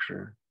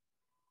structure.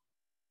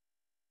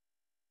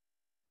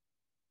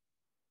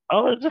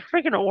 Oh, there's a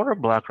freaking order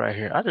block right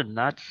here. I did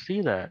not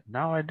see that.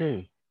 Now I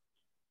do.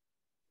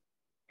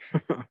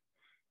 A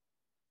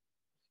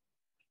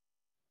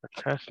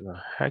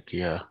Tesla. Heck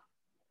yeah.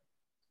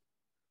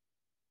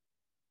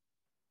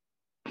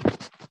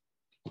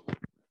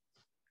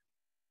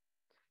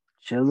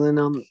 Chilling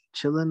on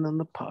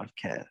the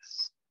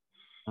podcast.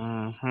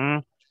 Mm-hmm.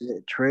 Yeah,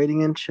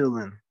 trading and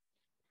chilling.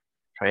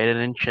 Traded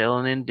and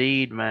chilling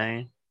indeed,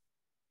 man.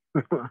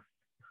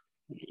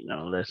 You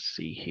know, let's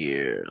see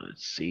here.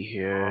 Let's see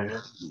here.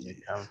 Let me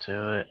come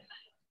to it.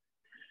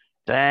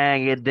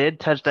 Dang, it did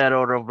touch that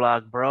order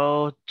block,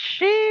 bro.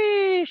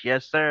 Sheesh.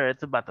 Yes, sir.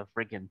 It's about to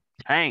freaking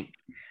tank.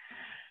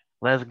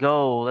 Let's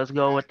go. Let's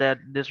go with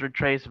this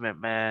retracement,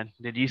 man.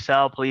 Did you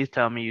sell? Please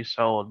tell me you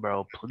sold,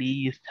 bro.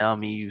 Please tell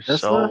me you Tesla?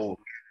 sold.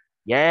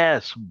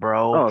 Yes,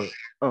 bro.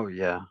 Oh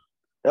yeah.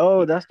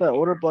 Oh, that's that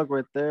order block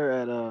right there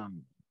at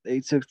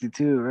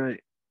 862, right?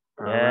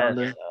 Or around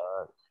Yes.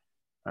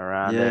 there.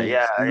 Around there.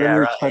 Yeah, Yeah, you yeah, literally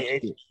around touched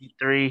it.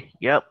 863.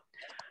 Yep.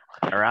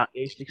 Around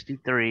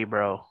 863,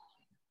 bro.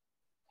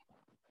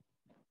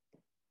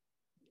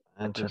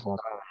 Interesting.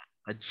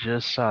 I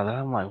just saw that.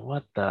 I'm like,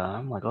 what the?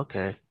 I'm like,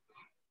 okay.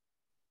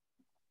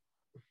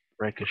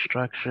 Break a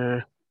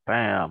structure.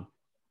 Bam.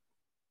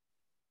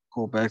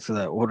 Go back to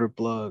that order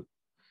block.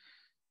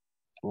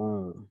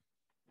 Boom.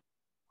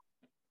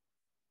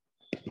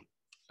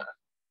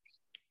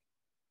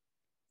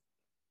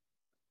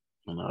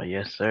 No,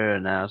 yes, sir.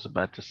 Now it's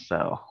about to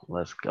sell.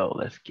 Let's go.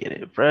 Let's get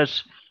it.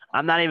 First,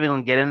 I'm not even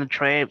gonna get in the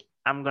trade.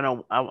 I'm gonna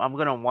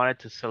want it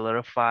to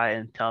solidify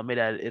and tell me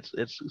that it's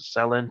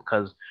selling,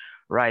 because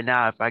right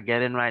now, if I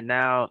get in right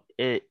now,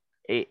 it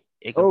could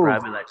Oh,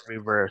 probably like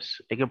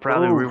reverse. It could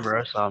probably oh,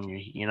 reverse on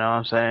me. You know what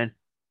I'm saying?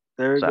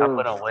 there it So I'm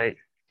goes. gonna wait.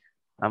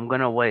 I'm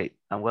gonna wait.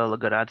 I'm gonna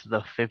go down to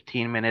the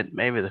 15 minute,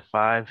 maybe the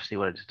 5, see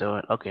what it's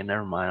doing. Okay,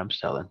 never mind. I'm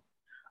selling.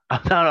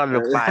 I'm down on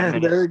the 5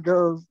 minute. There it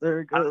goes. There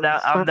it I'm goes.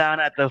 down. I'm down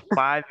at the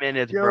 5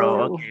 minutes, bro.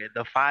 Yo, Okay,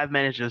 the 5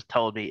 minutes just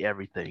told me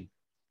everything.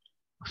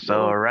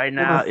 So yo, right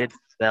come now on. it's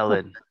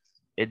selling.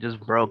 It just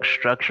broke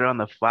structure on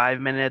the 5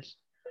 minutes,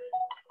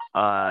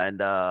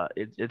 and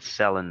it's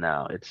selling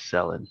now. It's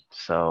selling.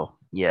 So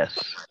yes,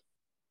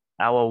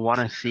 I will want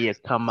to see it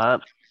come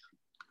up.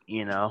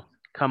 You know,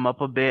 come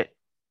up a bit.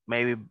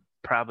 Maybe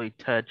probably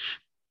touch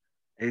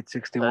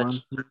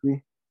 861,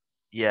 maybe.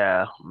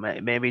 Yeah,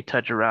 maybe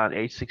touch around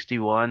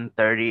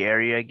 861.30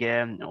 area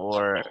again,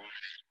 or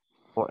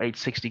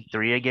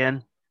 863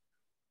 again,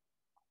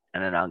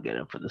 and then I'll get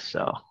it for the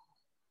sell.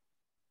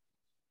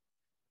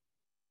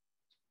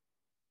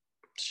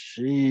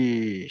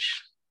 Sheesh.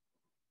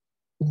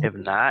 If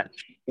not,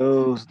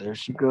 Goes. There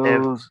she if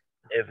goes.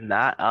 If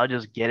not, I'll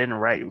just get in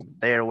right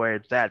there where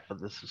it's at for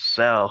this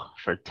sell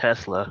for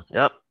Tesla.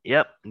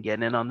 Yep, I'm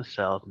getting in on the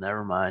sell.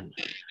 Never mind.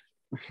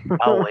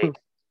 I'll wait.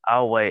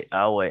 I'll wait.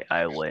 I'll wait.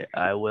 I wait.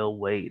 I will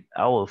wait.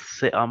 I will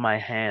sit on my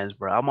hands,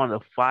 bro. I'm on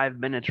the 5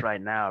 minutes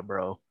right now,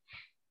 bro.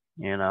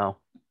 You know.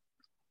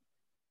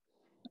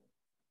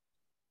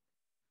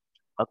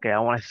 Okay, I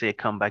want to see it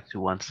come back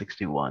to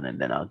 161, and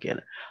then I'll get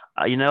it.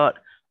 You know what?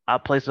 I'll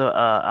place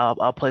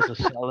a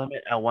sell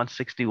limit at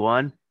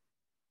 161.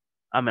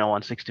 I'm at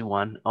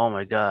 161. Oh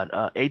my God.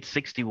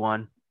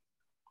 861.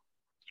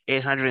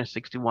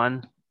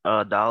 $861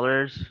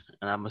 dollars,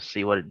 and I'm gonna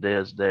see what it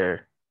does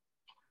there.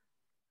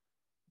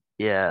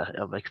 Yeah,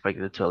 I'm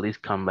expecting it to at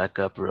least come back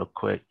up real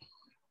quick.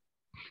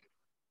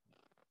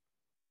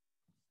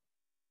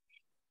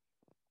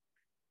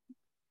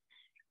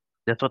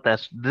 This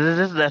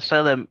is that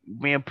sell that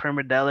me and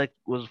Primadelic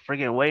was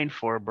freaking waiting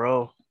for,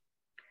 bro.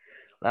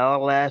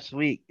 All last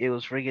week it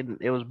was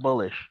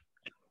bullish.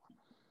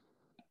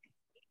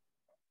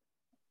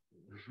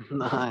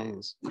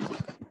 Nice.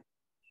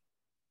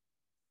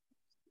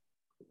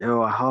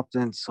 Yo, I hopped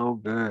in so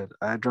good.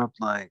 I dropped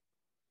like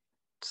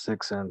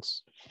 6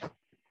 cents.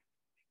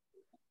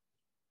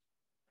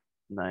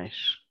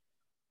 Nice.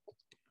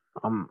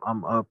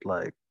 I'm up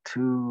like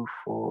 2,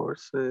 4,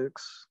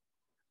 6,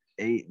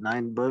 8,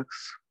 $9.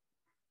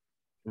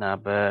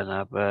 Not bad,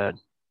 not bad.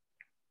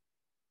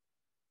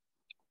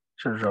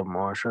 Should have dropped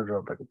more. Should have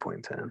dropped like a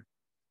 0.10.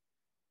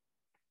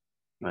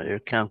 No, your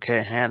account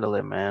can't handle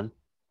it, man.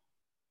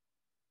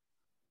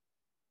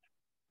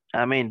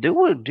 I mean,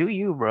 do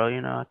you, bro?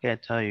 You know, I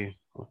can't tell you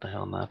what the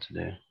hell not to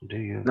do. Do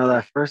you? No,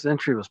 that first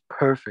entry was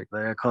perfect.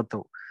 Like I caught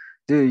the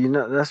dude, you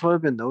know, that's what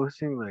I've been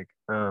noticing. Like,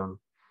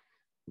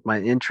 my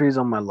entries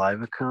on my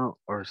live account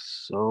are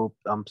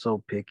I'm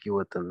so picky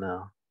with them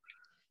now.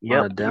 On a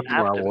Yep, you demo,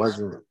 have I to be.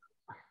 wasn't.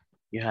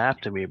 You have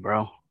to be,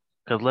 bro.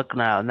 Cause look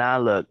now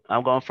look,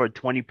 I'm going for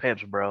 20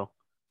 pips, bro.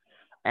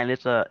 And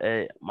it's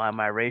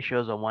my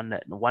ratio is a 1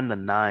 to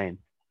 9.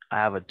 I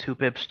have a 2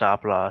 pip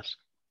stop loss,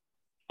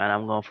 and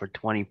I'm going for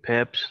 20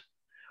 pips.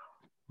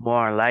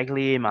 More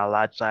likely, my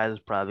lot size is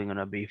probably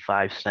gonna be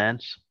 5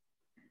 cents.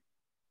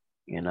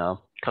 You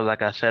know, cause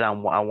like I said, I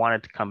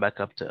wanted to come back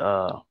up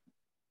to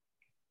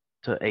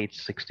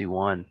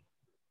 861.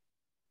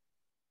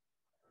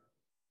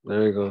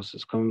 There it goes.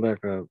 It's coming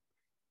back up.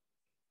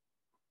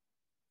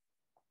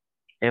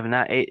 If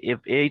not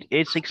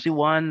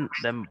 861,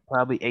 then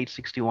probably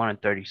 861 and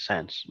 30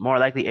 cents. More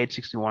likely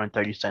 861 and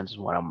 30 cents is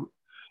what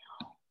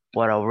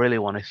I really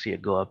want to see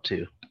it go up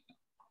to.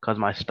 Cause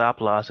my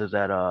stop loss is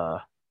at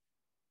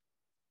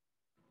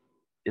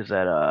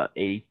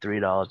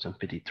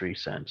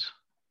 $83.53.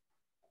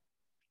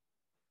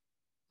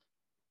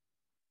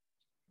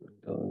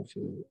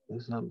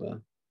 It's not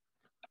bad.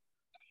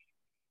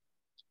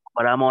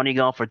 But I'm only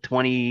going for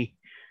 20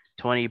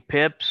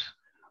 pips.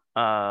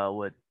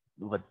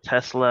 With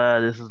Tesla,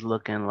 this is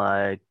looking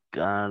like,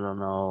 I don't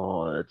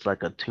know, it's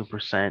like a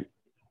 2%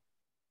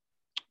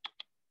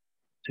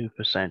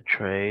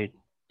 trade.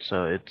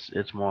 So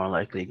it's more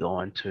likely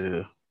going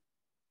to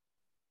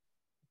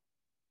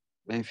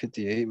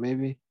 858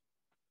 maybe.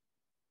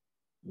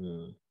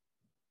 Mm.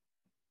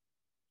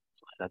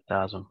 a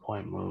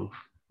 1,000-point move.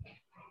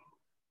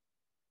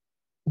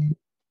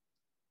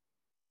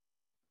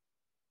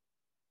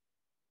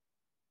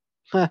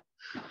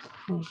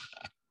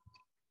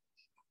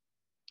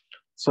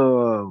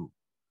 So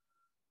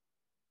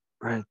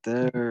right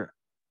there,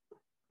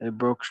 it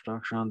broke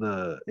structure on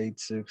the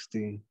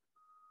 860,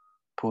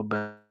 pulled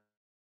back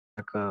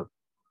up.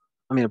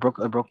 I mean, it broke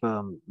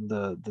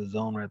the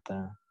zone right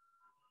there.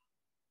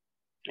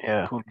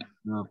 Yeah. Pulled back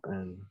up,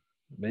 and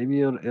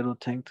maybe it'll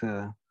tank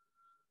to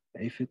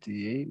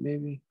 858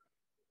 maybe.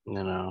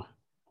 You know.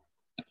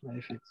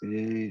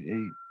 858,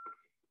 8.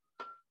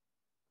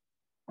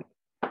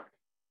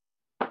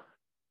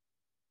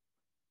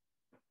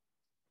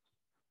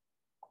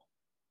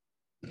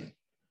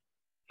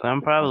 So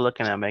I'm probably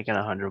looking at making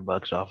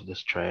 $100 off of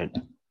this trade.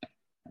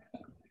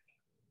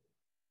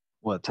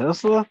 What,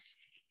 Tesla?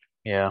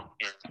 Yeah.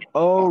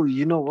 Oh,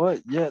 you know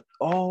what? Yeah.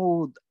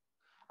 Oh,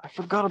 I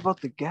forgot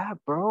about the gap,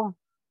 bro.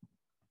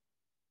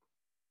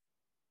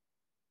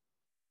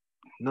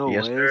 No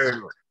Yes, way.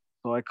 sir.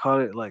 So I caught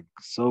it like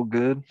so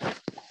good,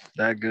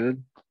 that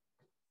good.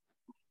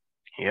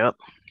 Yep.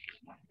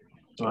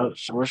 So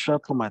where should I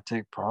put my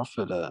take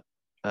profit at?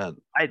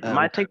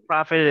 My take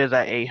profit is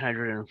at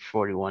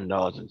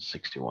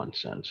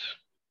 $841.61.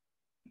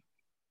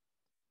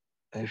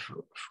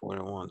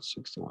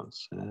 841.61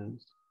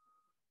 cents.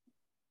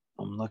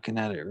 I'm looking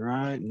at it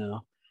right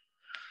now.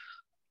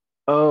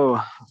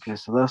 Oh, okay.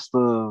 So that's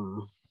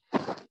the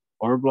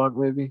order block,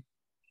 maybe.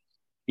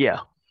 Yeah.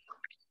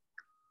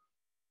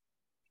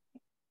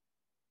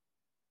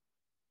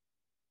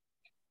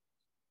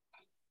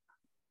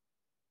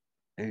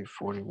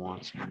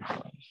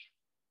 $841.75.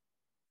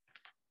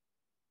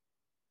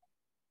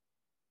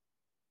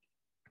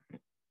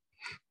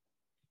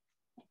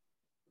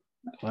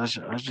 I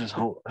should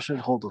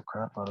hold the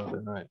crap out of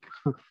it, right?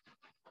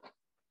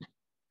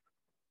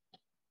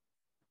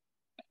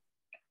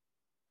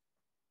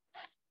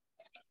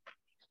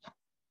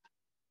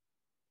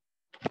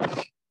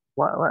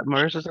 What?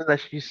 Marissa said that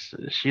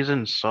she's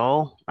in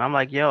Seoul. I'm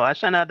like, yo, I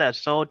sent out that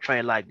Soul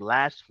trade like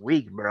last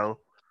week, bro.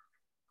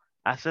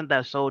 I sent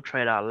that Soul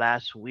trade out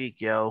last week,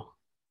 yo,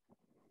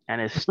 and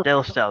it's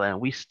still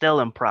selling. We still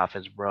in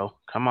profits, bro.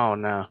 Come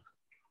on now.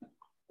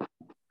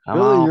 Come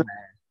Really, on, you're man.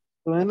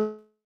 still in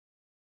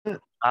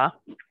it? Huh?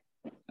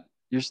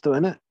 You're still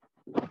in it?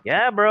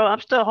 Yeah, bro.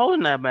 I'm still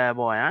holding that bad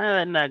boy. I ain't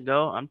letting that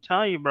go. I'm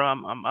telling you, bro.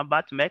 I'm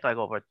about to make like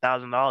over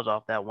 $1,000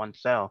 off that one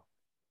sell.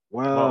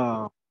 Well,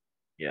 Wow.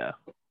 yeah.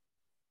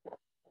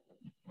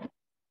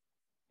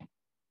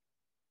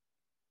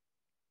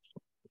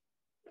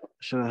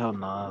 Should have held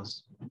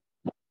Nas.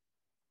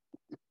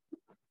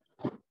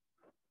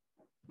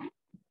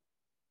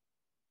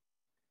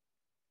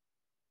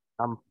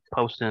 I'm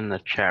posting in the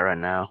chat right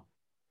now.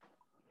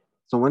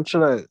 So when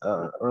should I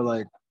or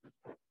like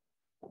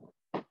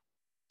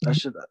I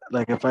should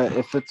like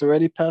if it's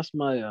already past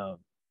my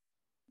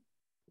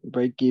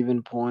break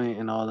even point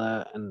and all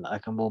that, and I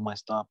can move my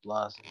stop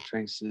loss and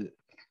trace it.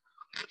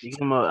 You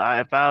can move.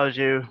 If I was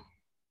you,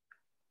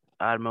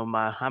 I'd move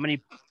my how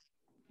many?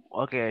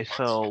 Okay,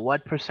 so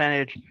what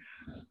percentage?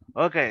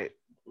 Okay,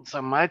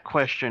 so my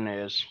question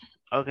is,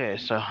 okay,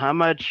 so how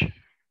much?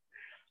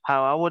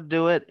 How I would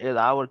do it is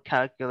I would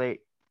calculate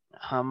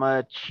how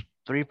much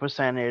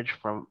 3%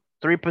 from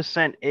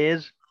 3%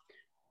 is.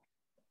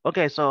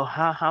 Okay, so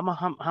how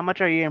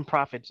much are you in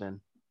profits in?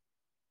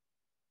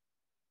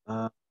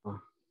 Uh,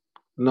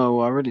 no,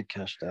 I already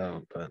cashed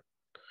out, but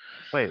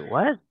Wait,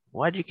 what?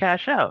 Why'd you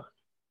cash out?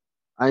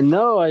 I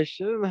know I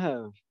shouldn't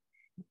have.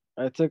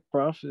 I took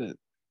profit.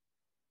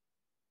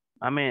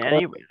 I mean, Uh, I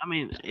hit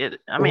any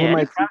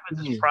my profit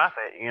is TP.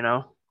 profit, you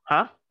know?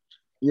 Huh?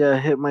 Yeah, I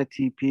hit my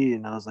TP,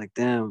 and I was like,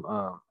 damn,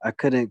 I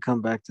couldn't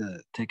come back to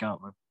take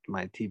out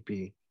my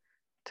TP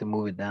to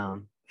move it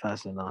down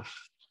fast enough.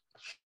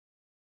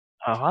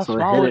 Oh, how So I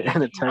small hit was it your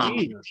and it turned TP?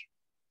 me.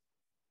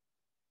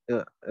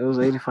 Yeah, it was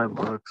 $85.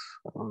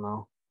 I don't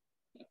know.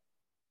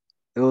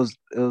 It was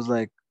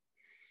like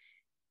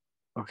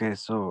okay,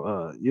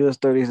 so US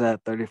 30 is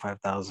at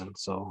 35,000.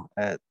 So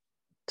at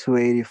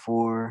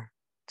 284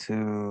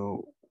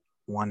 to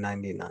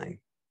 199.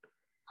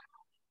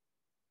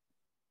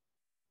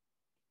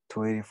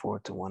 284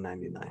 to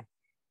 199.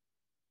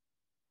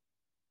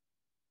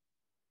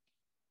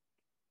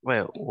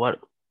 Wait, what?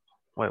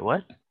 Wait,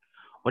 what?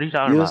 What are you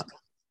talking US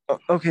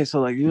about? okay,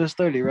 so like US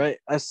 30, right?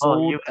 I Oh,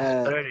 sold US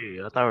at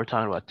 30. I thought we were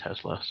talking about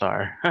Tesla.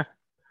 Sorry.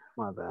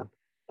 my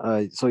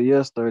bad. So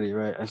US 30,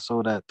 right? I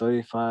sold at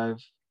 35,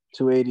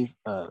 280,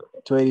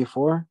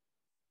 284,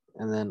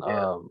 and then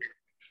Yeah.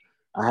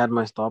 I had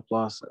my stop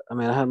loss. I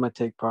mean, I had my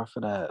take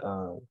profit at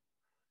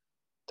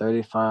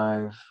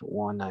 35,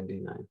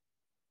 199.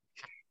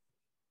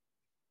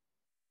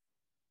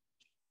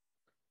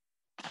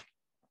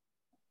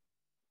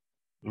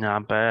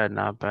 Not bad,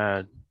 not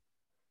bad.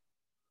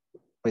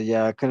 But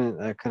yeah, I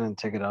couldn't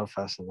take it out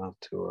fast enough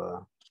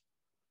to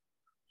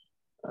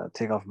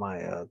take off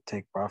my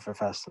take profit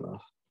fast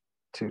enough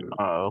to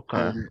Oh, okay.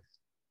 hold it.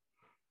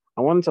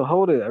 I wanted to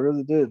hold it. I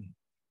really did.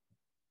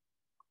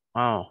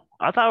 Oh,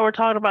 I thought we were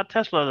talking about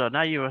Tesla though.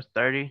 Now US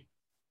 30.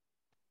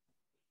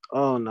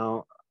 Oh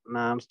no,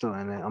 nah, I'm still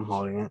in it. I'm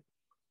holding it.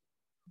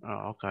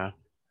 Oh, okay.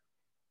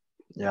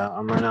 Yeah,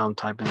 I'm right now. I'm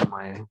typing in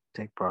my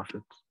take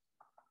profits.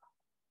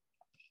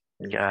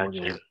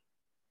 Gotcha.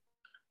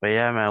 But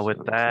yeah, man,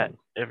 with that,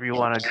 if you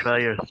want to trail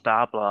your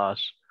stop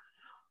loss,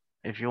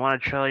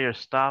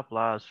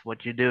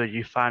 what you do is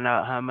you find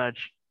out how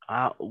much,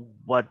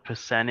 what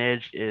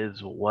percentage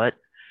is what.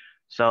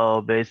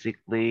 So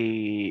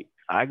basically,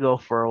 I go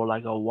for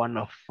like a 1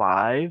 to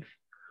 5.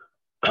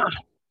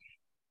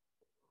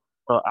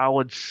 So I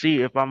would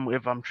see if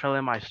I'm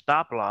trailing my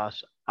stop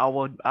loss, I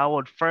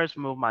would first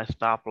move my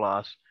stop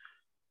loss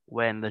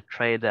when the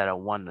trade's at a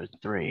 1 to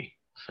 3.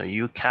 So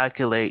you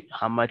calculate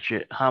how much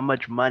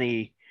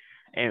money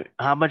and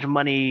how much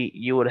money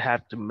you would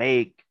have to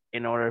make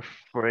in order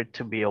for it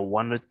to be a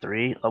 1 to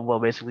 3. Well,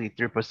 basically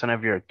 3%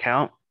 of your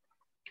account,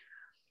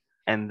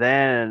 and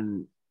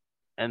then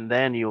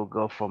you'll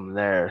go from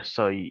there.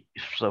 So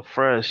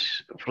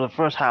first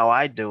how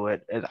I do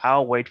it is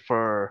I'll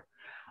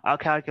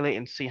calculate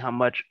and see how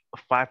much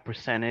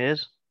 5%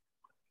 is,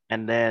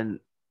 and then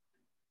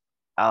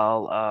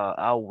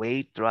I'll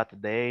wait throughout the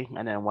day,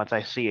 and then once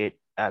I see it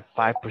at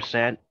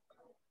 5%,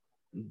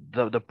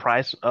 the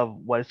price of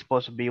what it's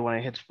supposed to be when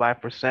it hits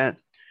 5%,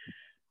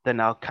 then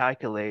I'll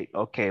calculate,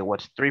 okay,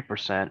 what's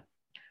 3%,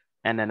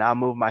 and then I'll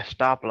move my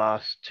stop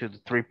loss to the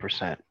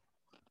 3%.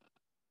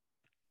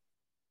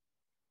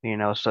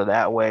 Yes,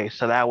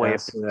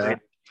 yeah.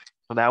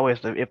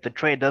 If the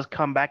trade does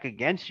come back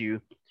against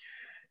you,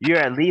 you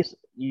at least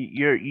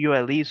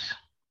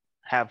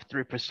have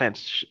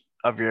 3%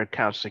 of your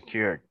account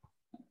secured.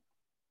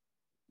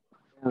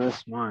 Yeah, that's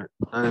smart.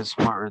 That is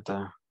smart right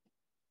there.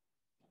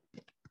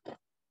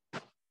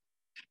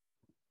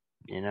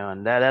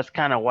 And that's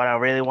kind of what I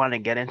really want to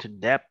get into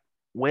depth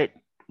with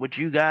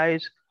you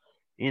guys,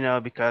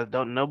 because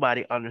don't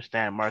nobody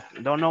understand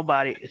market. Don't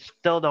nobody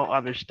still don't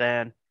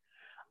understand,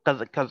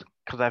 because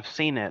because I've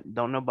seen it.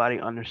 Don't nobody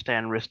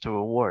understand risk to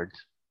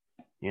rewards.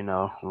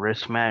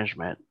 Risk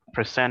management,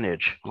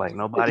 percentage. Like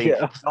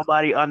Yeah.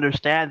 nobody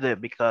understands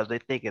it because they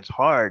think it's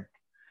hard.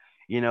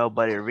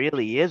 But it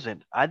really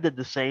isn't. I did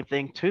the same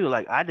thing too.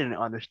 Like I didn't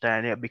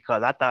understand it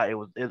because I thought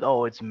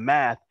it's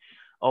math.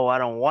 Oh, I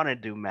don't want to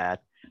do math.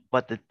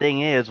 But the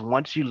thing is,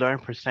 once you learn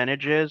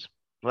percentages,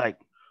 like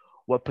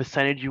what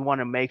percentage you want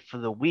to make for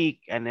the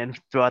week, and then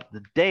throughout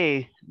the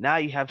day, now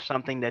you have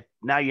something that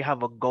now you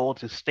have a goal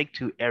to stick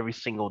to every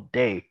single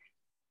day,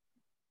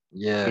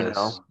 you know?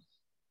 Yes.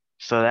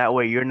 So that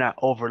way you're not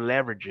over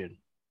leveraging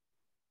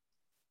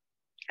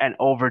and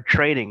over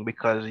trading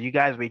because you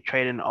guys be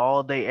trading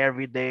all day,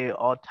 every day,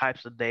 all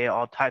types of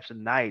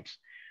nights.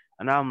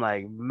 And I'm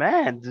like,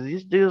 man, do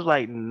these dudes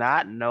like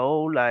not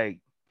know like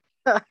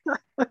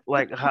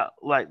how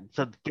like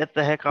to get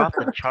the heck off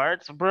the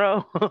charts,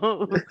 bro?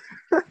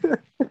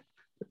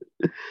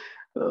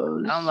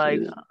 Oh I'm like,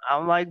 shit.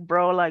 I'm like,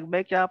 bro, like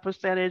make y'all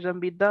percentage and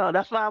be done.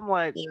 That's why I'm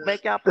like,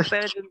 make y'all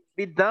percentage and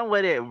be done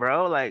with it,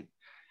 bro. Like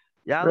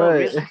y'all don't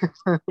Right. really,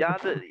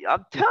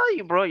 I'm telling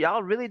you, bro,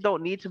 y'all really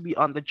don't need to be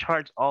on the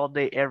charts all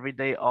day, every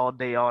day, all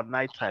day, all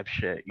night type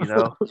shit.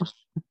 I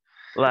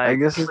Like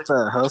guess it's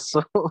a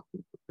hustle.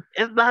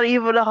 it's not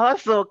even a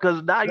hustle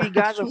because now you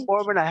guys are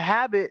forming a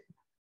habit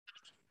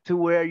to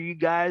where you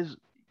guys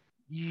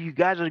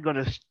are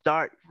gonna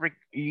start,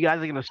 you guys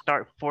are gonna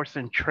start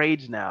forcing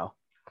trades now.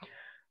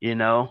 You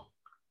know,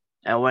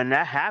 And when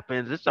that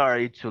happens, it's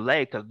already too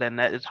late because then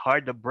it's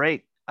hard to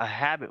break a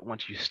habit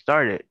once you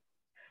start it.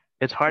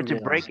 It's hard to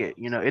Yeah. break it.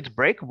 It's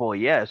breakable,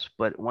 yes,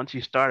 but once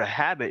you start a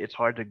habit, it's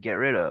hard to get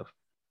rid of.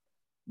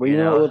 But You you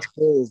know know? what's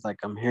cool is like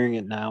I'm hearing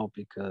it now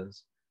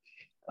because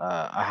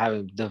I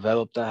haven't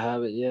developed that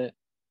habit yet.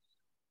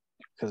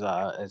 Because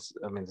I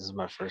mean, this is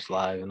my first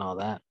live and all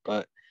that.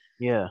 But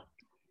Yeah.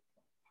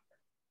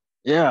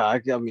 yeah, I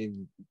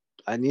mean,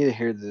 I need to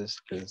hear this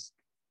because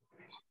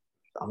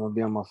I'm gonna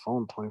be on my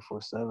phone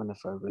 24/7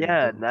 if I really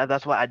Yeah, do.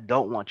 that's what I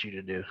don't want you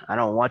to do. I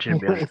don't want you to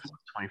be on your phone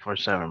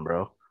 24/7,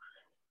 bro.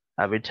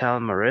 I've been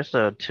telling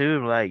Marissa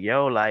too, like,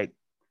 yo, like,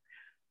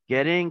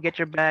 get in, get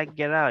your bag,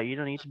 get out. You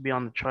don't need to be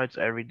on the charts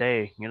every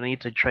day. You don't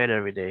need to trade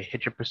every day.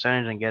 Hit your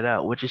percentage and get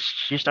out, which is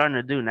she's starting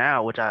to do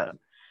now, which I'm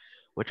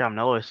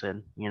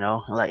noticing,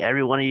 like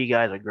every one of you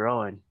guys are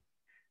growing,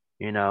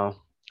 you know,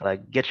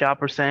 like get y'all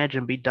percentage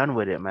and be done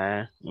with it,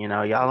 man.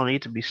 Y'all don't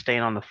need to be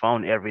staying on the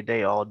phone every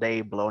day, all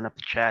day, blowing up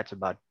the chats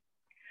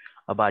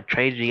about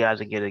trades you guys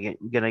are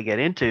gonna get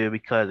into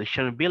because it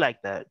shouldn't be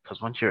like that.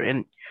 Because once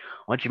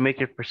you make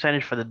your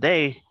percentage for the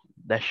day,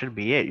 that should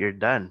be it. You're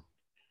done.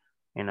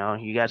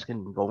 You guys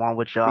can go on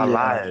with y'all Yeah,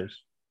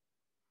 lives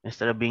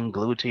instead of being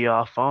glued to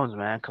y'all phones,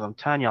 man. Because I'm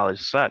telling y'all, it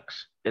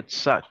sucks. It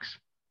sucks.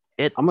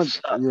 It I'm a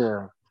sucks.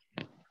 yeah.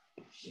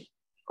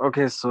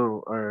 Okay,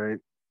 so all right,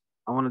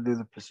 I want to do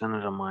the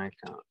percentage on my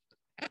account.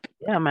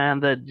 Yeah,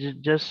 man.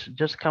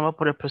 Just come up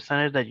with a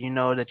percentage that you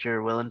know that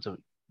you're willing to,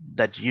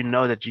 that you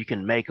know that you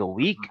can make a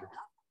week,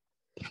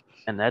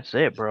 and that's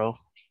it, bro.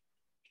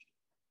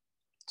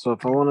 So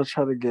if I want to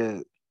try to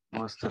get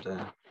what's today?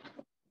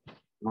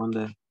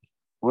 Monday.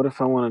 What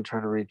if I want to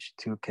try to reach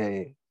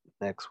 2K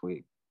next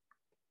week?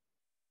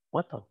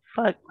 What the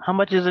fuck? How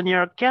much is in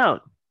your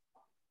account?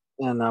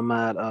 And I'm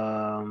at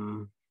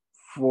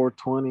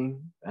 420,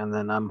 and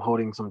then I'm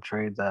holding some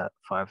trades at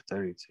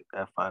 532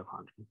 at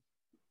 500.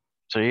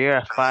 So you're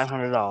at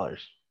 $500.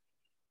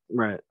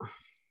 Right.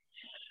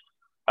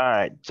 All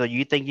right. So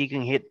you think you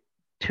can hit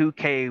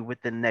 2K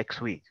within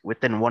next week,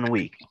 within 1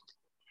 week?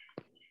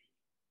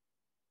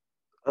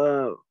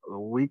 A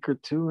week or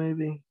two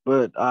maybe,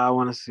 but I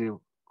want to see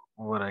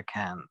what I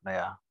can.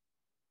 Yeah.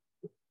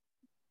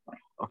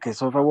 Okay,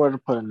 so if I were to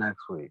put it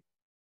next week,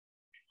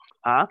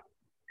 Huh?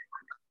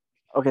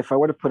 okay, if I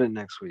were to put it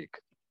next week,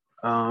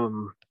 what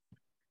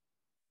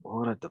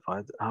would I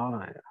divide? How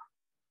would I?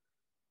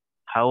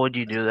 How would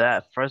you do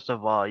that? First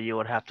of all, you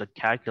would have to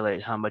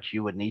calculate how much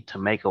you would need to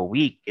make a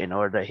week in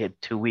order to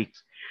hit 2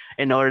 weeks,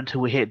 in order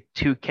to hit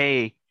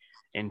 2K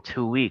in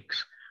 2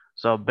 weeks.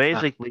 So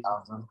basically,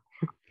 1,000.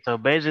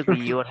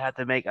 you would have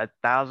to make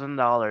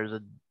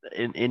 $1,000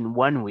 in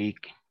 1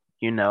 week,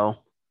 you know,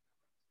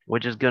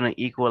 which is gonna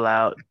equal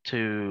out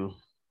to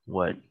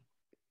what?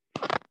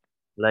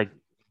 Like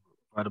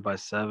Divided by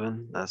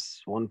 7,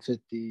 that's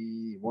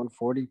 150,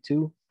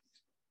 142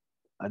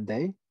 a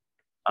day.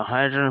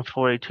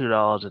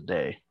 $142 a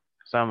day,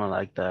 something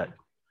like that.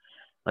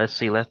 Let's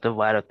see. Let's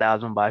divide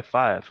 1,000 by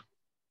 5.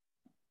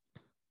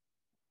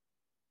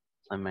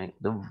 I mean,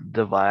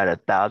 divide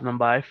 1,000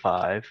 by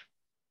 5.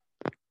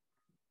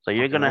 So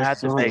you're Okay, gonna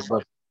that's have to make 200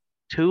 bucks.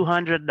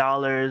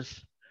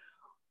 $200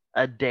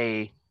 a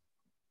day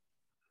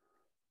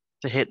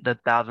to hit the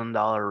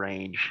 $1,000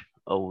 range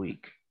a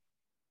week.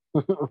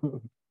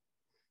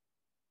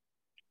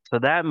 So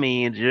that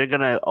means you're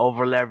gonna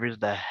over leverage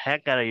the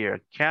heck out of your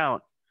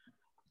account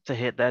to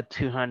hit that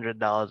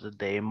 $200 a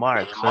day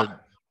mark. So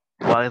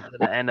what's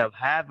gonna end up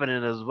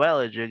happening as well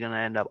is you're gonna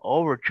end up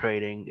over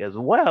trading as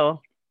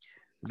well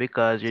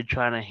because you're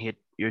trying to hit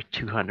your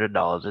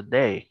 $200 a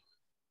day.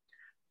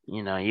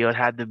 you would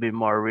have to be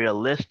more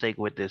realistic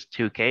with this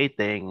 2K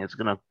thing. It's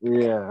gonna,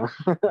 Yeah.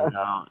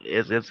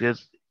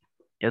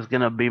 it's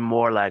gonna be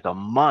more like a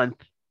month,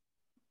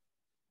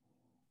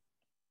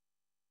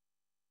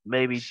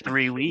 maybe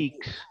 3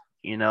 weeks.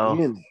 Three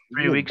Even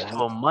weeks to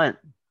that. a month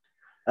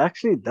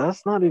Actually,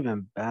 that's not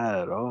even bad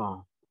at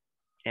all.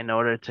 in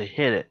order to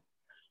hit it.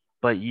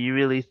 But you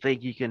really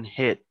think you can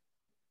hit?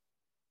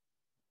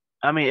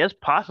 I mean, it's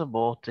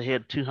possible to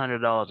hit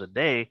 $200 a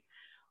day,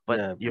 but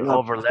Yeah, you're not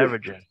over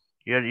leveraging.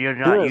 You're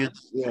not yeah,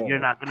 use you're yeah.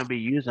 not going to be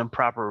using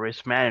proper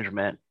risk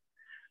management.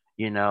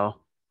 You know,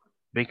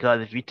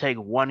 because if you take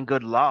one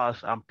good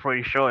loss, I'm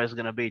pretty sure it's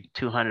going to be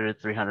 $200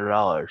 to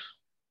 $300,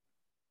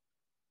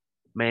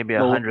 maybe a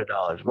But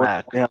 $100 what,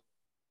 max. yeah,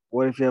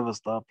 what if you have a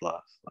stop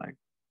loss? Like,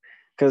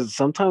 because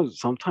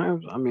sometimes,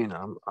 I mean,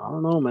 I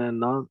don't know, man.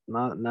 Not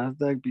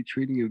Nasdaq be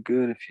treating you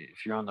good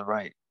if you're on the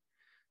right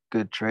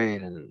good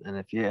trade, and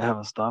if you have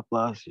a stop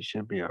loss, you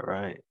should be all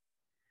right.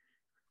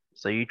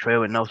 So you trade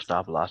with no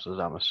stop losses,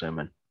 I'm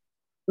assuming.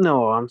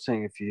 No, I'm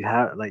saying if you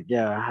have like,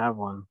 yeah, I have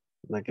one.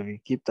 Like if you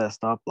keep that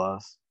stop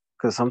loss,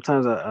 because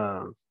sometimes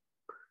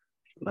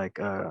like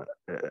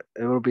it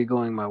will be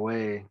going my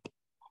way,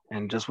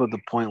 and just with the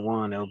point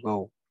one,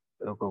 it'll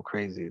go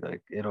crazy.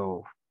 Like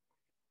it'll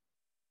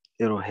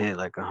hit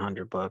like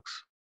 $100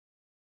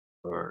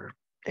 or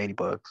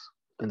 $80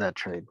 in that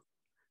trade.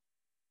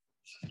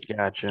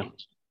 Gotcha.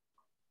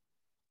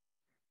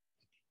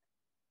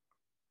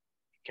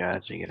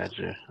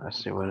 Gotcha. I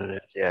see what it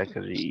is. Yeah,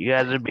 because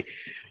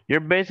you're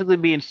basically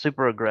being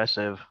super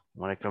aggressive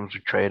when it comes to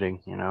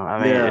trading. I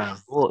mean, it's Yeah,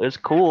 cool. It's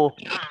cool.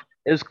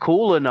 It's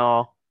cool and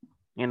all.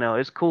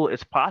 It's cool.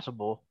 It's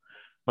possible,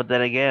 but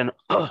then again,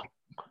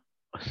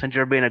 since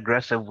you're being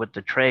aggressive with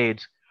the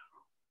trades,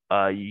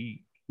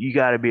 you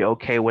got to be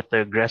okay with the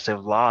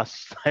aggressive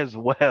loss as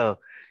well.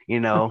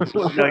 Even though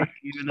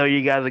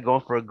you guys are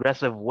going for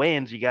aggressive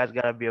wins, you guys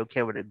got to be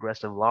okay with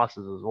aggressive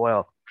losses as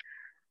well.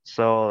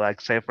 So,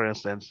 like, say for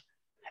instance,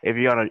 if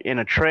you're in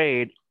a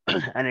trade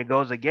and it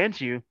goes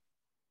against you,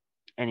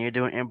 and you're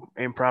doing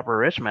improper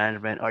risk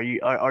management, are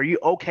you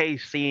okay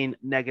seeing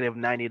negative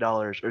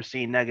 $90 or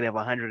seeing negative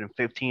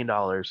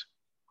 $115?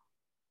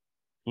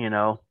 You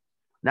know,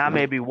 not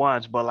maybe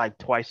once, but like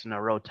twice in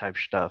a row type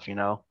stuff.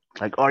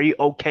 Like, are you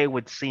okay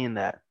with seeing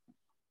that?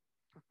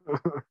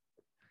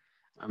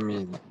 I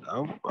mean,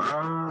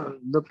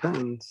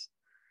 depends.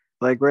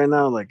 Like right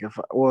now, like if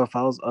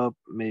I was up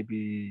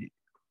maybe,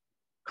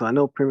 cause I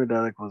know Prima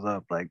was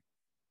up like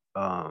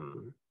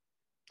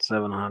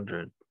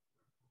 700,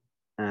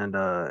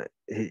 and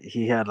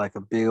he had like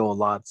a big old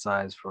lot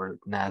size for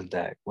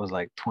Nasdaq was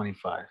like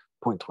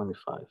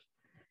 25.25,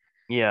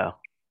 Yeah.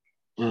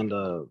 and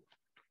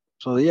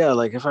so yeah,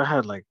 like if I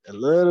had like a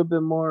little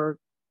bit more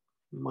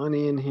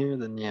money in here,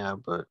 then yeah,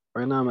 but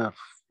right now I'm at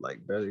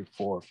like barely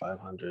 400 or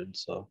 500,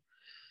 so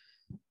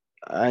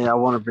I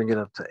want to bring it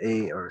up to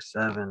 8 or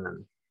 7,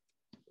 and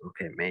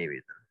okay, maybe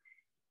then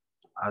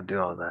I'll do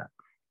all that.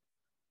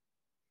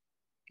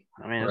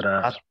 I mean, it's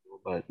But possible,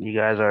 but you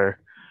guys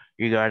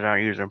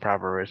aren't using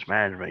proper risk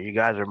management. You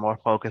guys are more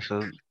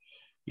focusing.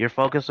 You're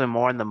focusing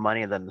more on the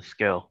money than the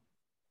skill.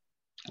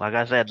 Like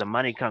I said, the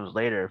money comes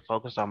later.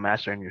 Focus on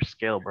mastering your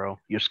skill, bro.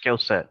 Your skill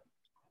set.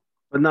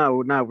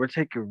 no, we're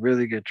taking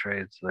really good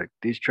trades. Like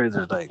these trades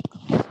are like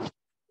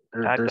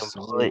I they're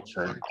solid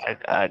completely,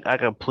 trades. I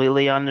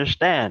completely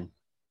understand.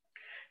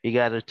 You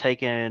guys are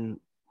taking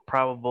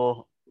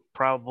probable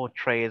probable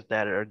trades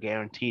that are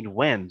guaranteed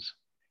wins.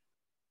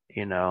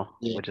 Yeah,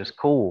 Which is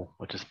cool,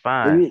 which is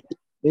fine. maybe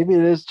maybe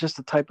it is just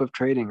a type of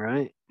trading,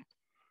 right?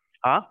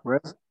 Huh?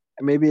 Right?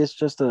 Maybe it's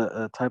just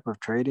a type of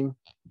trading.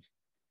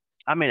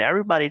 I mean,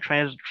 everybody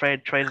trades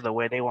the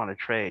way they want to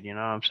trade. You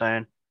know what I'm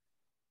saying?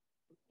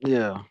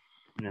 Yeah,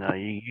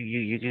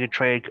 You can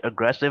trade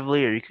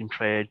aggressively or you can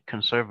trade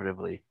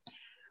conservatively.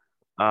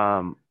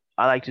 I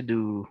like to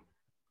do.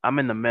 I'm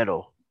in the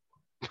middle.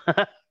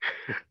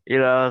 You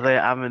know what I'm saying?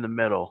 I'm in the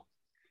middle.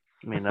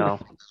 You know.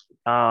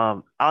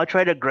 I'll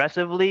trade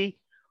aggressively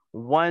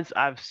once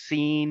I've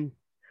seen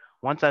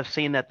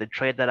that the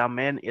trade that I'm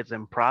in is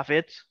in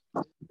profits.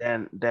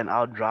 Then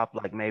I'll drop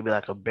like maybe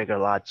like a bigger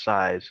lot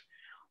size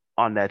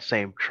on that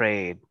same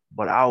trade,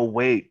 but I'll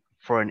wait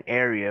for an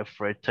area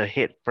for it to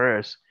hit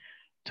first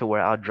to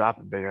where I'll drop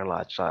a bigger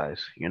lot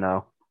size.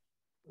 yeah,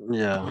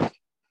 yeah.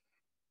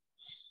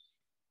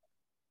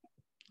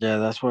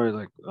 That's why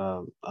like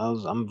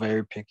I'm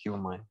very picky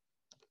with my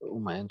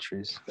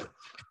entries.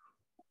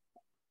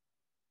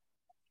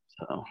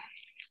 So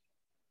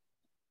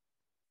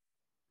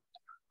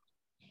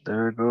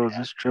There it goes.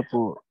 This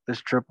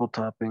triple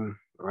topping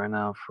right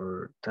now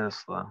for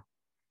Tesla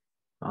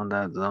on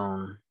that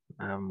zone.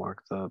 I have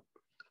marked up.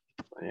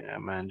 yeah,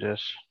 man,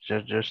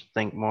 just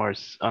think more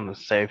on the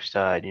safe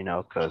side,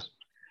 because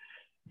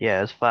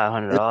yeah, it's five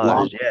hundred It's long.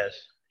 dollars. Yes,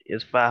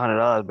 it's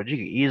 $500, but you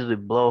can easily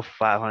blow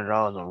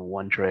 $500 on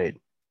one trade.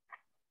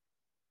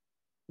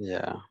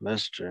 Yeah,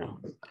 that's true.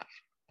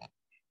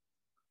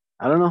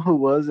 I don't know who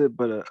was it,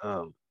 but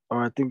or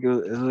I think it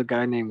was a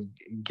guy named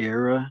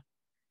Guerra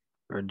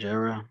or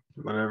Jera,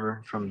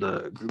 whatever, from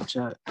the group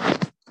chat.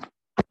 But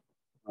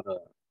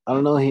I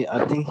don't know.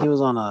 I think he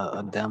was on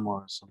a demo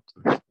or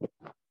something.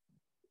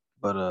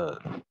 But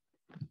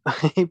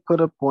he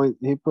put a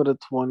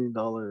 $20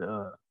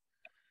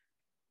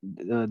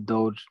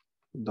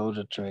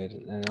 Doja trade,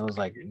 and it was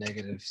like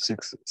negative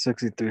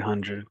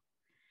 6,300.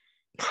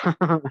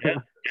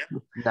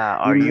 Now,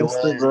 are you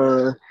willing?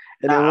 Bro.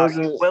 And Now, it are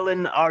wasn't. you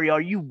willing?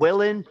 Are you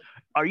willing?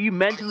 Are you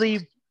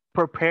mentally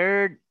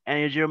prepared?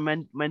 And is your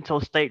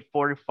mental state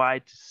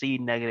fortified to see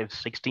negative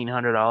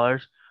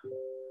 $1,600?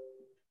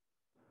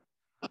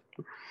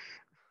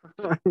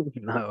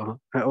 No,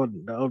 I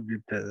would be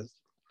pissed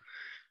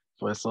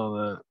if I saw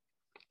that.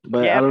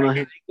 But Yeah, I don't know.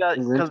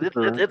 because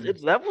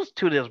it's levels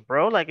to this,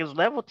 bro. Like it's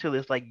level to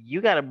this. Like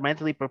you gotta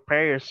mentally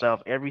prepare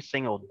yourself every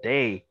single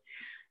day.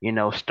 You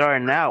know,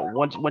 starting out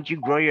once you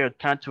grow your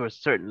account to a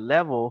certain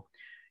level,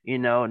 you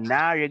know,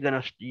 now you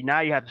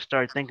have to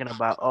start thinking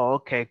about, oh,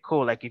 okay,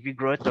 cool. Like if you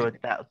grow it to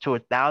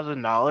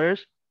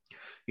 $1,000,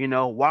 you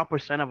know, what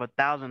percent of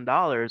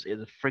 $1,000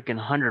 is a freaking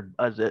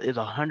is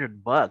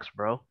 $100,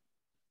 bro.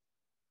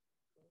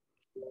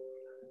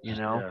 You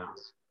know, Yeah.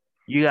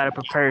 you got to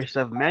prepare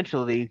yourself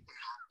mentally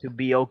to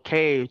be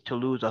okay to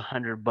lose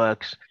 $100,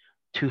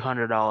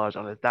 $200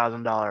 on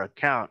 $1,000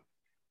 account,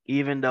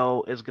 even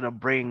though it's gonna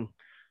bring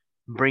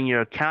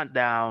your account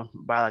down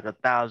by like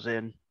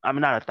 1,000. I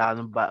mean, not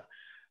 1,000, but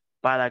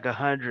by like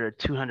 $100,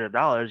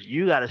 $200.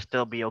 You got to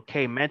still be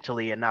okay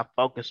mentally and not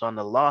focus on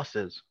the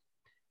losses,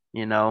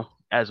 you know,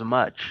 as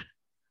much,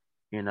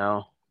 you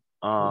know.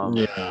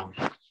 Yeah.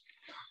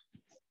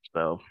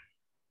 So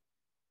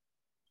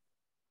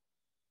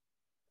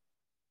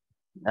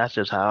that's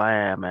just how I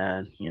am,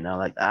 man. You know,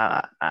 like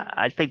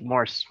I think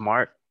more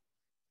smart.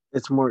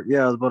 It's more.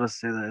 Yeah, I was about to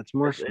say that. It's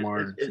more It's it's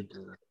smart it's, to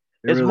do that.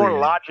 It it's really more is.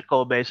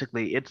 logical,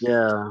 basically.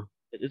 Yeah.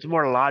 It's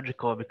more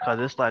logical because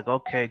it's like,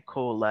 okay,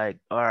 cool, like,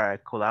 all right,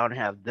 cool. I don't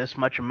have this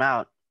much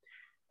amount,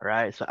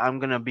 right? So I'm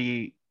gonna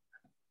be,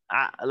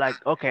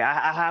 okay,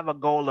 I have a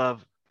goal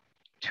of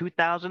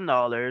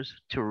 $2,000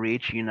 to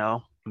reach. You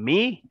know,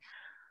 me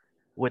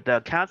with the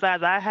account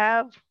size I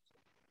have,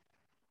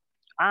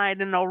 I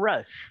ain't in no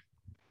rush.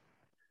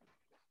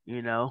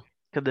 You know,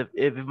 because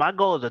if my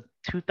goal is a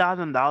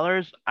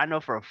 $2,000, I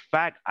know for a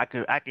fact I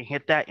can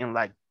hit that in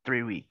like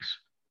 3 weeks.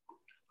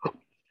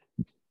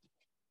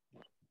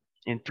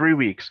 In 3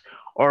 weeks,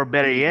 or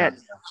better Yeah.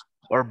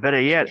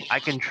 yet,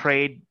 I can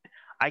trade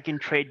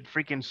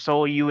freaking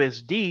Sol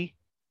USD,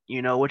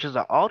 you know, which is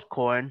an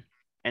altcoin,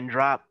 and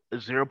drop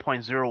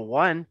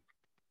 0.01,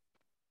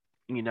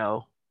 you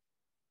know,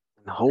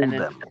 And and hold then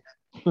them.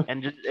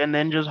 and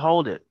then just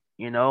hold it.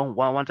 You know,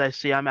 once I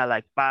see I'm at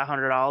like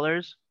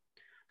 $500,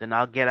 then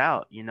I'll get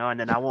out, you know, and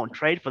then I won't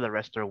trade for the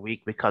rest of the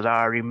week because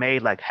I already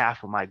made like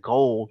half of my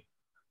goal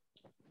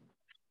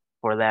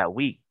for that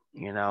week,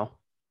 you know.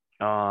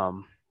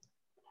 Um,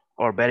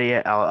 or better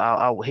yet,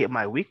 I'll hit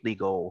my weekly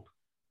goal,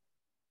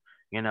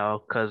 you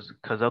know, cause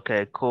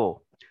okay,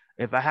 cool.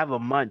 If I have a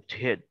month to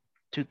hit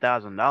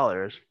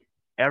 $2,000,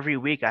 every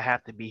week I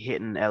have to be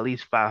hitting at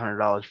least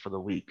 $500 for the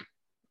week,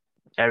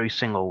 every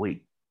single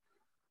week.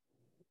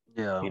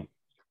 Yeah.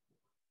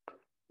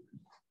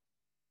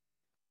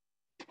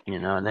 You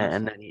know,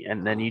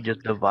 and then you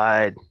just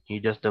divide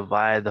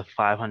the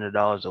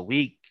 $500 a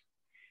week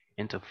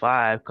into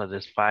five because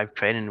it's five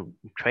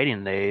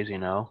trading days. You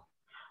know,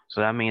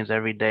 so that means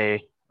every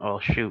day. Oh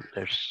shoot,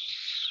 there's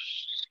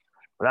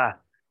blah,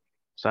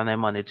 Sunday,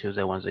 Monday,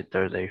 Tuesday, Wednesday,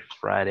 Thursday,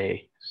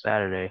 Friday,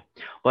 Saturday.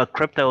 Well,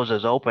 cryptos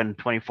is open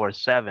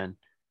 24/7.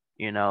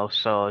 You know,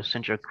 so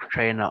since you're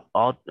trading a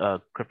alt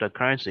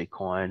cryptocurrency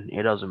coin,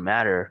 it doesn't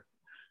matter.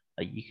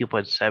 Like you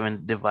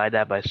can divide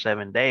that by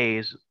 7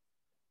 days.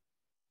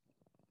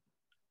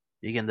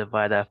 You can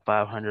divide that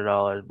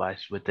 $500 by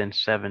within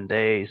 7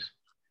 days,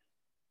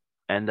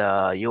 and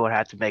you would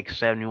have to make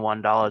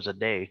 $71 a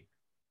day.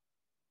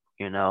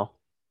 You know,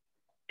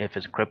 if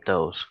it's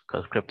cryptos,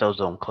 because cryptos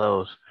don't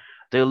close.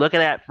 Dude, look at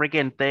that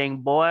freaking thing,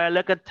 boy.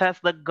 Look at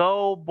Tesla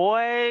go,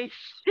 boy.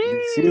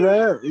 You see Sheesh.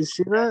 that? You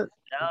see that?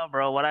 No,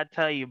 bro. What I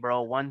tell you,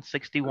 bro.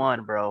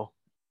 161, bro.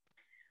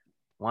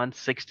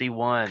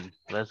 161.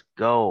 Let's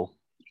go.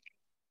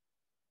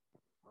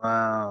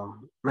 Wow.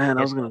 Man,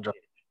 I Hit, was gonna drop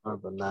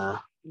but nah.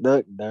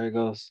 Look, there it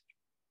goes.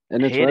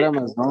 And it's hit right it. on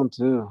my zone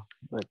too.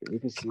 Like you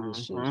can see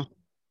this shit. Mhm.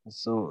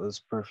 It's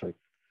perfect.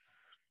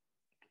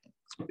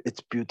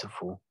 It's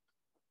beautiful.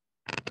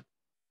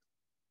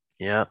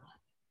 Yep.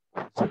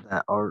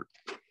 That art.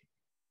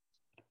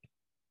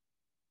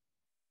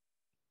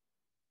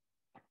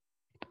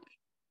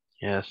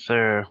 Yes,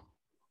 sir.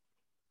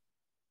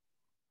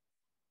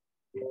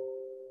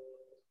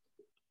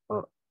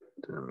 Oh,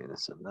 didn't mean to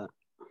send that.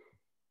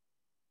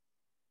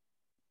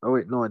 Oh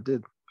wait, no, I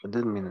did. I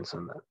didn't mean to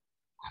send that.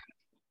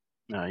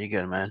 No, you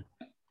good, man.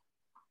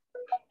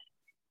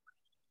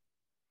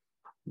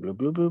 Blue,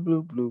 blue, blue,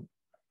 blue, blue.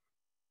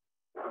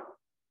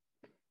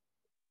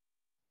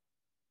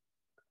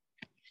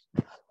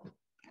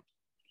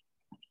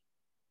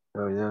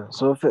 Oh yeah.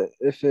 So if it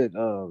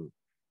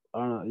I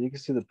don't know, you can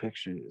see the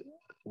picture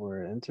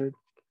where it entered.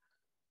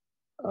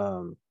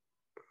 Um,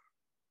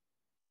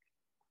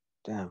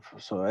 damn.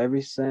 So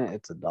every cent,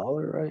 it's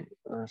 $1, right,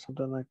 or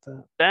something like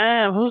that.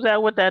 Damn, who's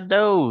that with that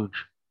Doge?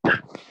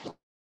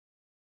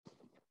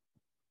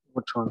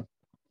 Which one?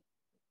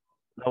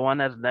 The one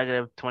that's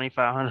negative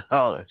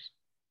 $2,500.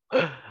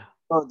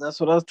 Oh, that's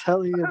what I was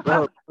telling you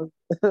about.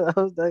 I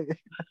was like,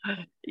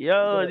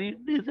 Yo, that,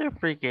 these are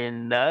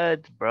freaking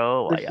nuts,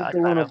 bro. this is the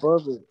one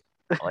above it.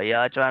 Why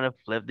y'all trying to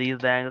flip these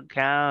dang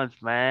accounts,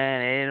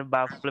 man? It ain't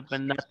about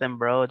flipping nothing,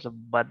 bro. It's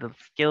about the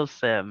skill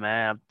set,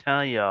 man. I'm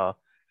telling y'all.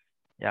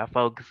 Y'all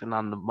focusing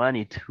on the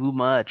money too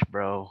much,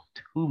 bro.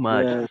 Too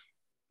much. Yeah,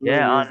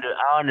 Yeah, really is.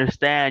 I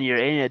understand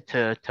you're in it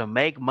to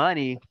make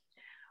money,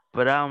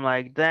 but I'm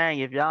like, dang,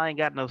 if y'all ain't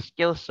got no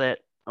skill set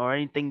or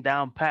anything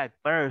down packed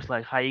first,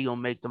 like how you gonna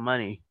make the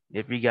money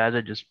if you guys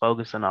are just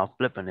focusing on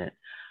flipping it?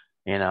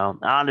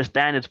 I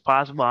understand it's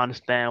possible. I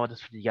understand what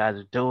you guys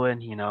are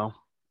doing.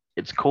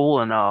 It's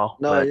cool and all,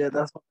 No, but yeah,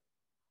 that's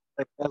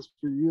like that's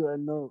for you. I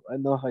know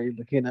how you're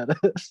looking at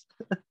us.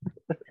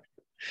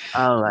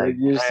 I'm Like like,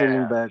 you're sitting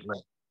damn. back,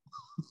 like,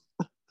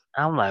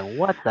 I'm like,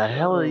 what the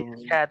hell are these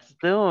oh, cats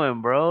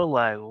doing, bro?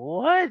 Like,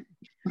 what?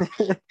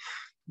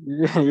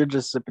 you're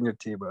just sipping your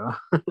tea, bro.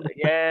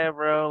 Yeah,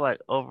 bro. Like,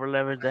 over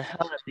leverage the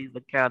hell of these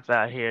accounts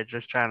out here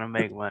just trying to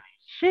make money.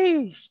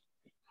 Sheesh.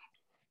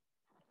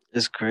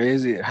 It's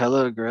crazy,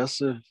 hella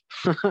aggressive.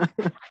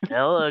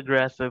 Hella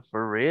aggressive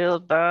for real,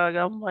 dog.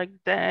 I'm like,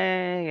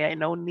 dang, ain't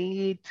no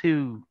need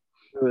to.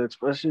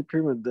 Especially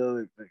Prima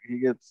Delic, like he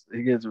gets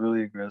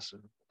really aggressive.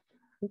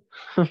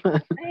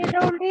 Ain't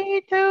no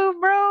need to,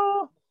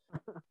 bro.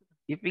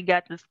 If you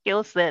got the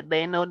skill set,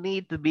 there ain't no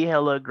need to be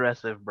hella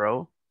aggressive,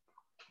 bro.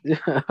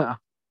 Yeah,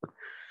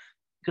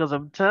 Because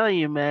I'm telling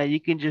you, man, you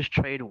can just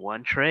trade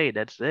one trade.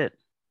 That's it.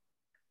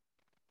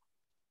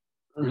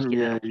 Just get in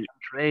yeah. one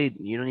trade.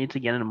 You don't need to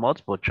get into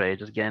multiple trades.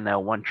 Just get in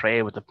that one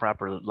trade with the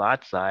proper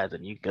lot size,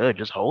 and you good.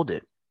 Just hold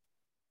it.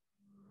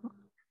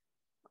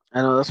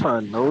 I know that's why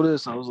I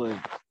noticed. I was like,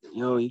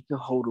 yo, you can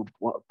hold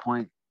a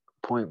point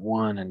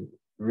one and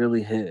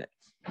really hit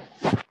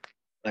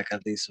like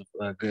at least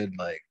a good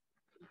like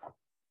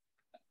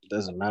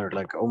doesn't matter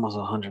like almost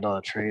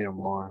 $100 trade or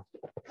more.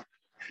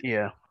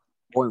 Yeah.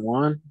 Point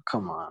one,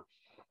 come on,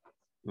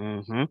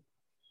 Mm-hmm.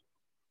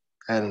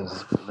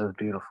 that's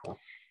beautiful.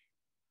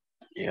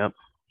 Yep.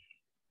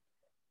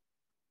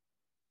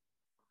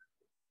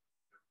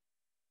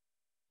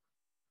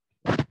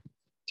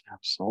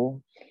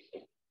 Soul.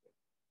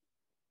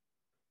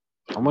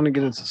 I want to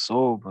get into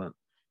Soul, but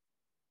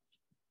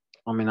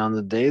I mean on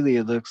the daily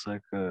it looks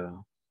like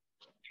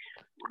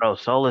Bro,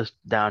 Soul is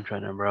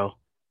downtrending, bro.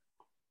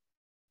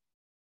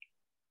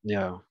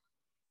 yeah.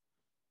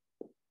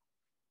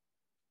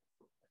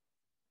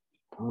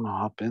 I want to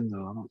hop in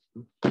though.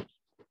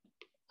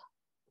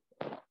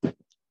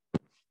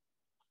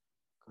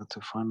 Got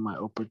to find my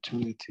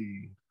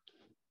opportunity.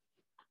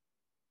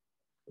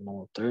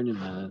 More 30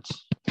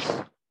 minutes.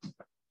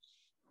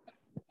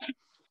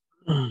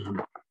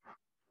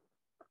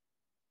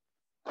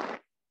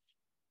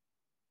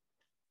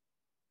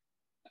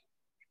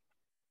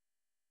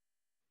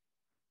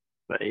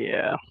 But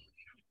yeah.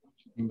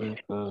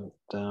 Back up,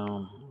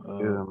 down,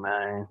 Dude,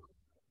 man.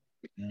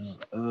 down,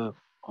 up.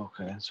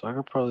 Okay, so I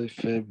could probably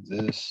fib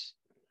this.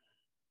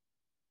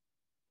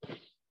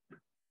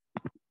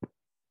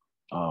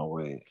 Oh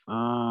wait,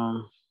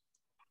 and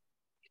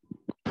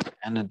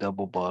a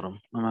double bottom.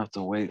 I'm gonna have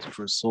to wait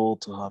for Soul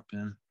to hop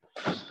in.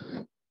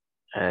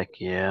 Heck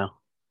yeah.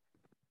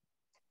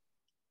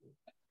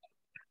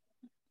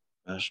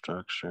 Best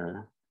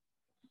structure.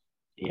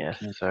 Yes,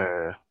 Okay.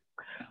 sir.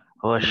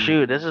 Well,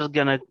 shoot, this is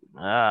gonna.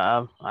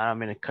 I don't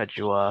mean to cut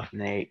you off,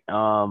 Nate.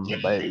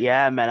 But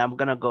yeah, man, I'm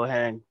gonna go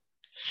ahead and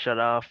shut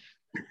off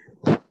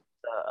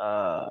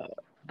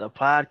the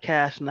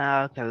podcast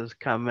now because it's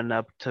coming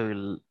up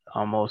to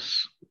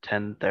almost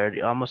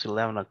 10:30, almost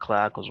 11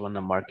 o'clock was when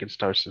the market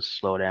starts to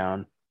slow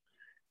down.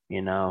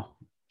 You know.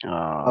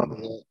 Oh, Um.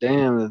 yeah.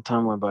 Damn, the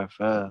time went by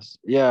fast.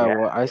 Yeah, Yeah.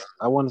 well,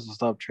 I wanted to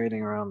stop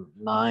trading around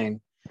 9.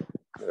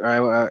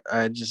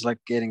 I just like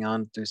getting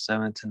on through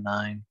 7 to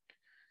 9.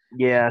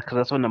 Yeah, because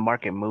that's when the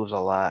market moves a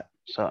lot.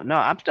 So no,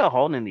 I'm still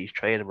holding these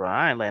trades, bro.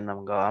 I ain't letting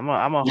them go. Yeah, I'm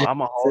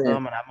a hold same.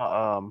 them, and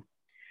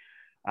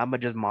I'm gonna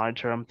just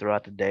monitor them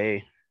throughout the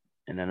day,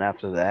 and then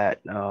after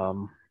that,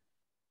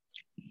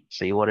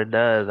 see what it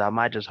does. I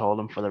might just hold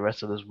them for the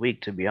rest of this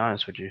week, to be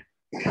honest with you.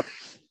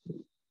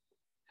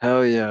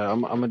 Hell yeah,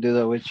 I'm gonna do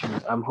that with you.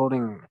 I'm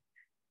holding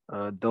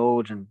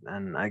Doge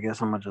and I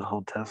guess I'm gonna just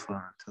hold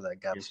Tesla until that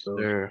gap Yes, fills.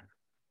 sir.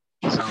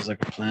 Sounds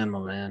like a plan, my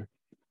man.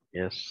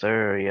 Yes,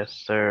 sir. Yes,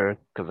 sir.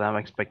 Because I'm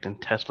expecting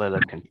Tesla to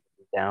continue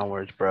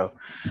downwards, bro.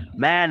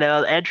 Man,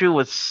 the entry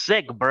was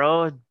sick,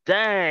 bro.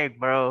 Dang,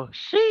 bro.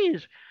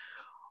 Sheesh.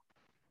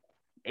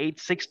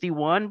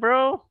 861,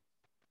 bro.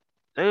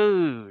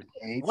 Dude,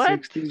 what?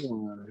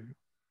 861,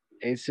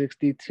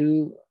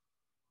 862.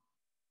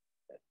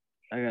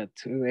 I got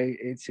two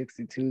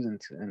 862s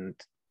and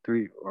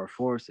 3 or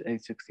 4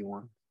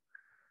 861.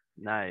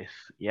 Nice.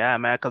 Yeah,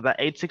 man, because that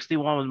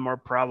 861 was more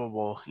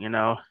probable, you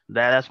know.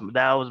 That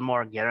was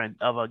more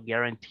of a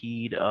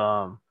guaranteed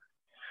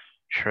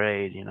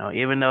trade, you know.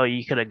 Even though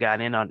you could have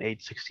gotten in on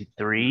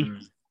 863,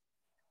 Mhm.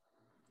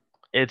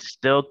 it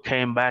still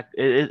came back.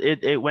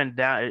 It went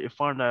down. It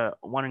formed a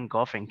one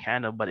engulfing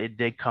candle, but it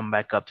did come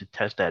back up to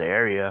test that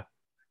area,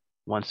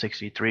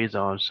 163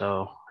 zone.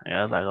 So yeah,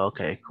 I was like,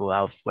 okay, cool.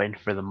 I was waiting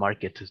for the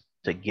market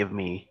to give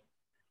me.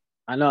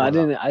 I know.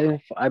 Well,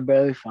 I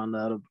barely found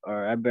out,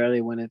 or I barely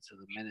went into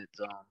the minute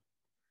zone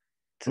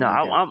to no, look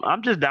at.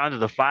 I'm just down to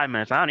the 5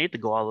 minutes. I don't need to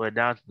go all the way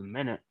down to the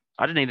minute.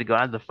 I just need to go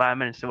down to the 5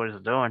 minutes, see what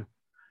it's doing.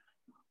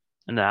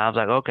 And then I was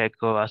like, okay,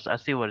 cool. I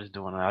see what it's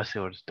doing. I see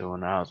what it's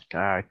doing. I was like,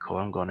 all right, cool.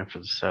 I'm going in for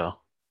the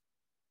sell.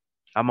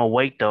 I'm gonna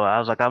wait though. I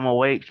was like, I'm gonna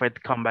wait for it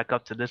to come back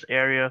up to this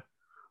area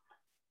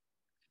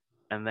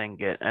and then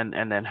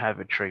and then have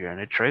it trigger. And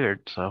it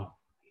triggered. So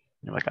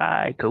I'm like, all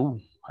right, cool.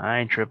 I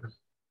ain't tripping.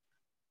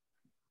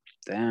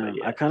 But Damn,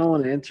 yeah. I kind of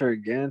want to enter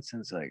again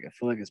since like I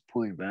feel like it's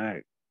pulling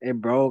back.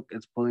 It broke.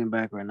 It's pulling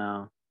back right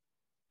now,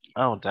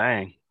 Oh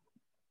dang.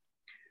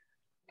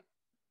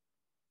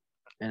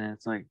 and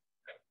it's like,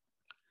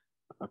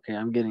 okay,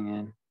 I'm getting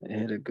in. It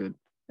hit a good.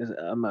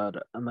 I'm out.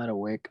 I'm at a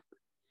wick.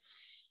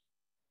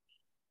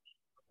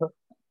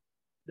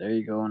 There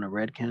you go on a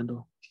red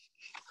candle.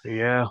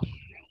 Yeah.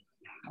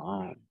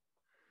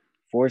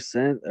 4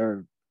 cents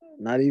or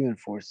not even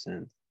 4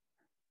 cents.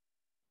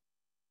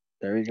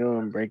 There we go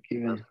on break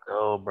even. Let's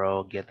go,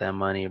 bro. Get that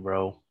money,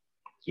 bro.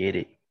 Get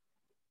it.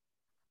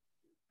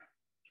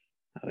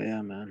 Oh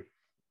yeah, man.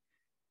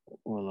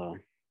 Well,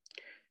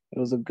 it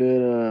was a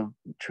good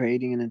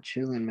trading and a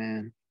chilling,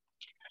 man.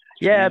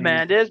 Yeah, Trading.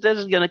 man. This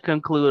is gonna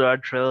conclude our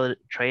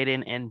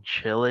trading and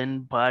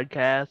chilling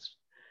podcast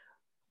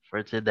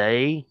for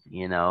today.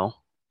 You know,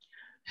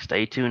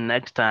 stay tuned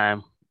next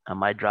time. I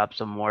might drop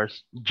some more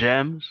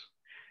gems.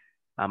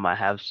 I might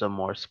have some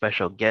more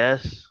special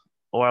guests,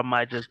 or I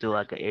might just do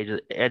like an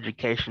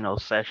educational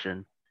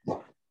session.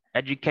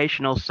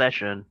 Educational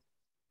session.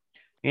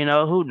 You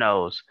know, who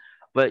knows?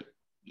 But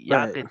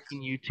y'all Right.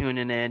 continue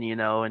tuning in, you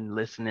know, and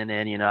listening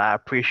in. You know, I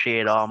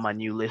appreciate all my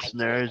new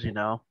listeners. You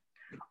know,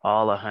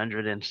 all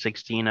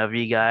 116 of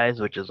you guys,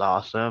 which is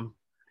awesome.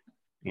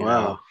 You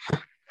know, Wow.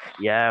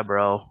 yeah,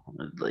 bro.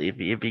 If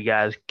you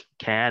guys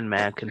can,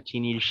 man,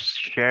 continue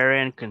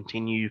sharing,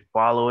 continue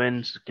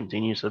following,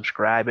 continue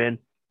subscribing.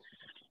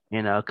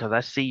 You know, because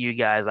I see you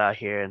guys out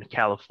here in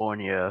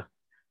California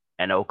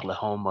and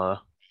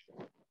Oklahoma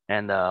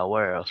and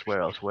where else?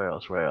 Where else? Where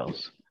else? Where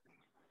else?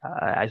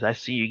 I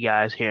see you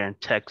guys here in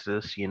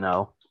Texas. You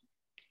know,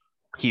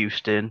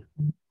 Houston.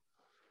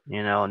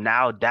 You know,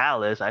 now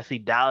Dallas. I see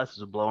Dallas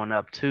is blowing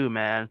up too,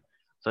 man.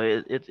 So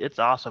it's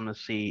awesome to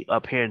see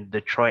up here in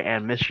Detroit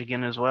and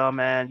Michigan as well,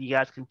 man. You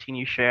guys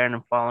continue sharing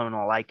and following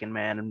and liking,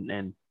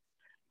 man,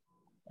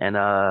 and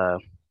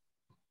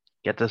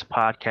get this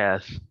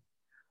podcast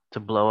to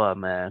blow up,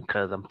 man.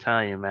 Because I'm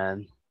telling you,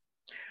 man,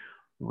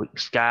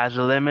 sky's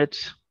the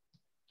limits.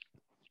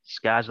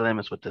 Sky's the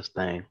limits with this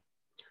thing.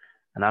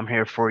 And I'm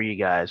here for you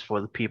guys,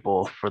 for the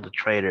people, for the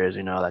traders.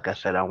 You know, like I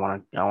said, I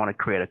want to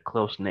create a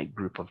close knit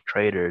group of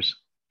traders.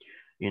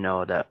 You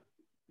know that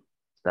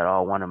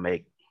all want to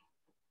make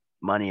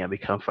money and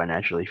become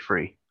financially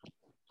free.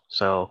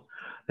 So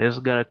this is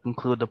gonna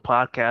conclude the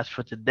podcast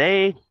for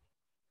today.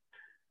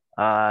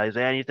 Is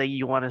there anything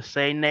you want to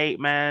say, Nate?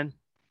 Man,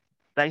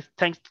 thanks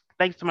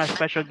to my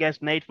special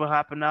guest Nate for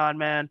hopping on,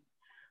 man.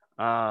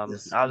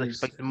 Yes. I was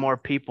expecting more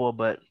people,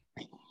 but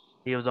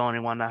he was the only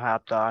one that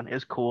hopped on.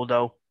 It's cool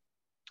though.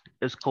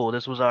 It's cool.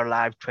 This was our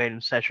live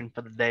trading session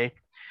for the day.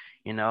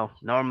 You know,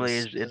 normally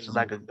it's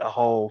like a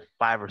whole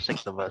 5 or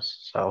 6 of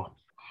us. So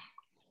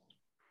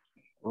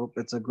Well,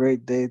 it's a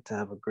great day to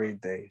have a great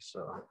day.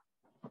 So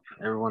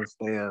everyone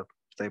stay up,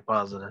 stay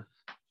positive.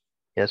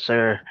 yes,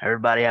 sir.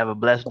 Everybody have a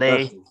blessed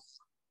day.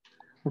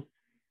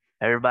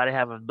 Everybody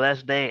have a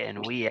blessed day,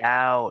 and we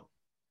out.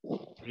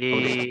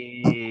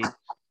 Peace.